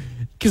like,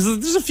 because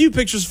there's a few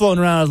pictures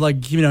floating around,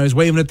 like, he's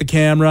waving at the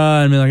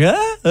camera and being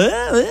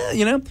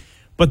like,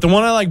 But the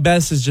one I like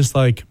best is just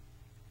like,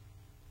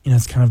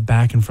 it's kind of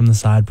back and from the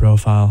side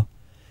profile.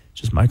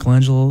 Just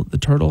Michelangelo the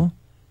turtle,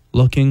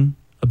 looking,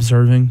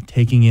 observing,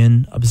 taking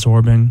in,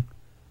 absorbing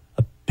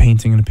a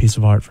painting and a piece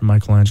of art from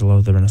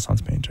Michelangelo, the Renaissance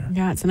painter.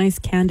 Yeah, it's a nice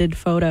candid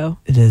photo.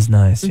 It is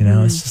nice,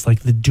 It's just like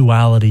the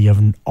duality of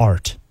an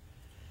art.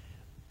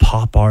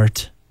 Pop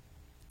art,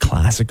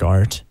 classic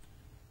art.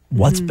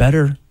 What's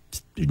better?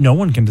 No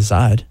one can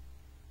decide.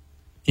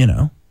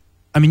 I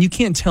mean, you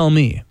can't tell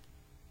me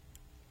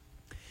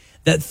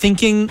that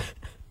thinking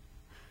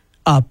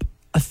up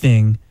a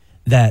thing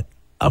that,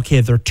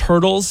 okay, they're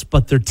turtles,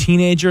 but they're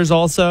teenagers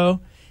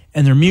also,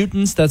 and they're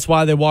mutants. That's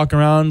why they walk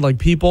around like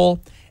people,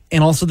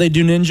 and also they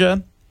do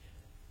ninja.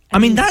 I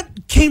mean,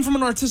 that came from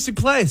an artistic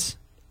place.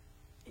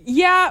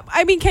 Yeah,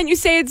 I mean, can you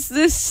say it's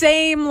the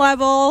same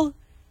level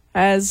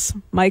as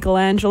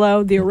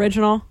Michelangelo, the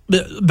original?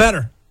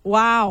 Better.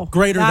 Wow.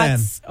 Greater than.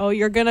 Oh,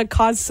 you're going to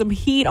cause some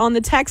heat on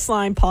the text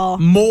line, Paul.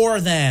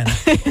 More than.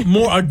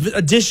 More.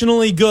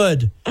 Additionally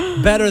good.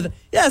 Better than.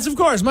 Yes, of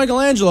course.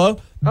 Michelangelo.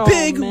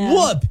 Big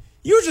whoop.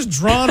 You were just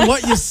drawing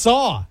what you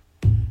saw.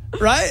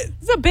 Right?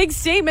 It's a big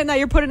statement that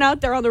you're putting out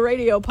there on the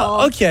radio,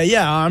 Paul. Okay,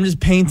 yeah, I'm just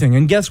painting.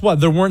 And guess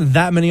what? There weren't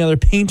that many other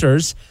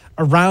painters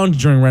around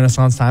during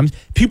Renaissance times.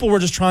 People were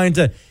just trying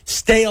to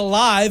stay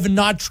alive and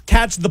not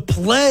catch the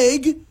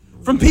plague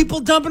from people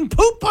dumping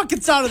poop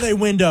buckets out of their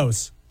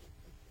windows.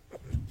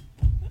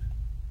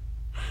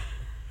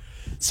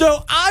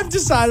 So I've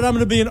decided I'm going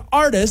to be an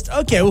artist.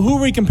 Okay, well, who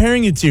are we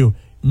comparing you to?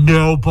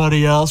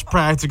 Nobody else,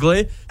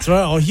 practically.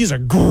 So, he's a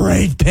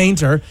great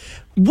painter.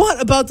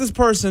 What about this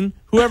person,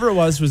 whoever it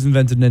was who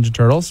invented Ninja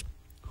Turtles,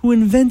 who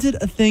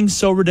invented a thing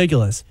so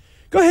ridiculous?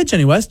 Go ahead,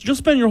 Jenny West. You'll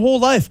spend your whole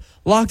life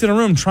locked in a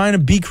room trying to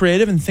be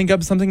creative and think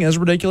up something as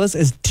ridiculous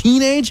as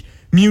Teenage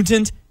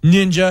Mutant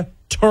Ninja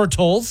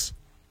Turtles.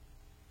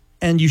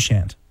 And you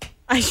shan't.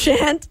 I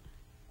shan't?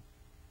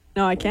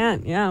 No, I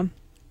can't, yeah.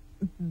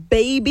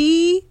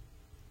 baby,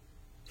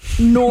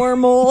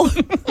 normal,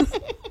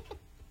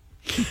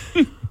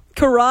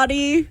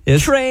 karate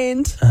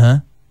trained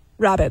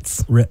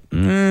rabbits.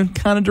 Kind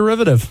of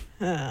derivative.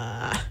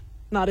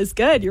 Not as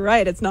good. You're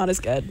right. It's not as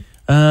good.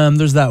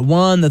 There's that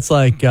one that's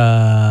like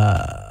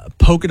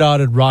polka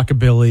dotted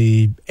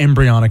rockabilly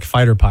embryonic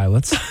fighter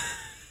pilots.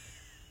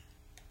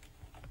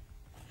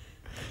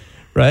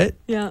 Right?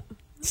 Yeah.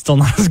 Still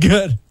not as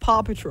good.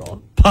 Paw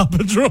Patrol. Paw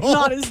Patrol.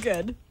 Not as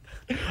good.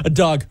 A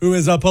dog who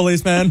is a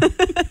policeman.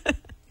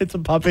 It's a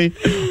puppy.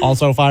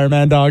 Also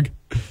fireman dog.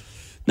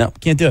 No,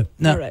 can't do it.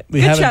 No. All right.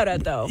 Good shout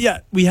out, though. Yeah,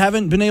 we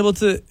haven't been able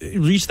to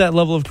reach that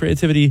level of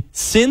creativity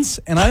since,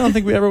 and I don't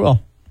think we ever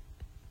will.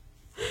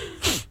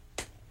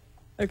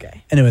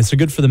 Okay. Anyway, so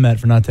good for the Met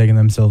for not taking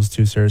themselves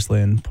too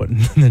seriously and putting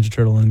Ninja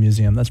Turtle in the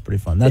museum. That's pretty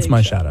fun. That's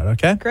my shout out,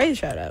 okay? Great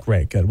shout out.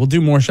 Great, good. We'll do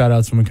more shout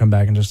outs when we come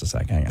back in just a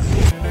sec. Hang on.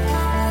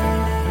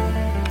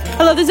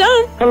 Hello, The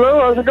Zone.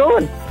 Hello, how's it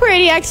going?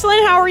 Pretty excellent.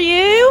 How are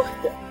you?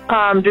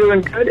 I'm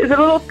doing good. Is it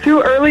a little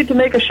too early to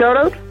make a shout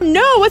out?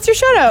 No, what's your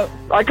shout out?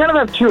 I kind of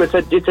have two. It's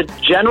a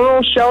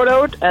general shout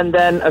out and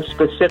then a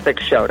specific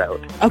shout out.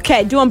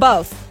 Okay, do them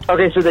both.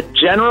 Okay, so the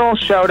general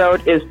shout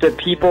out is to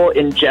people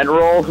in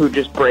general who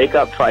just break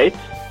up fights.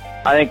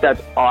 I think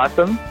that's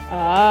awesome.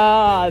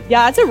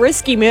 Yeah, it's a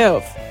risky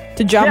move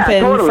to jump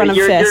in front of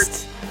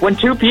fists. When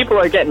two people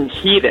are getting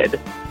heated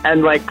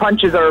and like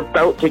punches are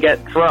about to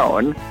get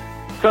thrown,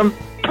 some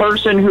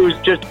person who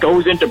just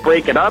goes in to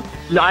break it up,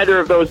 neither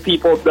of those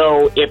people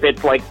know if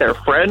it's like their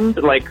friend,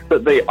 like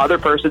the other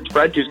person's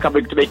friend who's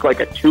coming to make like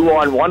a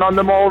 2-on-1 on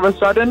them all of a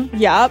sudden.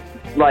 Yep.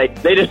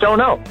 Like, they just don't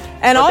know.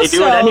 And but also, they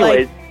do it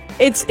anyways. like,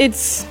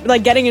 it's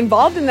like getting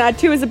involved in that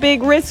too is a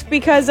big risk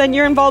because then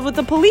you're involved with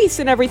the police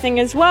and everything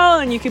as well,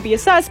 and you could be a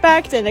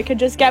suspect and it could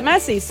just get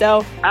messy.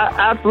 So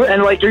absolutely,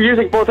 and like you're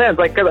using both hands.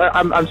 Like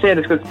I'm saying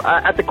this because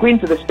at the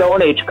Queens of the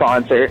Stone Age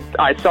concert,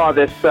 I saw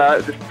this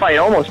fight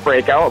almost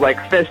break out.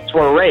 Like fists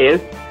were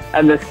raised,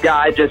 and this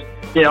guy just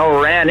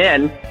ran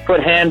in,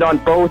 put hand on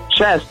both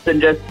chests,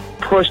 and just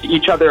pushed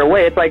each other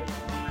away. It's like,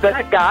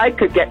 that guy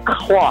could get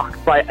clocked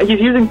he's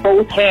using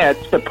both hands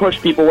to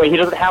push people away. He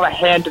doesn't have a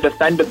hand to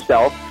defend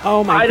himself.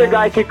 Oh my Either God.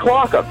 guy could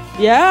clock him.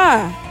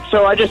 Yeah.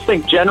 So I just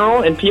think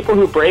general and people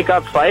who break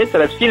up fights,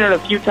 and I've seen it a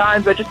few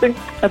times, I just think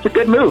that's a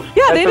good move.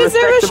 Yeah, that's they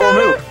deserve a shout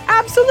out.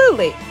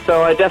 Absolutely.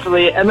 So I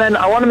definitely, and then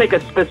I want to make a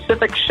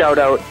specific shout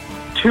out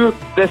to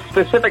this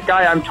specific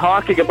guy I'm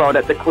talking about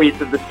at the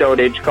Queens of the Stone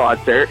Age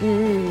concert.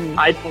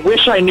 I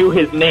wish I knew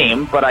his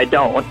name, but I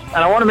don't. And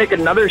I want to make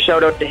another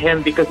shout out to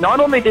him because not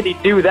only did he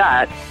do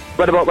that,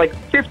 but about like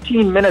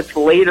 15 minutes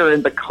later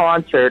in the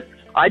concert,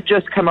 I'd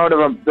just come out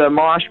of the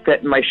mosh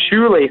pit and my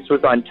shoelace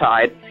was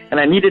untied, and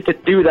I needed to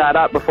do that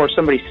up before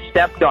somebody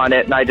stepped on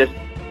it, and I just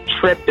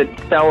tripped and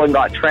fell and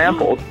got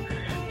trampled.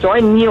 So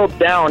I kneeled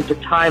down to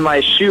tie my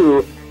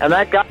shoe, and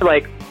that guy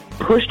like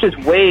pushed his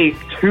way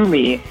to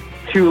me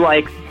to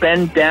like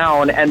bend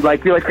down and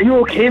like be like, "Are you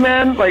okay,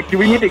 man? Like, do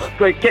we need to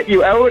like get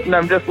you out?" And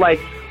I'm just like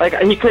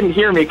he couldn't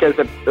hear me because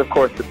of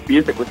course the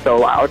music was so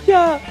loud.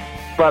 Yeah.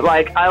 But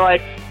like I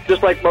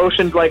just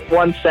motioned like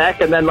 1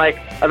 sec, and then like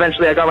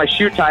eventually I got my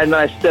shoe tied, and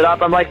then I stood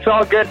up. I'm like, "It's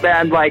all good,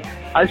 man. Like,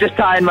 I was just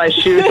tying my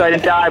shoe so I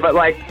didn't die, but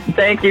like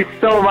thank you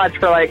so much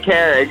for like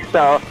caring."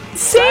 So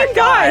same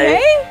guy,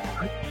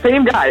 hey?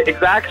 Same guy,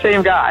 exact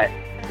same guy.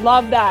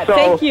 Love that. So,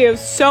 thank you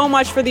so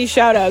much for these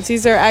shout outs.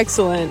 These are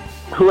excellent.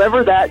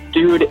 Whoever that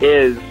dude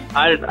is,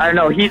 I don't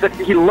know. He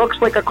looks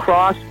like a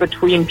cross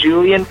between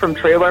Julian from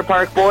Trailer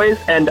Park Boys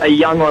and a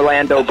young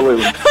Orlando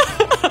Bloom.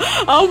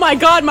 Oh my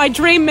God, my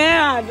dream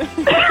man.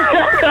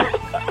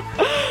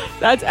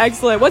 That's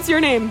excellent. What's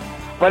your name?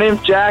 My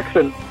name's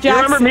Jackson. Do you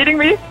remember meeting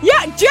me?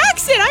 Yeah,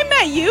 Jackson, I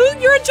met you.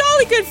 You're a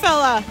jolly good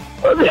fella.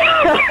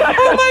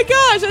 Oh my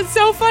gosh, that's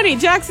so funny.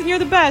 Jackson, you're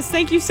the best.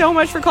 Thank you so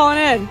much for calling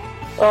in.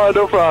 Oh,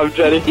 no problem,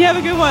 Jenny. You have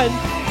a good one.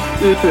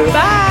 You too.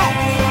 Bye.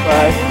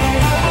 Bye.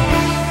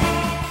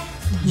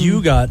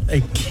 You got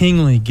a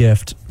kingly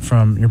gift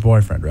from your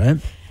boyfriend, right?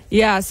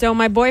 Yeah, so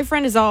my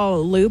boyfriend is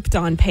all looped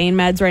on pain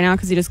meds right now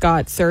because he just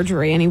got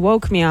surgery, and he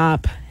woke me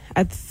up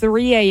at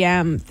 3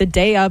 a.m. the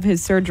day of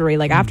his surgery,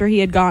 like after he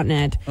had gotten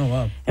it. Oh,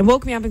 wow. And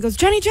woke me up and goes,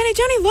 Jenny,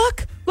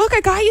 look,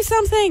 I got you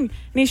something.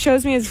 And he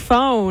shows me his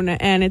phone,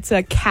 and it's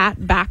a cat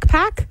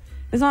backpack.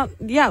 It's not,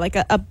 like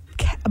a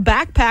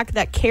backpack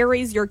that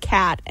carries your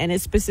cat and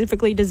is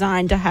specifically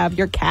designed to have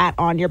your cat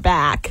on your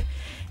back.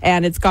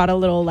 And it's got a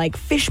little like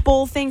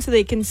fishbowl thing so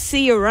they can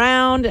see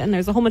around, and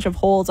there's a whole bunch of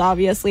holes,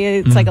 obviously.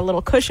 It's like a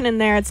little cushion in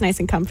there. It's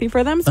nice and comfy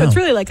for them. So it's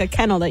really like a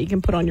kennel that you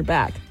can put on your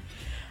back.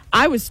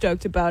 I was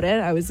stoked about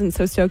it. I wasn't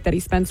so stoked that he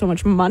spent so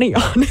much money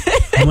on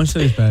it. How much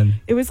did he spend?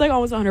 It was like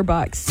almost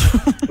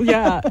 $100.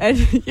 Yeah.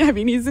 And yeah, I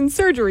mean, he's in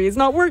surgery. He's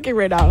not working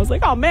right now. I was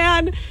like, oh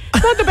man,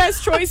 it's not the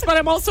best choice, but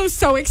I'm also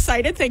so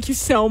excited. Thank you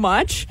so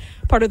much.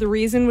 Part of the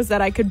reason was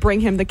that I could bring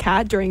him the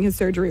cat during his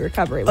surgery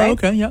recovery, right? Oh,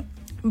 okay, yeah.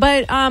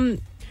 But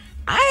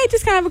I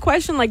just kind of have a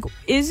question. Like,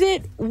 is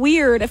it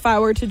weird if I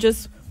were to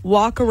just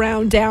walk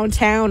around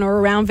downtown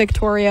or around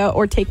Victoria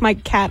or take my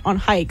cat on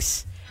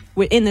hikes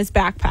in this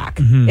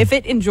backpack? If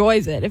it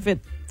enjoys it, if it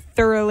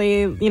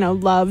thoroughly,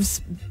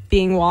 loves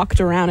being walked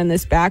around in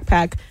this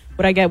backpack,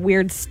 would I get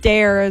weird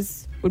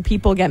stares? Would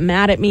people get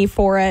mad at me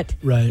for it?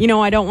 Right.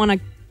 I don't want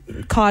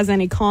to cause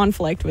any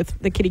conflict with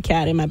the kitty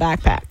cat in my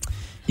backpack.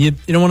 You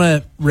don't want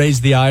to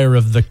raise the ire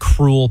of the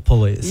cruel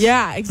police.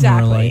 Yeah,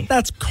 exactly. Like,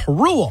 that's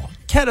cruel.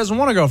 Cat doesn't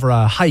want to go for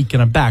a hike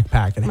in a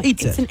backpack and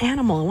hates it's it. It's an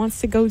animal. It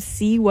wants to go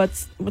see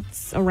what's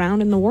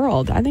around in the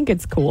world. I think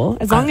it's cool.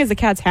 As long as the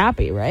cat's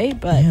happy, right?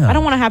 But I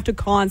don't want to have to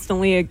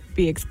constantly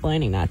be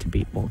explaining that to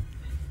people.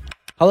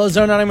 Hello,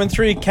 Zone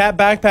 913. Cat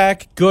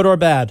backpack, good or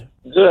bad?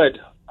 Good.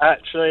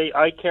 Actually,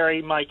 I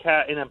carry my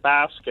cat in a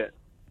basket.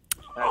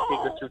 I take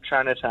her through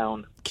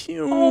Chinatown.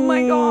 Cute. Oh,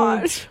 my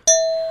gosh.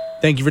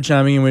 Thank you for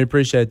chiming in. We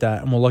appreciate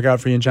that. And we'll look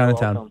out for you in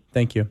Chinatown.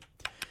 Thank you.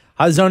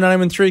 Hi, Zone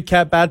 913.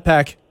 Cat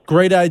backpack.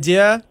 Great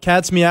idea.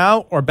 Cats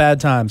meow or bad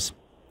times?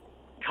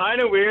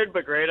 Kind of weird,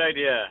 but great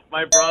idea.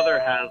 My brother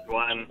has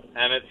one,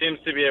 and it seems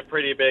to be a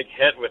pretty big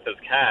hit with his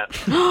cat.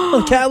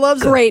 The cat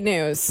loves it. Great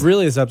news.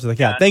 Really is up to the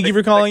cat. Thank you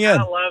for calling in. The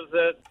cat loves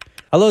it.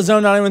 Hello,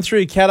 Zone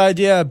 913. Cat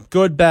idea.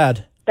 Good,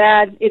 bad?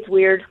 Bad. It's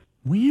weird.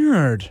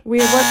 Weird.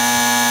 Weird.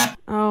 What?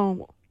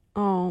 Oh.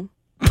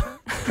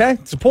 Okay.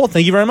 It's a poll.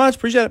 Thank you very much.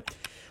 Appreciate it.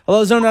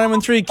 Hello, Zone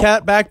 913.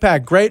 Cat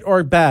backpack. Great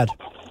or bad?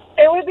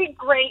 It would be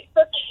great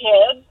for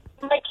kids.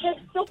 My kids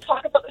still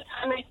talk about the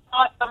time they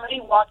saw somebody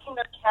walking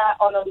their cat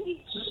on a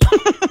leash.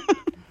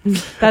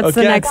 That's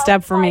the next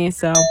step for me,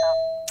 so.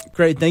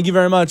 Great. Thank you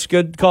very much.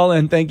 Good call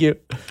in. Thank you.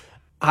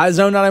 Hi,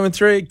 Zone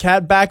 913.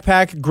 Cat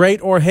backpack. Great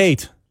or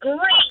hate? Great.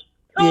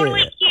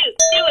 Totally cute.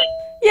 Do it.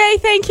 Yay,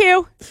 thank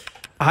you.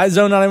 Hi,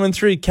 Zone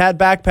 913. Cat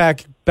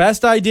backpack.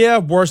 Best idea,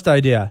 worst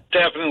idea?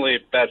 Definitely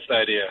best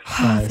idea.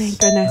 Oh, thank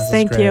goodness.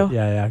 Thank you.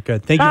 Yeah,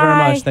 good. Thank you very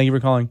Bye. much. Thank you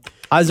for calling.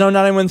 Hi, Zone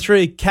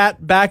 913.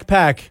 Cat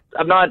backpack.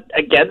 I'm not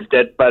against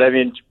it, but I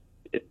mean,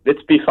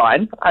 it'd be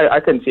fine. I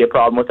couldn't see a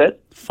problem with it.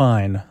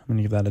 Fine. I'm going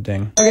to give that a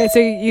ding. Okay, so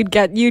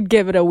you'd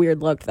give it a weird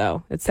look,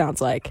 though, it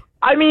sounds like.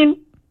 I mean,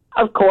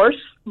 of course,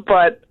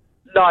 but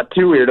not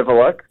too weird of a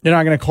look. You're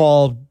not going to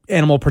call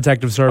Animal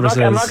Protective Services.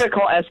 I'm not going to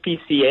call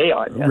SPCA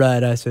on you.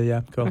 Right, I see.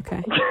 Yeah, cool.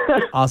 Okay.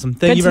 Awesome.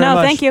 Thank you Good to very know.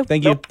 much. Thank you.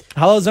 Thank you.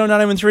 Hello, Zone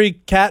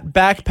 913. Cat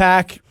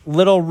backpack,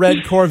 little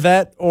red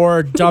Corvette,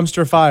 or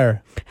dumpster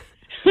fire?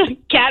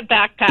 Cat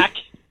backpack.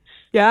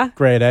 Yeah?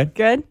 Great, eh?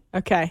 Good?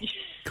 Okay.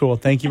 Cool.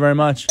 Thank you very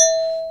much.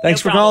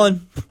 Thanks for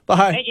problem. calling.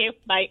 Bye. Thank you.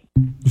 Bye.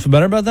 You feel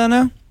better about that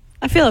now?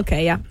 I feel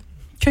okay, yeah.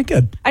 Okay,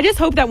 good. I just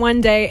hope that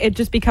one day it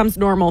just becomes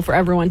normal for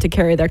everyone to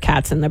carry their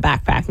cats in their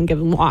backpack and give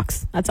them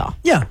walks. That's all.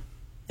 Yeah.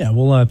 Yeah,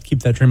 we'll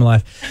keep that dream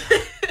alive.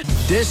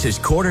 This is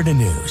Quarter to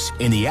News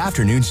in the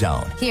Afternoon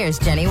Zone. Here's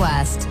Jenny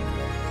West.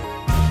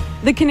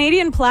 The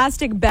Canadian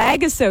Plastic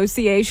Bag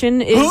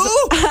Association is...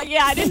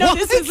 yeah, I didn't know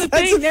this was a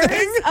thing. There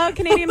is a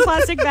Canadian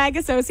Plastic Bag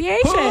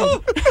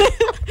Association.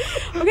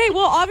 Okay,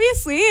 well,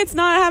 obviously, it's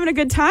not having a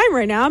good time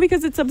right now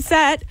because it's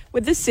upset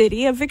with the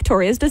city of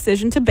Victoria's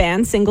decision to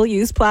ban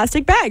single-use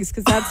plastic bags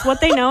because that's what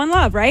they know and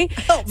love, right?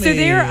 So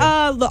they're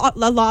a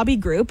lobby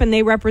group, and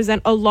they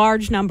represent a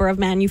large number of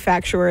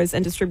manufacturers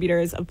and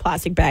distributors of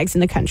plastic bags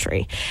in the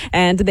country.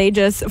 And they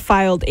just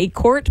filed a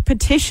court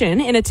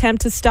petition in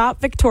attempt to stop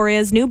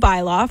Victoria's new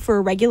bylaw for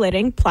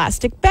regulating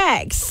plastic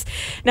bags.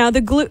 Now,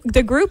 the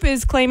group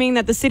is claiming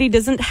that the city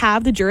doesn't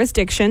have the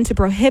jurisdiction to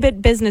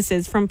prohibit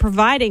businesses from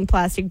providing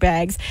plastic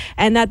bags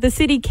and that the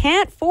city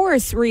can't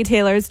force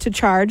retailers to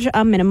charge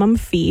a minimum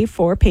fee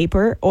for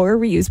paper or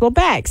reusable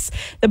bags.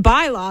 The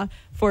bylaw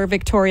for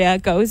Victoria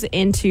goes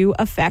into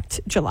effect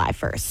July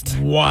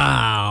 1st.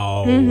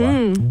 Wow.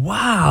 Mm-hmm.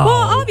 Wow.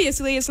 Well,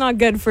 obviously, it's not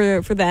good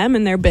for them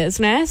and their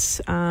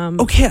business.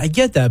 Okay, I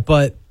get that.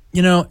 But,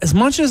 as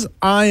much as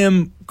I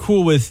am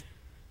cool with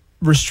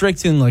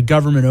restricting like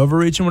government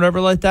overreach and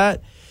whatever like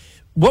that,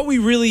 what we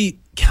really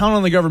count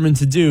on the government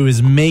to do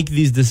is make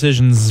these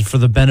decisions for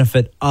the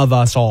benefit of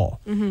us all.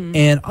 Mm-hmm.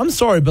 And I'm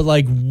sorry, but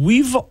like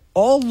we've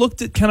all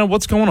looked at kind of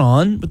what's going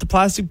on with the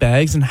plastic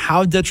bags and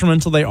how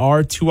detrimental they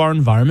are to our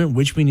environment,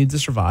 which we need to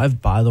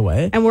survive, by the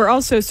way. And we're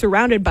also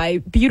surrounded by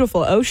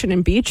beautiful ocean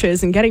and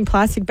beaches, and getting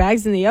plastic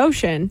bags in the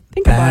ocean.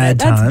 Think about it.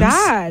 That's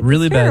bad.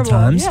 Really bad terrible.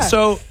 times. Yeah.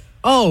 So,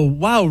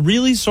 wow,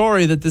 really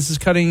sorry that this is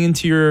cutting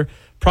into your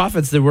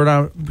profits, that we're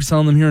not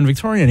selling them here in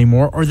Victoria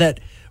anymore, or that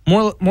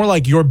more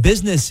like your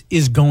business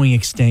is going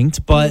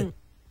extinct, but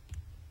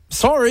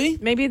sorry.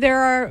 Maybe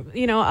there are,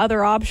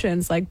 other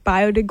options like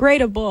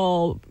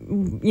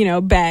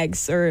biodegradable,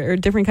 bags or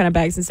different kind of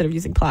bags instead of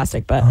using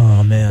plastic. But,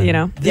 oh,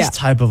 man. This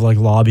type of like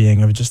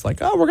lobbying of just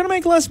like, we're going to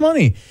make less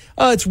money.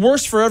 It's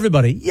worse for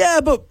everybody.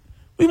 Yeah, but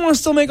we want to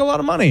still make a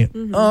lot of money.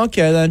 Mm-hmm. Oh,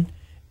 okay, then.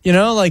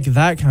 Like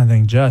that kind of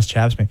thing just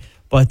chaps me.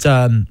 But,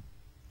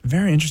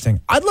 very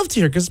interesting. I'd love to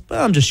hear, because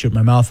I'm just shooting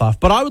my mouth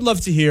off, but I would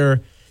love to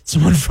hear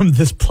someone from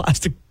this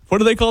plastic, what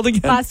are they called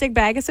again? Plastic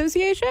Bag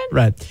Association?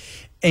 Right.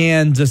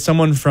 And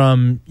someone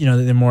from,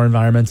 the more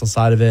environmental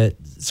side of it,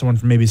 someone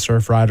from maybe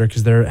Surf Rider,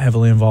 because they're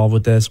heavily involved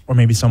with this, or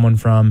maybe someone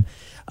from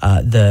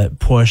the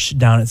push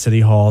down at City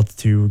Hall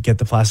to get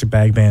the plastic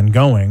bag ban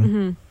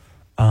going.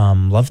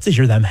 Mm-hmm. Love to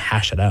hear them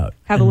hash it out.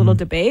 Have a little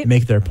debate.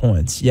 Make their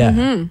points. Yeah.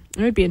 Mm-hmm.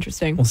 It would be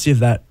interesting. We'll see if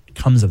that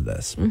comes of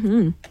this.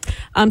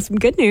 Some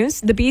good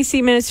news. The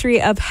BC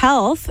Ministry of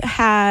Health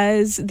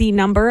has the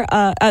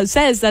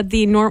says that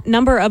the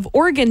number of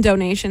organ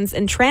donations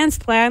and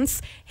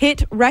transplants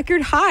hit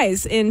record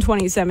highs in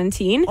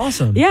 2017.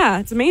 Awesome. Yeah,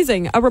 it's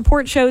amazing. A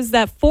report shows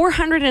that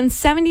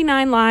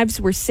 479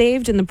 lives were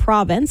saved in the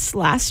province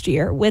last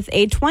year, with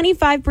a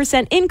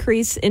 25%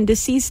 increase in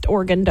deceased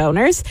organ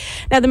donors.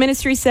 Now, the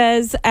ministry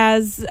says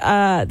as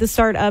the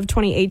start of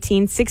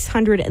 2018,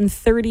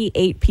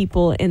 638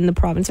 people in the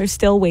province are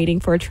still waiting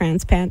for a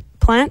transplant.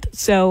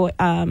 So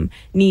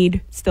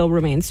need still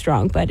remains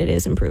strong, but it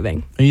is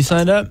improving. Are you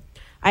signed up?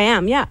 I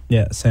am, yeah.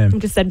 Yeah, same. I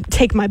just said,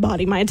 take my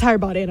body, my entire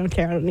body. I don't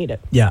care. I don't need it.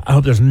 Yeah, I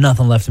hope there's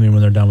nothing left of me when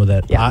they're done with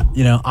it. Yeah.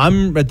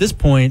 I'm at this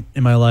point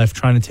in my life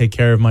trying to take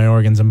care of my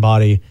organs and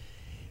body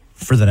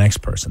for the next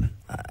person.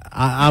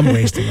 I'm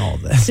wasting all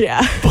of this.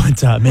 Yeah.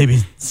 But maybe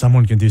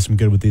someone can do some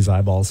good with these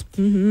eyeballs.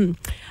 So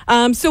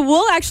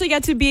we'll actually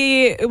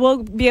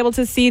we'll be able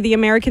to see the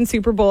American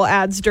Super Bowl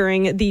ads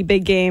during the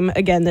big game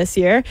again this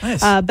year.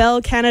 Nice.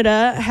 Bell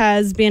Canada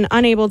has been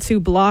unable to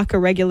block a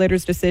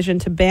regulator's decision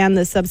to ban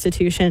the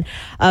substitution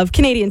of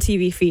Canadian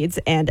TV feeds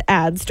and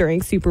ads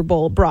during Super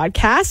Bowl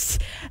broadcasts.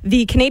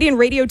 The Canadian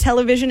Radio,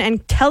 Television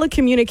and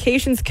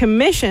Telecommunications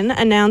Commission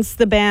announced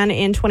the ban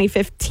in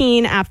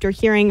 2015 after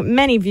hearing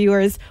many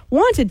viewers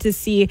wanted to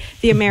see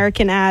the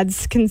American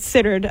ads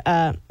considered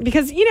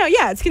because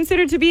it's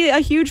considered to be a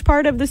huge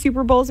part of the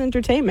Super Bowl's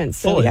entertainment.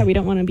 So Fully. we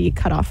don't want to be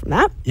cut off from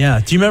that. Yeah.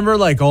 Do you remember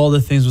all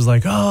the things was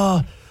like,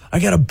 oh, I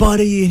got a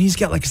buddy and he's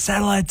got a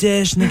satellite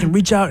dish and they can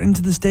reach out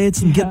into the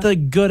States and get the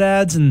good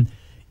ads, and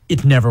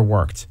it never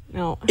worked.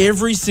 No.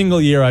 Every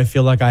single year I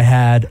feel like I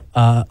had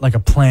a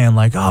plan,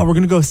 we're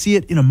going to go see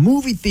it in a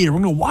movie theater.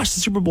 We're going to watch the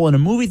Super Bowl in a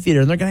movie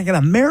theater and they're going to get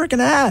American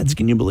ads.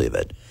 Can you believe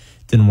it?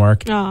 Didn't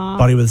work. Aw.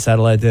 Buddy with a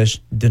satellite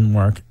dish, didn't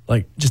work.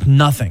 Just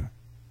nothing.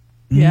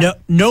 Yeah.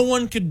 No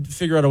one could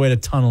figure out a way to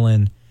tunnel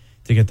in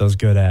to get those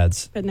good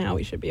ads. But now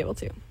we should be able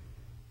to.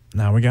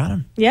 Now we got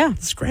them. Yeah.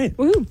 It's great.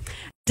 Woo.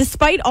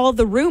 Despite all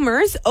the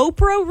rumors,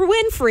 Oprah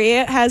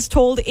Winfrey has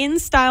told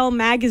InStyle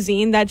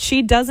magazine that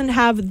she doesn't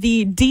have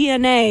the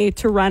DNA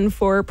to run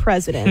for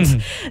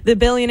president. The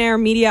billionaire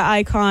media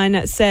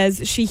icon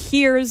says she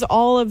hears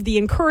all of the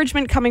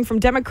encouragement coming from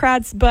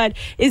Democrats, but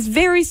is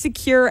very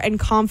secure and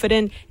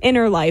confident in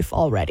her life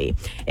already.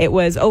 It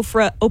was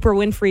Oprah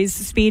Winfrey's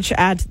speech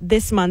at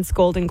this month's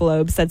Golden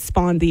Globes that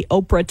spawned the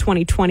Oprah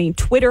 2020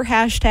 Twitter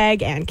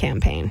hashtag and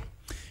campaign.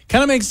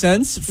 Kind of makes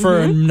sense for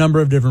a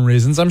number of different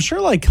reasons. I'm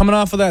sure coming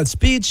off of that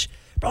speech,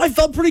 probably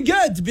felt pretty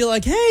good to be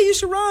like, hey, you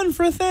should run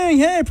for a thing.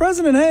 Hey,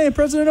 President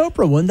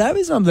Oprah. Wouldn't that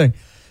be something?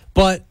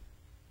 But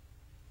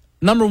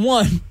number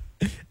one,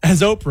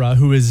 as Oprah,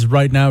 who is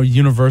right now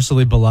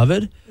universally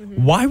beloved,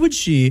 why would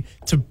she,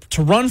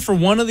 to run for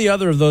one or the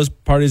other of those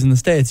parties in the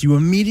States, you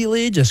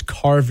immediately just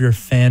carve your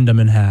fandom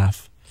in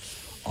half.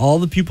 All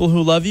the people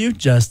who love you,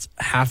 just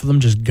half of them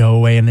just go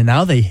away, and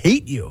now they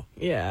hate you.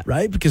 Yeah.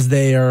 Right? Because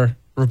they are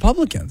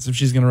Republicans if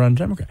she's going to run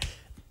Democrat.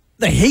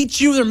 They hate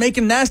you. They're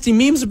making nasty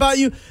memes about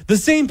you. The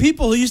same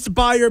people who used to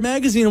buy your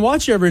magazine and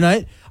watch you every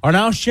night are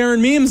now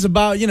sharing memes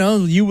about,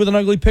 you with an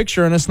ugly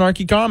picture and a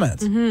snarky comment.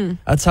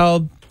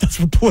 That's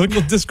what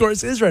political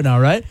discourse is right now,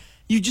 right?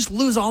 You just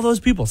lose all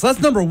those people. So that's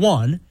number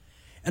one.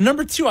 And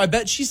number two, I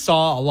bet she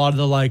saw a lot of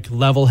the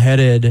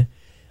level-headed,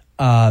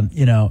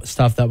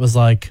 stuff that was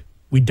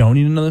we don't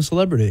need another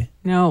celebrity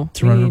to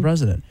run for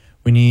president.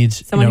 We need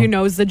someone who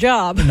knows the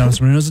job. Someone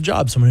who knows the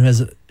job. Someone who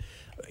has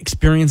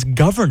experience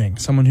governing.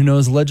 Someone who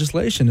knows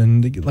legislation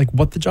and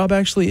what the job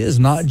actually is,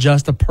 not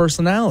just a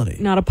personality.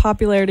 Not a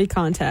popularity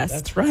contest.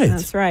 That's right.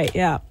 That's right,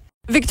 yeah.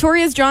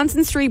 Victoria's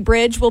Johnson Street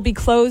Bridge will be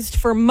closed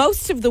for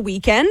most of the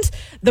weekend.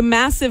 The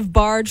massive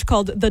barge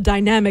called the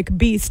Dynamic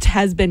Beast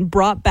has been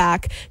brought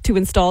back to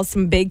install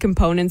some big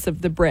components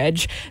of the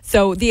bridge.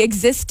 So the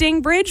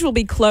existing bridge will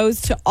be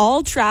closed to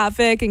all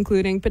traffic,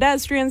 including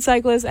pedestrians,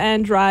 cyclists,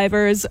 and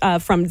drivers,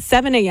 from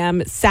 7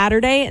 a.m.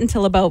 Saturday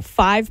until about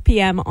 5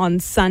 p.m. on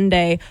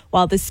Sunday,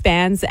 while the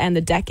spans and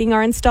the decking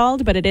are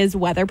installed. But it is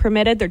weather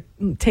permitted. They're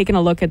taking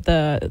a look at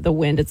the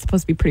wind. It's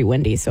supposed to be pretty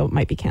windy, so it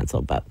might be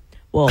canceled, but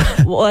well,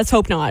 let's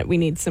hope not. We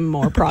need some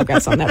more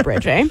progress on that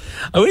bridge, eh?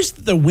 I wish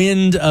the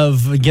wind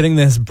of getting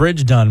this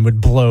bridge done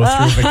would blow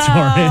through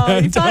Victoria.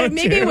 I thought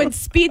maybe it would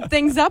speed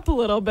things up a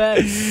little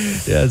bit.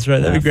 Yeah, that's right.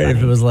 That'd be great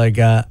if it was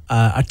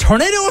a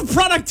tornado of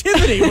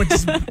productivity would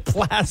just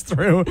blast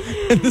through,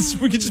 and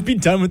we could just be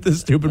done with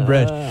this stupid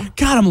bridge.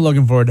 God, I'm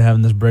looking forward to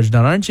having this bridge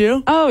done, aren't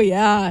you? Oh,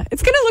 yeah.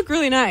 It's going to look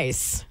really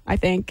nice, I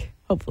think.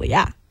 Hopefully,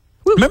 yeah.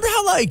 Woo. Remember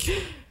how,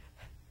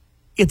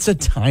 it's a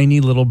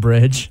tiny little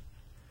bridge?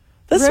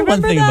 That's the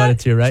one thing about it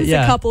too, right? Just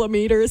a couple of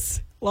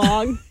meters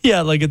long.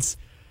 Yeah, it's...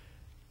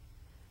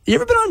 You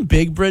ever been on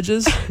big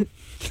bridges?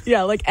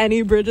 Yeah,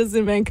 any bridges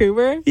in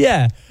Vancouver?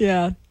 Yeah.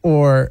 Yeah.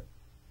 Or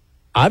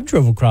I've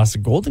drove across the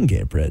Golden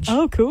Gate Bridge.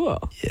 Oh,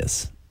 cool.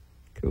 Yes.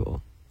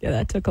 Cool. Yeah,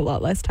 that took a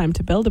lot less time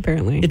to build,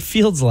 apparently. It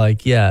feels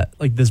like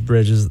this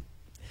bridge is...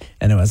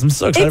 Anyways, I'm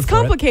so excited It's for it.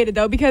 complicated,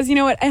 though, because, you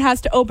know what? It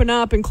has to open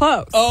up and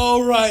close.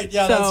 Oh, right.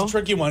 Yeah, that's a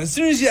tricky one. As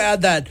soon as you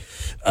add that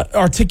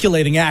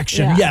articulating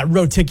action,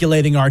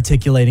 roticulating,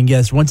 articulating,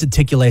 yes. Once it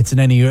articulates in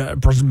any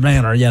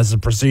manner, yes,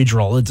 it's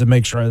procedural to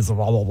make sure it's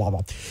blah, blah, blah,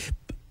 blah.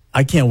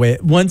 I can't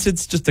wait. Once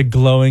it's just a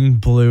glowing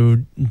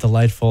blue,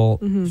 delightful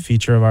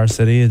feature of our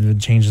city, it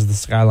changes the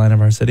skyline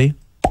of our city.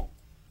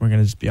 We're going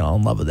to just be all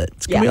in love with it.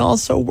 It's going to be all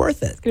so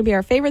worth it. It's going to be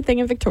our favorite thing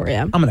in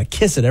Victoria. I'm going to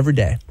kiss it every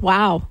day.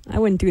 Wow. I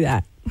wouldn't do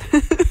that.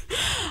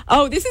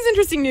 Oh, this is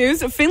interesting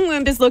news.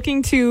 Finland is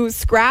looking to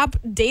scrap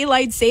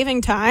daylight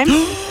saving time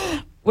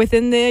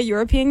within the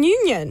European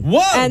Union.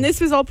 Whoa! And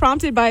this was all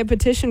prompted by a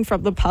petition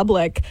from the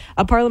public.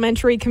 A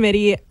parliamentary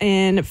committee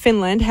in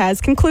Finland has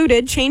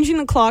concluded changing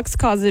the clocks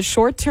causes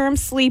short-term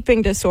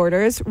sleeping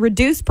disorders,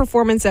 reduced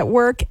performance at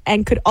work,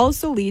 and could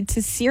also lead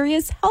to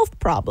serious health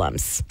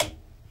problems.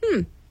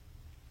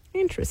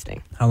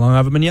 Interesting. How long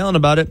have I been yelling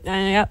about it?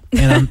 Yep.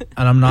 And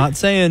I'm not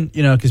saying,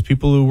 because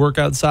people who work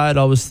outside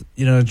always,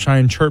 try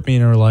and chirp me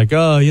and are like,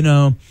 oh,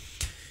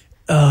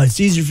 it's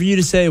easier for you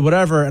to say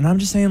whatever. And I'm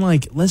just saying,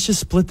 like, let's just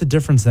split the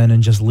difference then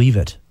and just leave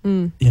it.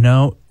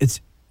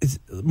 It's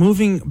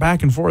moving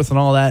back and forth and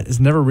all that is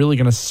never really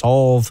going to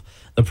solve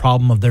the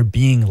problem of there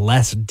being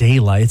less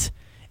daylight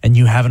and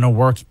you having to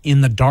work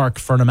in the dark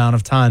for an amount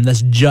of time.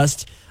 That's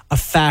just a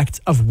fact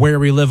of where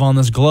we live on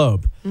this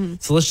globe.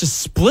 So let's just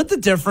split the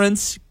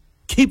difference.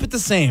 Keep it the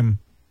same.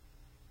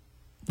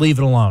 Leave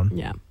it alone.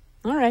 Yeah.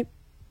 All right.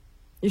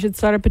 You should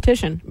start a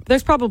petition.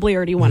 There's probably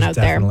already one out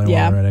there. Definitely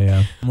one already,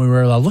 yeah. When we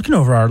were looking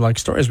over our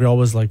stories, we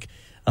always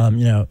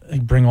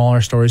bring all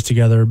our stories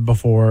together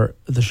before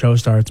the show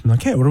starts. I'm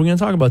like, hey, what are we going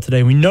to talk about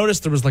today? We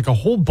noticed there was a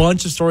whole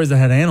bunch of stories that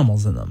had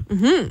animals in them.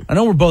 I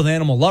know we're both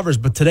animal lovers,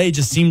 but today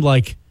just seemed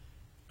like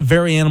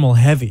very animal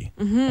heavy.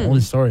 All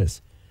these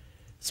stories.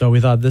 So we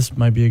thought this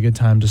might be a good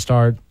time to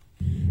start.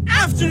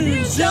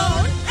 Afternoon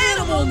Zone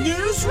Animal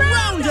News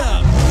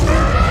Roundup.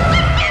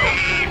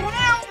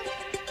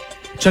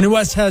 Jenny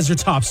West has your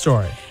top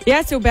story.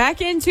 Yeah, so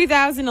back in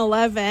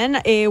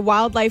 2011, a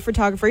wildlife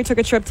photographer took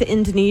a trip to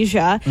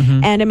Indonesia,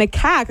 and a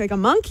macaque, a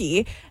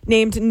monkey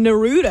named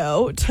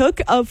Naruto,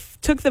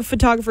 took the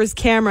photographer's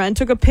camera and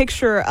took a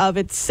picture of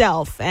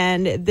itself.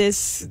 And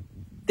this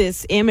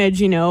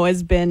image,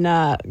 has been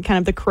kind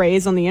of the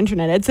craze on the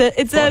internet.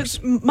 It's a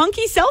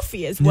monkey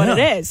selfie is what it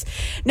is.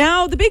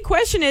 Now, the big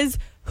question is,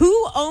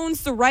 who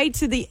owns the right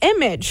to the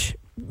image?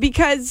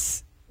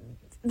 Because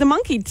the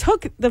monkey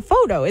took the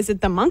photo. Is it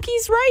the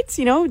monkey's rights?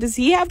 Does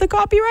he have the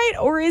copyright,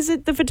 or is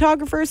it the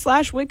photographer /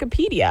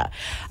 Wikipedia?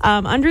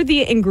 Under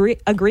the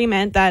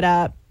agreement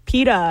that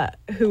PETA,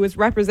 who was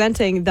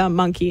representing the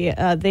monkey,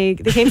 they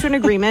came to an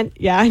agreement.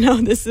 Yeah, I know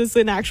this is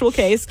an actual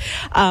case.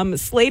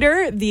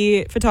 Slater,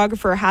 the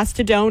photographer, has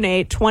to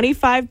donate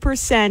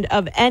 25%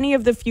 of any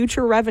of the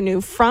future revenue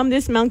from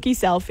this monkey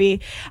selfie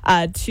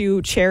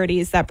to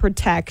charities that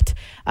protect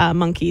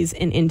monkeys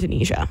in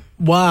Indonesia.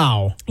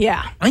 Wow.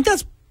 Yeah. I think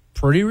that's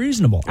pretty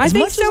reasonable. I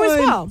think so as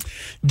well.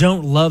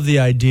 Don't love the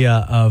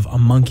idea of a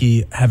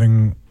monkey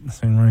having the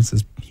same rights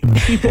as human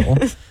people.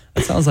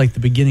 That sounds like the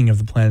beginning of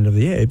the Planet of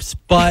the Apes,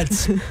 but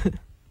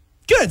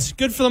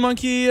good for the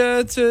monkey.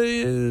 That's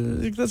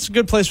a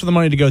good place for the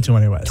money to go to,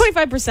 anyways.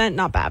 25%,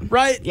 not bad,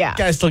 right? Yeah,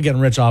 guy's still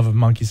getting rich off of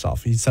monkey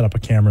selfie. He set up a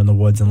camera in the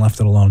woods and left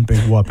it alone. Big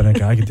whoop, and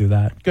I could do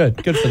that.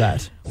 Good for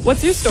that.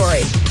 What's your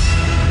story?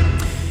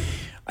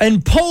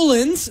 In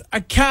Poland,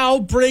 a cow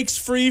breaks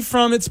free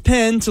from its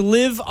pen to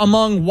live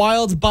among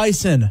wild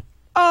bison.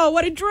 Oh,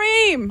 what a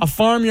dream! A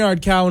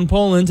farmyard cow in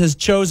Poland has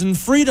chosen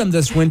freedom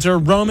this winter,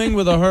 roaming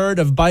with a herd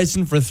of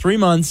bison for 3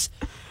 months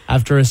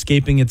after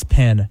escaping its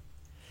pen.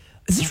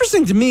 It's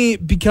interesting to me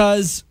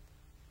because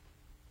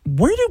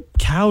where do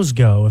cows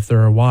go if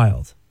they're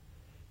wild?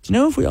 Do you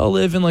know if we all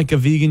live in a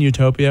vegan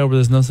utopia where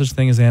there's no such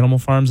thing as animal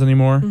farms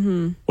anymore?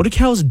 What do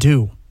cows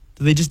do?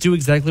 Do they just do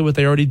exactly what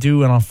they already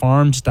do on a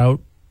farm, just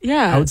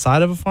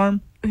outside of a farm?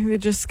 They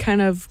just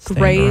kind of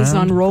graze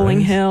on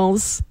rolling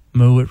hills.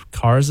 Moo at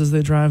cars as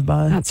they drive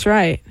by. That's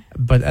right.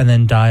 And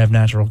then die of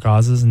natural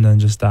causes and then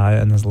just die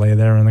and just lay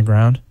there on the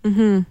ground.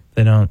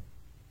 They don't.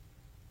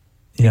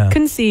 Yeah.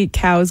 Couldn't see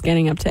cows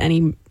getting up to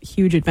any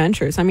huge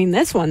adventures. I mean,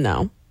 this one,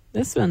 though.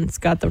 This one's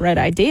got the right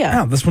idea.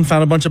 Yeah, this one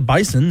found a bunch of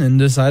bison and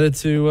decided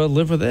to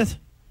live with it.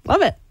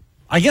 Love it.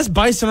 I guess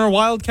bison are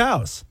wild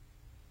cows.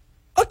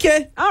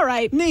 Okay. All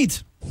right.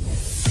 Neat.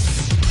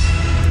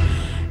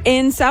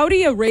 In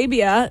Saudi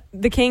Arabia,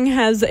 the king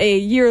has a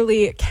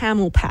yearly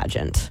camel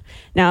pageant.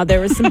 Now,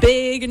 there was some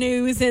big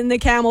news in the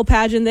camel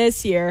pageant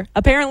this year.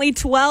 Apparently,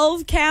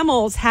 12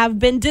 camels have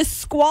been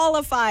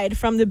disqualified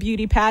from the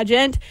beauty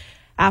pageant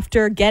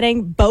after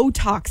getting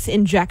Botox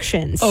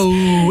injections.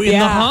 Oh, in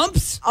the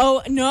humps?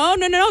 Oh,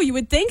 no. You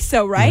would think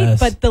so, right? Yes.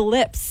 But the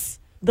lips.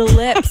 the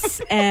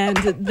lips and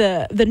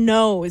the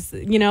nose.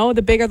 You know,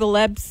 the bigger the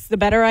lips, the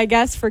better, I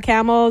guess, for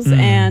camels.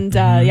 And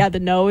the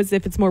nose,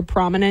 if it's more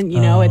prominent, you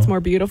know, it's more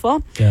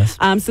beautiful. Yes.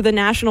 So the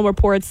National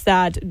reports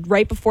that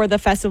right before the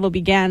festival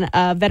began,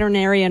 a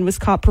veterinarian was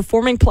caught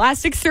performing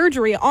plastic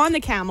surgery on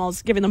the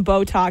camels, giving them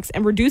Botox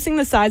and reducing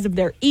the size of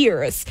their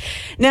ears.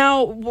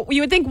 Now,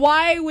 you would think,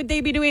 why would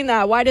they be doing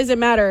that? Why does it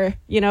matter?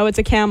 You know, it's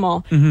a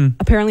camel.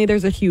 Apparently,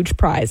 there's a huge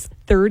prize.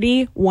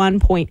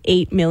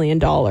 $31.8 million.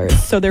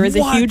 So there is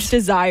a huge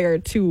desire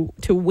to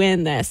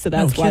win this. So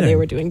that's why they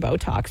were doing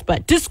Botox.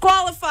 But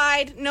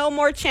disqualified. No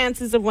more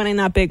chances of winning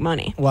that big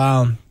money.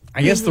 Wow.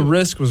 I guess the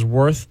risk was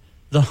worth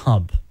the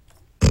hump.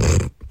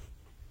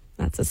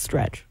 That's a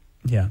stretch.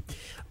 Yeah.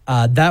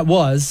 That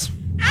was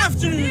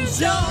Afternoon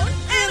Zone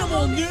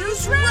Animal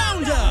News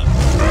Roundup.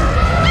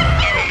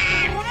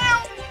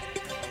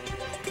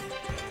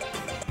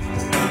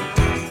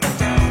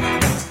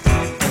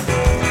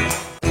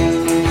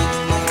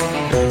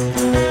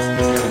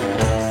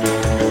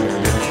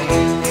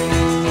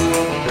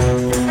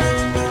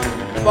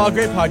 Well,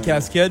 great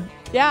podcast, kid.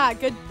 Yeah,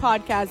 good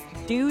podcast,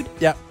 dude.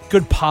 Yeah,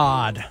 good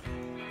pod.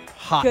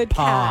 Hot Good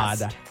pod.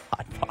 cast.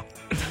 Hot pod.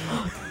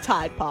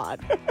 Tide Pod.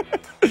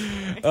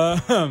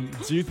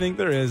 Do you think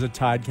there is a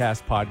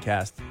Tidecast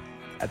podcast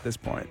at this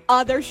point?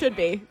 There should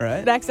be.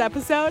 Right. Next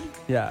episode,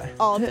 Yeah.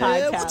 all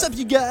Tidecast. What's up,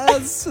 you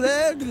guys?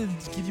 I'm going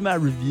to give you my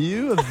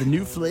review of the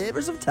new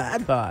flavors of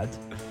Tide Pods.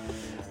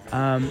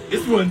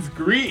 This one's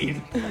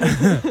green.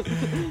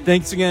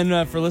 Thanks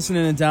again for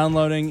listening and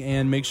downloading,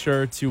 and make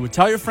sure to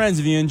tell your friends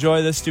if you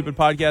enjoy this stupid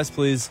podcast.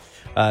 Please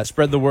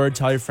spread the word,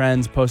 tell your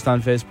friends, post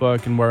on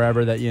Facebook and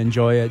wherever that you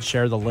enjoy it.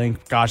 Share the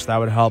link. Gosh, that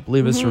would help.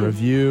 Leave us a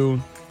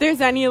review. If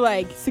there's any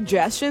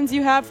suggestions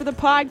you have for the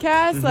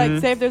podcast,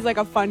 say if there's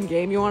a fun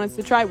game you want us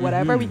to try,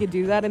 whatever, we could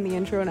do that in the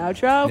intro and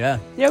outro. Yeah.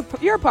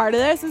 You're a part of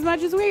this as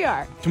much as we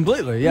are.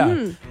 Completely,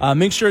 yeah.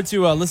 Make sure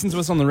to listen to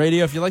us on the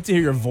radio. If you'd like to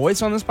hear your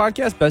voice on this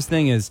podcast, best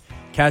thing is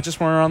catch us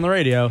when we're on the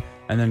radio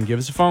and then give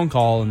us a phone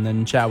call and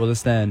then chat with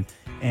us then.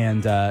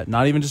 And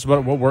not even just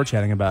about what we're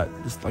chatting about.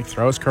 Just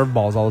throw us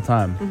curveballs all the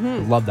time.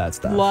 We love that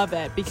stuff. Love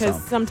it, because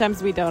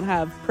sometimes we don't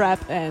have prep,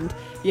 and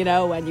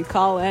when you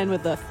call in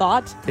with a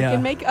thought, you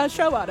can make a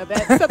show out of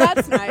it. So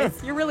that's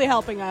nice. You're really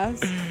helping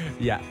us.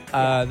 Yeah.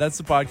 That's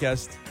the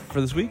podcast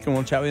for this week, and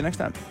we'll chat with you next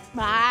time.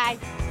 Bye.